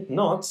hopefully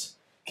not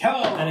Come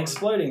on! an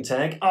exploding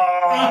tank.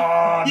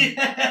 Oh, Yes!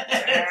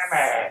 damn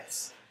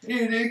it!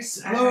 It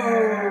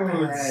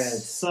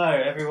explodes! So,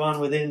 everyone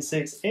within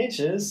 6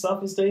 inches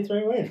suffers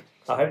D3 win.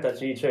 I hope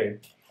that's you too.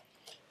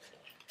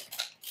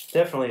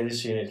 Definitely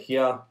this unit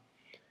here.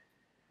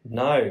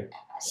 No.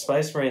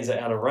 Space Marines are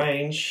out of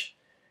range.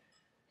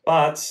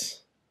 But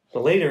the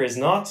leader is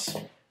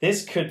not.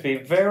 This could be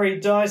very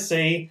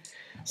dicey.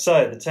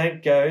 So, the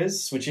tank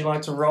goes. Would you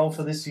like to roll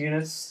for this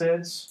unit,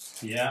 Steds?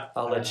 Yeah.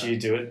 I'll let you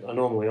do it.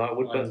 Normally I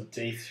would, but...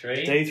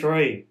 D3.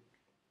 D3.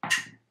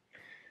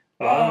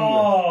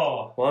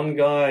 Oh! One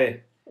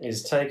guy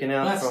is taken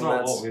out That's from not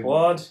that what we squad.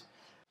 want.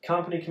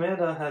 Company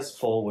commander has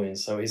 4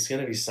 wounds, so he's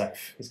going to be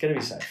safe. He's going to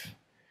be safe.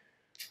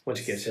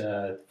 What'd you get?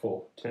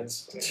 4.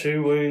 That's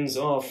 2 wounds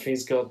off.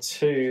 He's got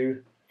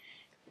 2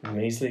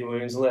 measly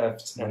wounds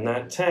left. And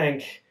that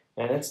tank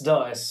and its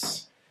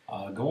dice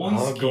are gone.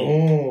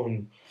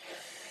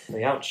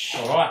 Ouch.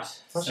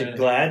 Alright. I'm actually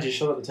glad you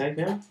shot at the tank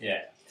now.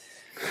 Yeah.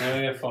 So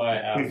we're going to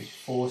fire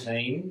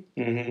 14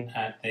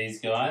 at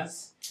these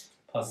guys.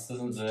 Plus,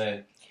 doesn't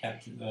the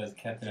captain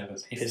have a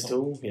pistol?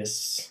 Pistol,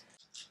 yes.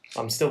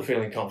 I'm still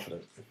feeling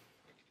confident.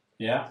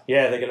 Yeah?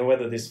 Yeah, they're going to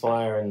weather this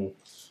fire and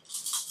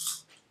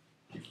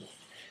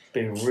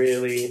be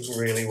really,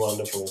 really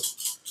wonderful.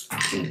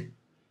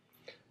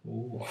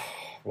 Ooh.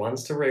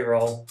 One's to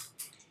reroll.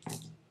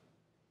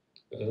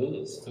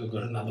 Ooh. Still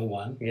got another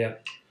one.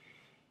 Yep.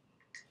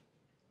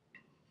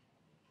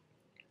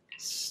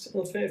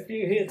 Still a fair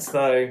few hits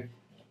though.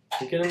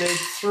 You're going to need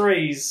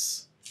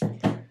 3s.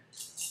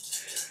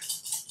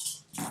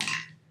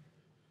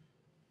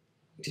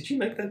 Did you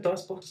make that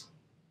dice box?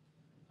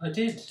 I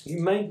did.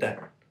 You made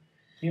that.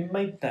 You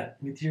made that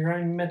with your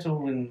own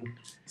metal and...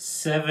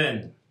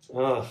 7.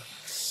 Oh,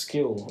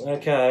 skill.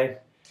 Okay.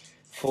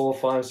 4,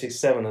 5, 6,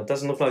 7. It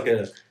doesn't look like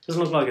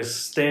a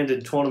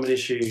standard tournament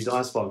issue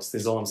dice box.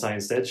 Is all I'm saying.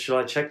 Instead, should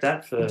I check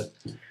that for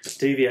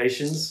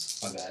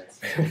deviations? My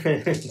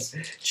bad.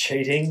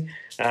 Cheating.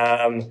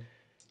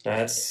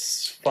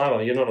 That's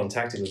 5. You're not on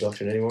tactical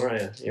doctrine anymore, are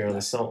you? You're on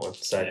assault one.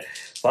 So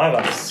 5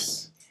 ups.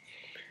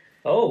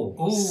 Oh,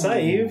 Ooh.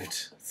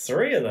 saved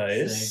 3 of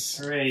those.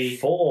 Saved 3.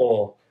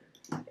 4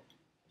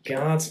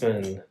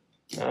 guardsmen.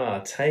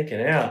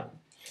 Taken out.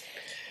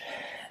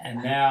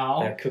 And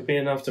now... That could be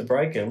enough to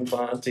break him,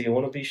 but do you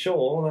want to be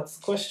sure? That's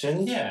the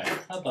question. Yeah,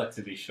 I'd like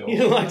to be sure.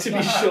 You'd like to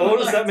be sure?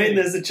 Does that mean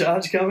there's a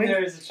charge coming?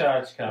 There is a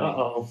charge coming.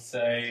 Uh-oh.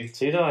 So...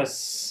 2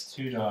 dice.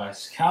 2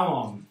 dice. Come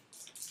on.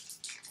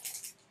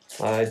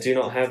 I do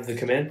not have the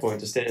command point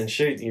to stand and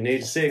shoot. You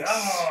need 6.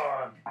 Come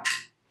on.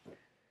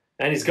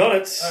 And he's got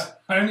it.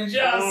 Only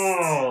just.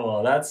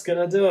 Oh, that's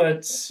going to do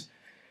it.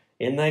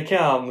 In they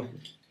come.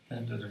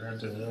 I'm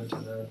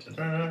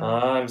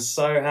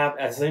so happy.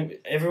 I think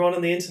everyone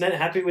on the internet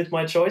happy with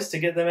my choice to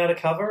get them out of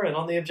cover and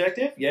on the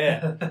objective?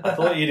 Yeah. I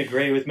thought you'd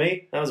agree with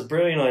me. That was a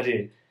brilliant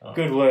idea. Oh.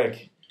 Good work,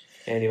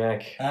 Andy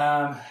Mac.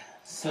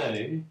 So,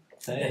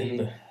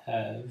 they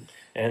have...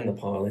 And the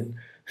piling.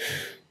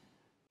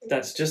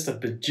 That's just a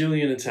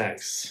bajillion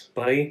attacks,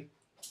 buddy.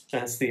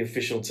 That's the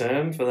official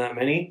term for that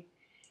many.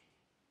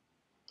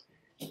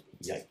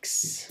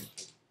 Yikes.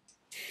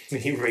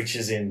 He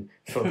reaches in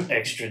for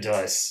extra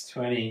dice.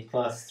 20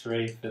 plus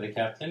 3 for the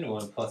captain, or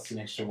plus an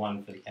extra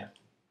 1 for the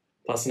captain?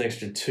 Plus an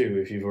extra 2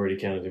 if you've already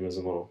counted him as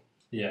a model.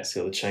 Yeah.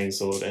 So the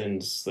chainsword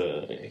and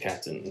the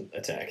captain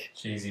attack.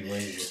 Cheesy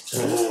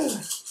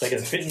weasy. They can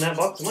fit in that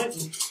box, mate.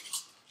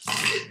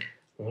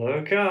 Here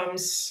it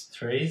comes.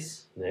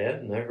 3s. Yeah,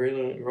 no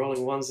really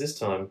rolling 1s this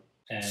time.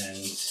 And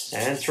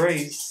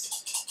 3s.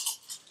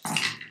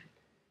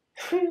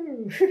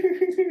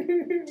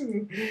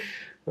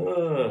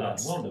 well,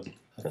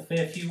 a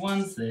fair few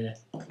 1s there.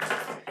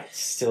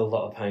 Still a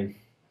lot of pain.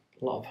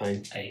 A lot of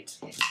pain. 8.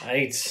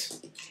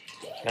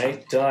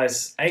 8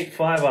 dice. 8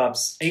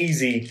 5-ups.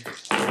 Easy,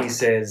 he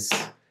says.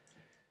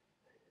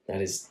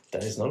 That is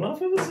not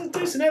enough. It was a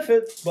decent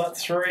effort. But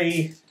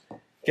 3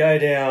 go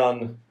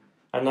down.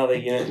 Another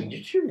unit.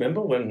 Did you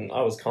remember when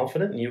I was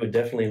confident and you were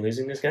definitely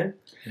losing this game?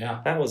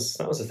 Yeah. That was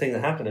the thing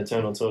that happened at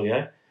Eternal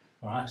Tournier.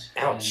 Right.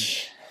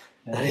 Ouch.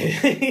 That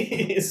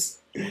is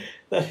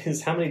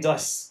how many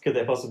dice could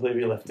there possibly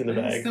be left in the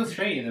bag? There's still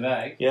 3 in the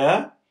bag.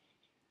 Yeah?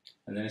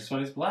 And the next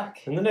one is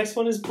black. And the next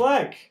one is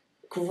black.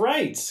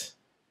 Great.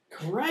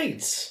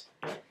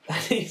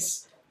 That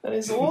is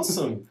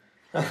awesome.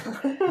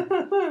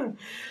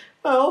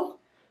 Well,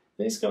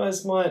 these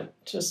guys might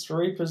just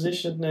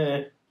reposition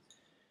their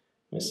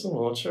missile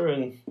launcher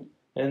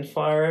and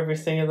fire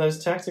everything at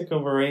those tactical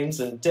marines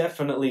and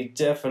definitely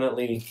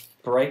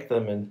break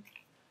them and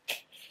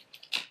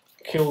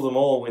kill them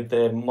all with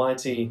their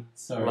mighty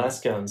las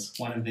guns.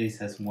 One of these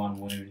has 1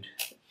 wound.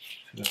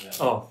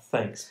 Oh,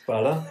 thanks,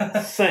 butter.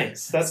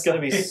 Thanks. That's going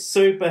to be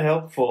super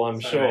helpful,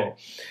 I'm sure.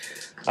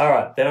 All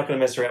right, they're not going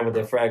to mess around with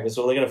their fragments.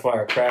 Well, they're going to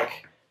fire a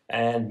crack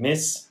and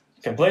miss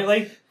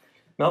completely.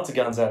 Melt the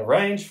guns out of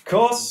range, of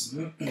course,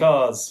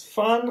 because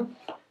fun.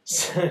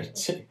 So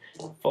 2,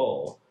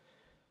 4,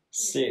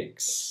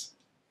 6,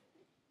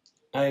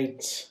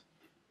 8,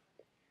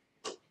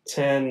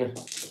 10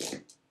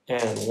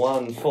 and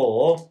 1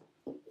 for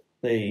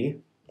the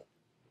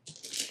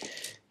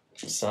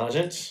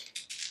sergeant.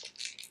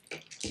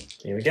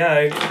 Here we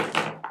go.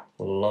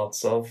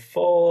 Lots of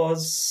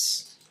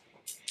 4s.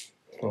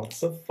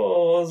 Lots of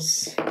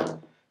 4s.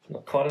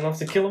 Not quite enough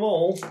to kill them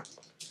all.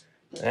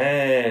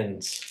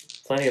 And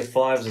plenty of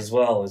 5s as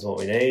well is what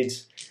we need.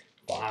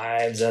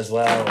 5s as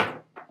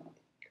well.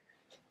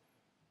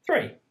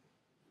 3.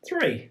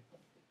 3.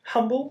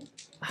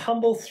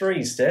 Humble 3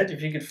 instead.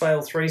 If you could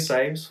fail 3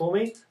 saves for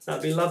me,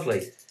 that'd be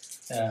lovely.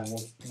 What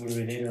do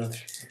we need on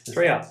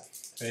 3 up.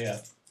 3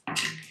 up.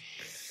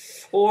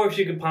 Or if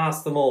you could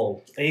pass them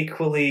all,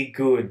 equally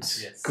good.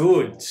 Yes.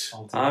 Good.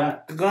 I'm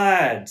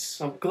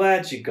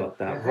glad you got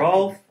that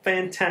roll.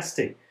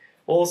 Fantastic.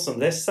 Awesome.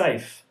 They're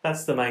safe.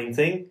 That's the main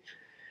thing.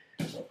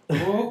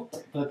 Oh,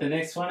 but the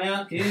next one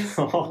out is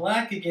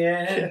black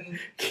again.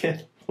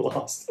 Get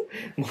lost.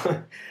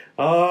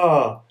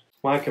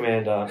 My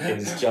commander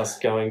is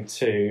just going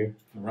to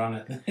run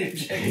at the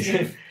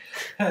objective.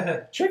 Do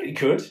you reckon he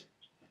could?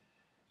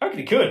 I reckon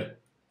he could.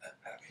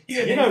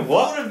 You know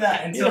what? Thought of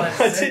that until I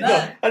said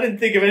that. I didn't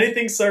think of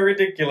anything so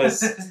ridiculous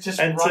just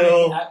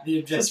until running at the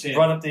objective. Just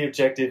run up the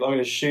objective. I'm going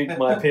to shoot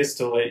my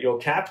pistol at your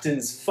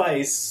captain's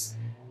face.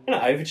 I'm going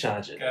to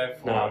overcharge it. Go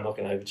for no, it. I'm not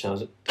going to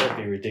overcharge it. Don't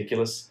be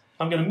ridiculous.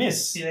 I'm going to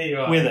miss Yeah, you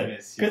are with gonna it.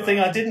 miss. You Good thing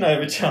are. I didn't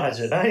overcharge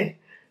it, eh?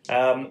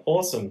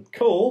 Awesome.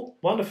 Cool.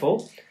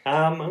 Wonderful.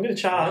 I'm going to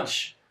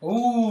charge.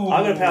 Ooh.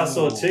 I've got a power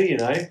sword too, you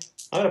know. I've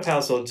got a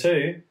power sword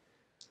too.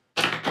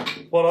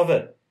 What of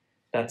it?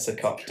 That's a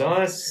cocked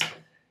dice.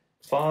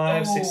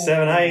 5, 6,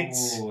 7, 8.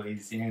 Oh,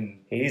 he's in.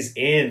 He's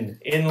in.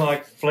 In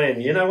like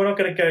Flynn. You know, we're not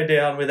going to go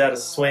down without a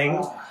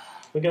swing.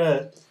 We're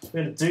gonna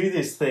do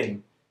this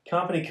thing.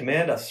 Company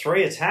commander,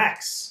 3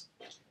 attacks.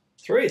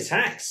 3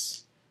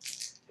 attacks.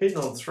 Hitting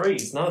on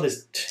 3s. None of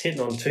this hitting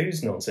on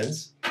 2s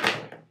nonsense.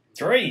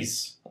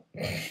 3s.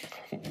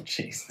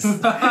 Jesus.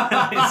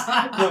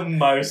 That is the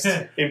most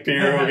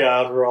Imperial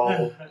Guard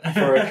roll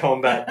for a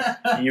combat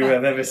you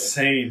have ever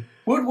seen.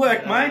 Good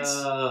work, mates.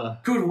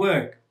 Good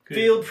work.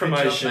 Field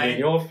promotion in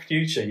your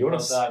future. You want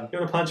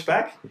to punch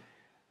back?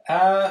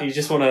 You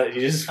just want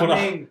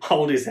to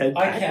hold his head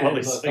back I can. while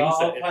he Look, swings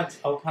at you.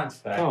 I'll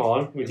punch back. Come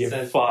on, with It your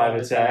says 5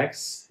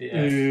 attacks.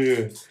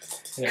 Yeah.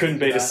 Yeah, couldn't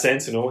beat a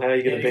sentinel. How are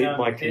you going to beat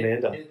my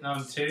commander? Hitting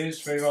on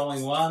 2s,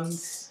 re-rolling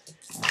 1s.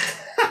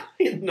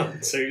 Hitting on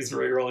 2s,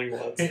 re-rolling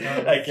 1s Hitting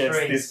on against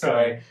 3s, this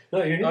sorry. guy.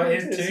 No, you're Oh,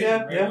 here's 2s,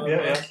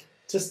 yeah.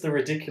 Just the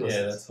ridiculousness.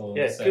 Yeah, that's all.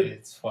 Yeah, So good.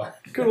 it's 5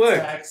 Good work.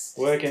 attacks.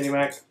 Work,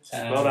 Mac.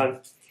 Well done.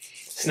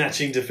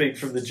 Snatching defeat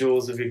from the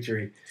jaws of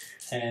victory.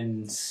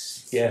 And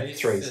yeah,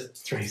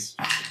 3s.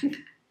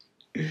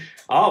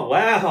 Oh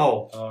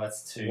wow! Oh,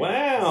 that's 2.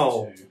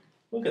 Wow! That's 2.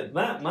 Look at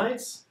that,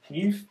 mates.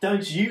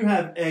 Don't you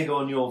have egg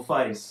on your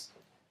face?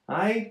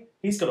 Hey,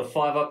 he's got a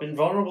 5 up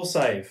invulnerable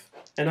save.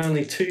 And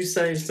only 2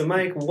 saves to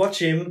make. Watch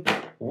him.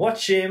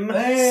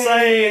 Hey!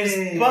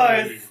 Saves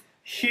both.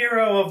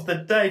 Hero of the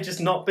day, just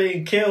not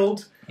being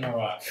killed.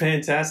 Alright.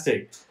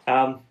 Fantastic.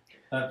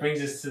 That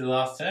brings us to the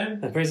last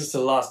turn. That brings us to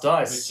the last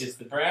dice. Which is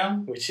the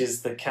brown. Which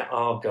is the cat.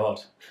 Oh,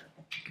 God.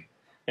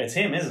 It's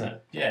him, isn't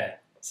it? Yeah.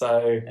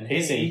 So, And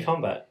he's in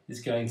combat.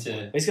 He's going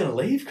to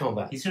leave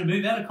combat. He's going to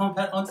move out of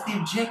combat onto the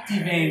objective,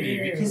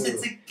 Andy, because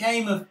it's a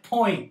game of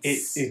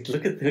points.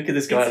 Look at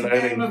this guy It's a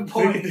learning. game of Look at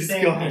points, this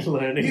Andy. guy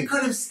learning. You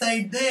could have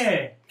stayed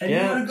there, and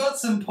Yeah. you would have got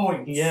some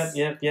points.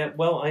 Yeah.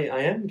 Well, I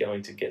am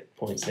going to get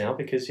points now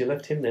because you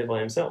left him there by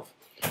himself.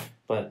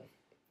 But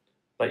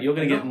you're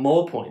going to get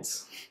more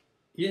points.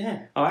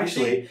 Yeah. Oh,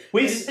 actually,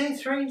 Did you say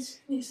 3s?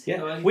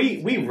 Yeah,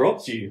 we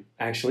robbed you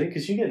actually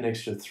because you get an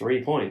extra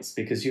 3 points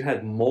because you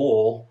had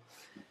more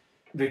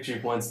victory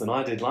points than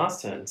I did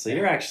last turn. So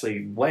you're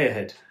actually way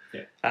ahead.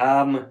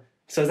 Yeah.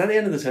 So is that the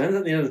end of the turn? Is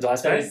that the end of the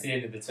dice That bag? is the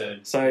end of the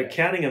turn. So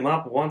counting them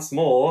up once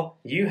more,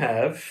 you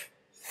have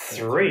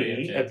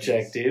 3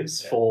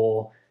 objectives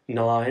for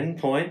 9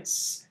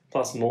 points,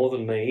 plus more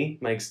than me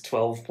makes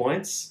 12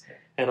 points,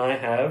 and I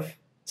have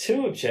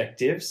 2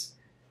 objectives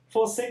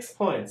for 6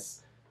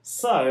 points.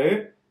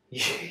 So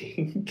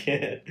you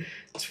get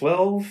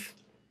 12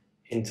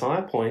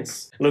 entire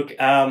points. Look,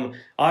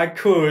 I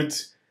could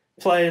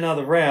play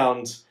another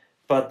round,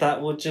 but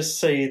that would just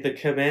see the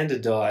commander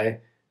die,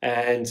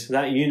 and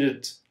that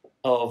unit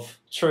of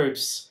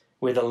troops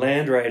with a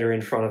land raider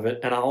in front of it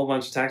and a whole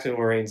bunch of tactical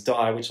marines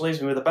die, which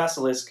leaves me with a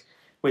basilisk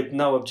with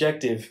no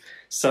objective.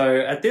 So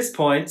at this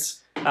point,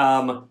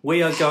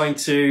 we are going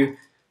to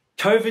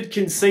COVID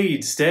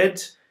concede,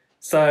 Stead.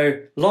 So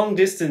long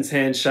distance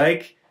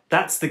handshake.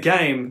 That's the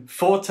game.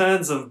 4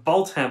 turns of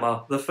Bolt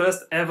Hammer, the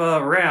first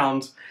ever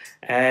round.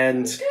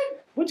 And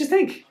what do you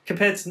think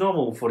compared to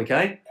normal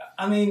 40k?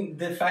 I mean,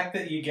 the fact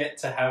that you get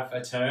to have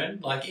a turn,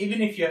 like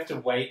even if you have to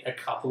wait a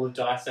couple of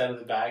dice out of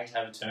the bag to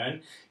have a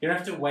turn, you don't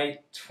have to wait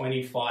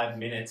 25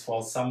 minutes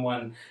while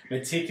someone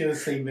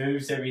meticulously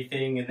moves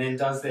everything and then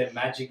does their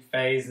magic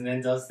phase and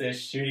then does their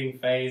shooting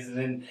phase and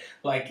then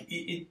like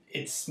it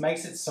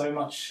makes it so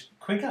much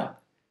quicker.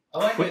 I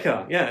like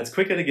quicker. Yeah, it's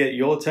quicker to get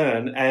your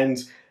turn,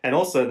 and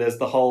also there's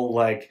the whole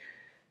like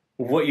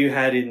what you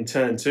had in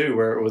turn 2,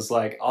 where it was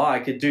like, oh, I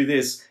could do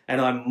this,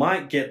 and I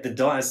might get the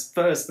dice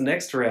first the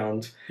next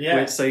round.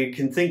 Yeah. So you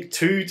can think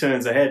 2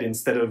 turns ahead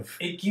instead of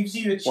it gives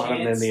you a chance one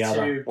and then the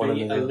other, to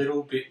be a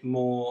little bit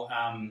more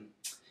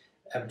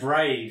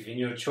brave in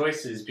your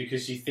choices,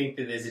 because you think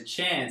that there's a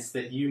chance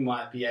that you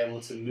might be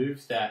able to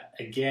move that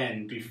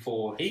again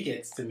before he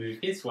gets to move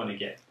his one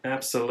again.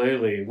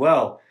 Absolutely.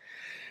 Well,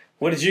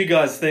 what did you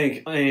guys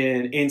think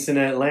in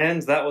Internet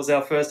Land? That was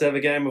our first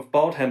ever game of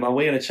Bolt Hammer.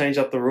 We're going to change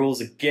up the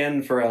rules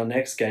again for our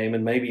next game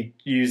and maybe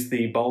use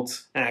the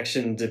bolt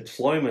action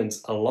deployment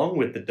along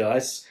with the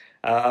dice.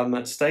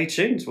 Stay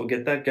tuned. We'll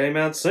get that game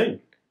out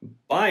soon.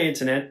 Bye,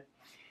 Internet.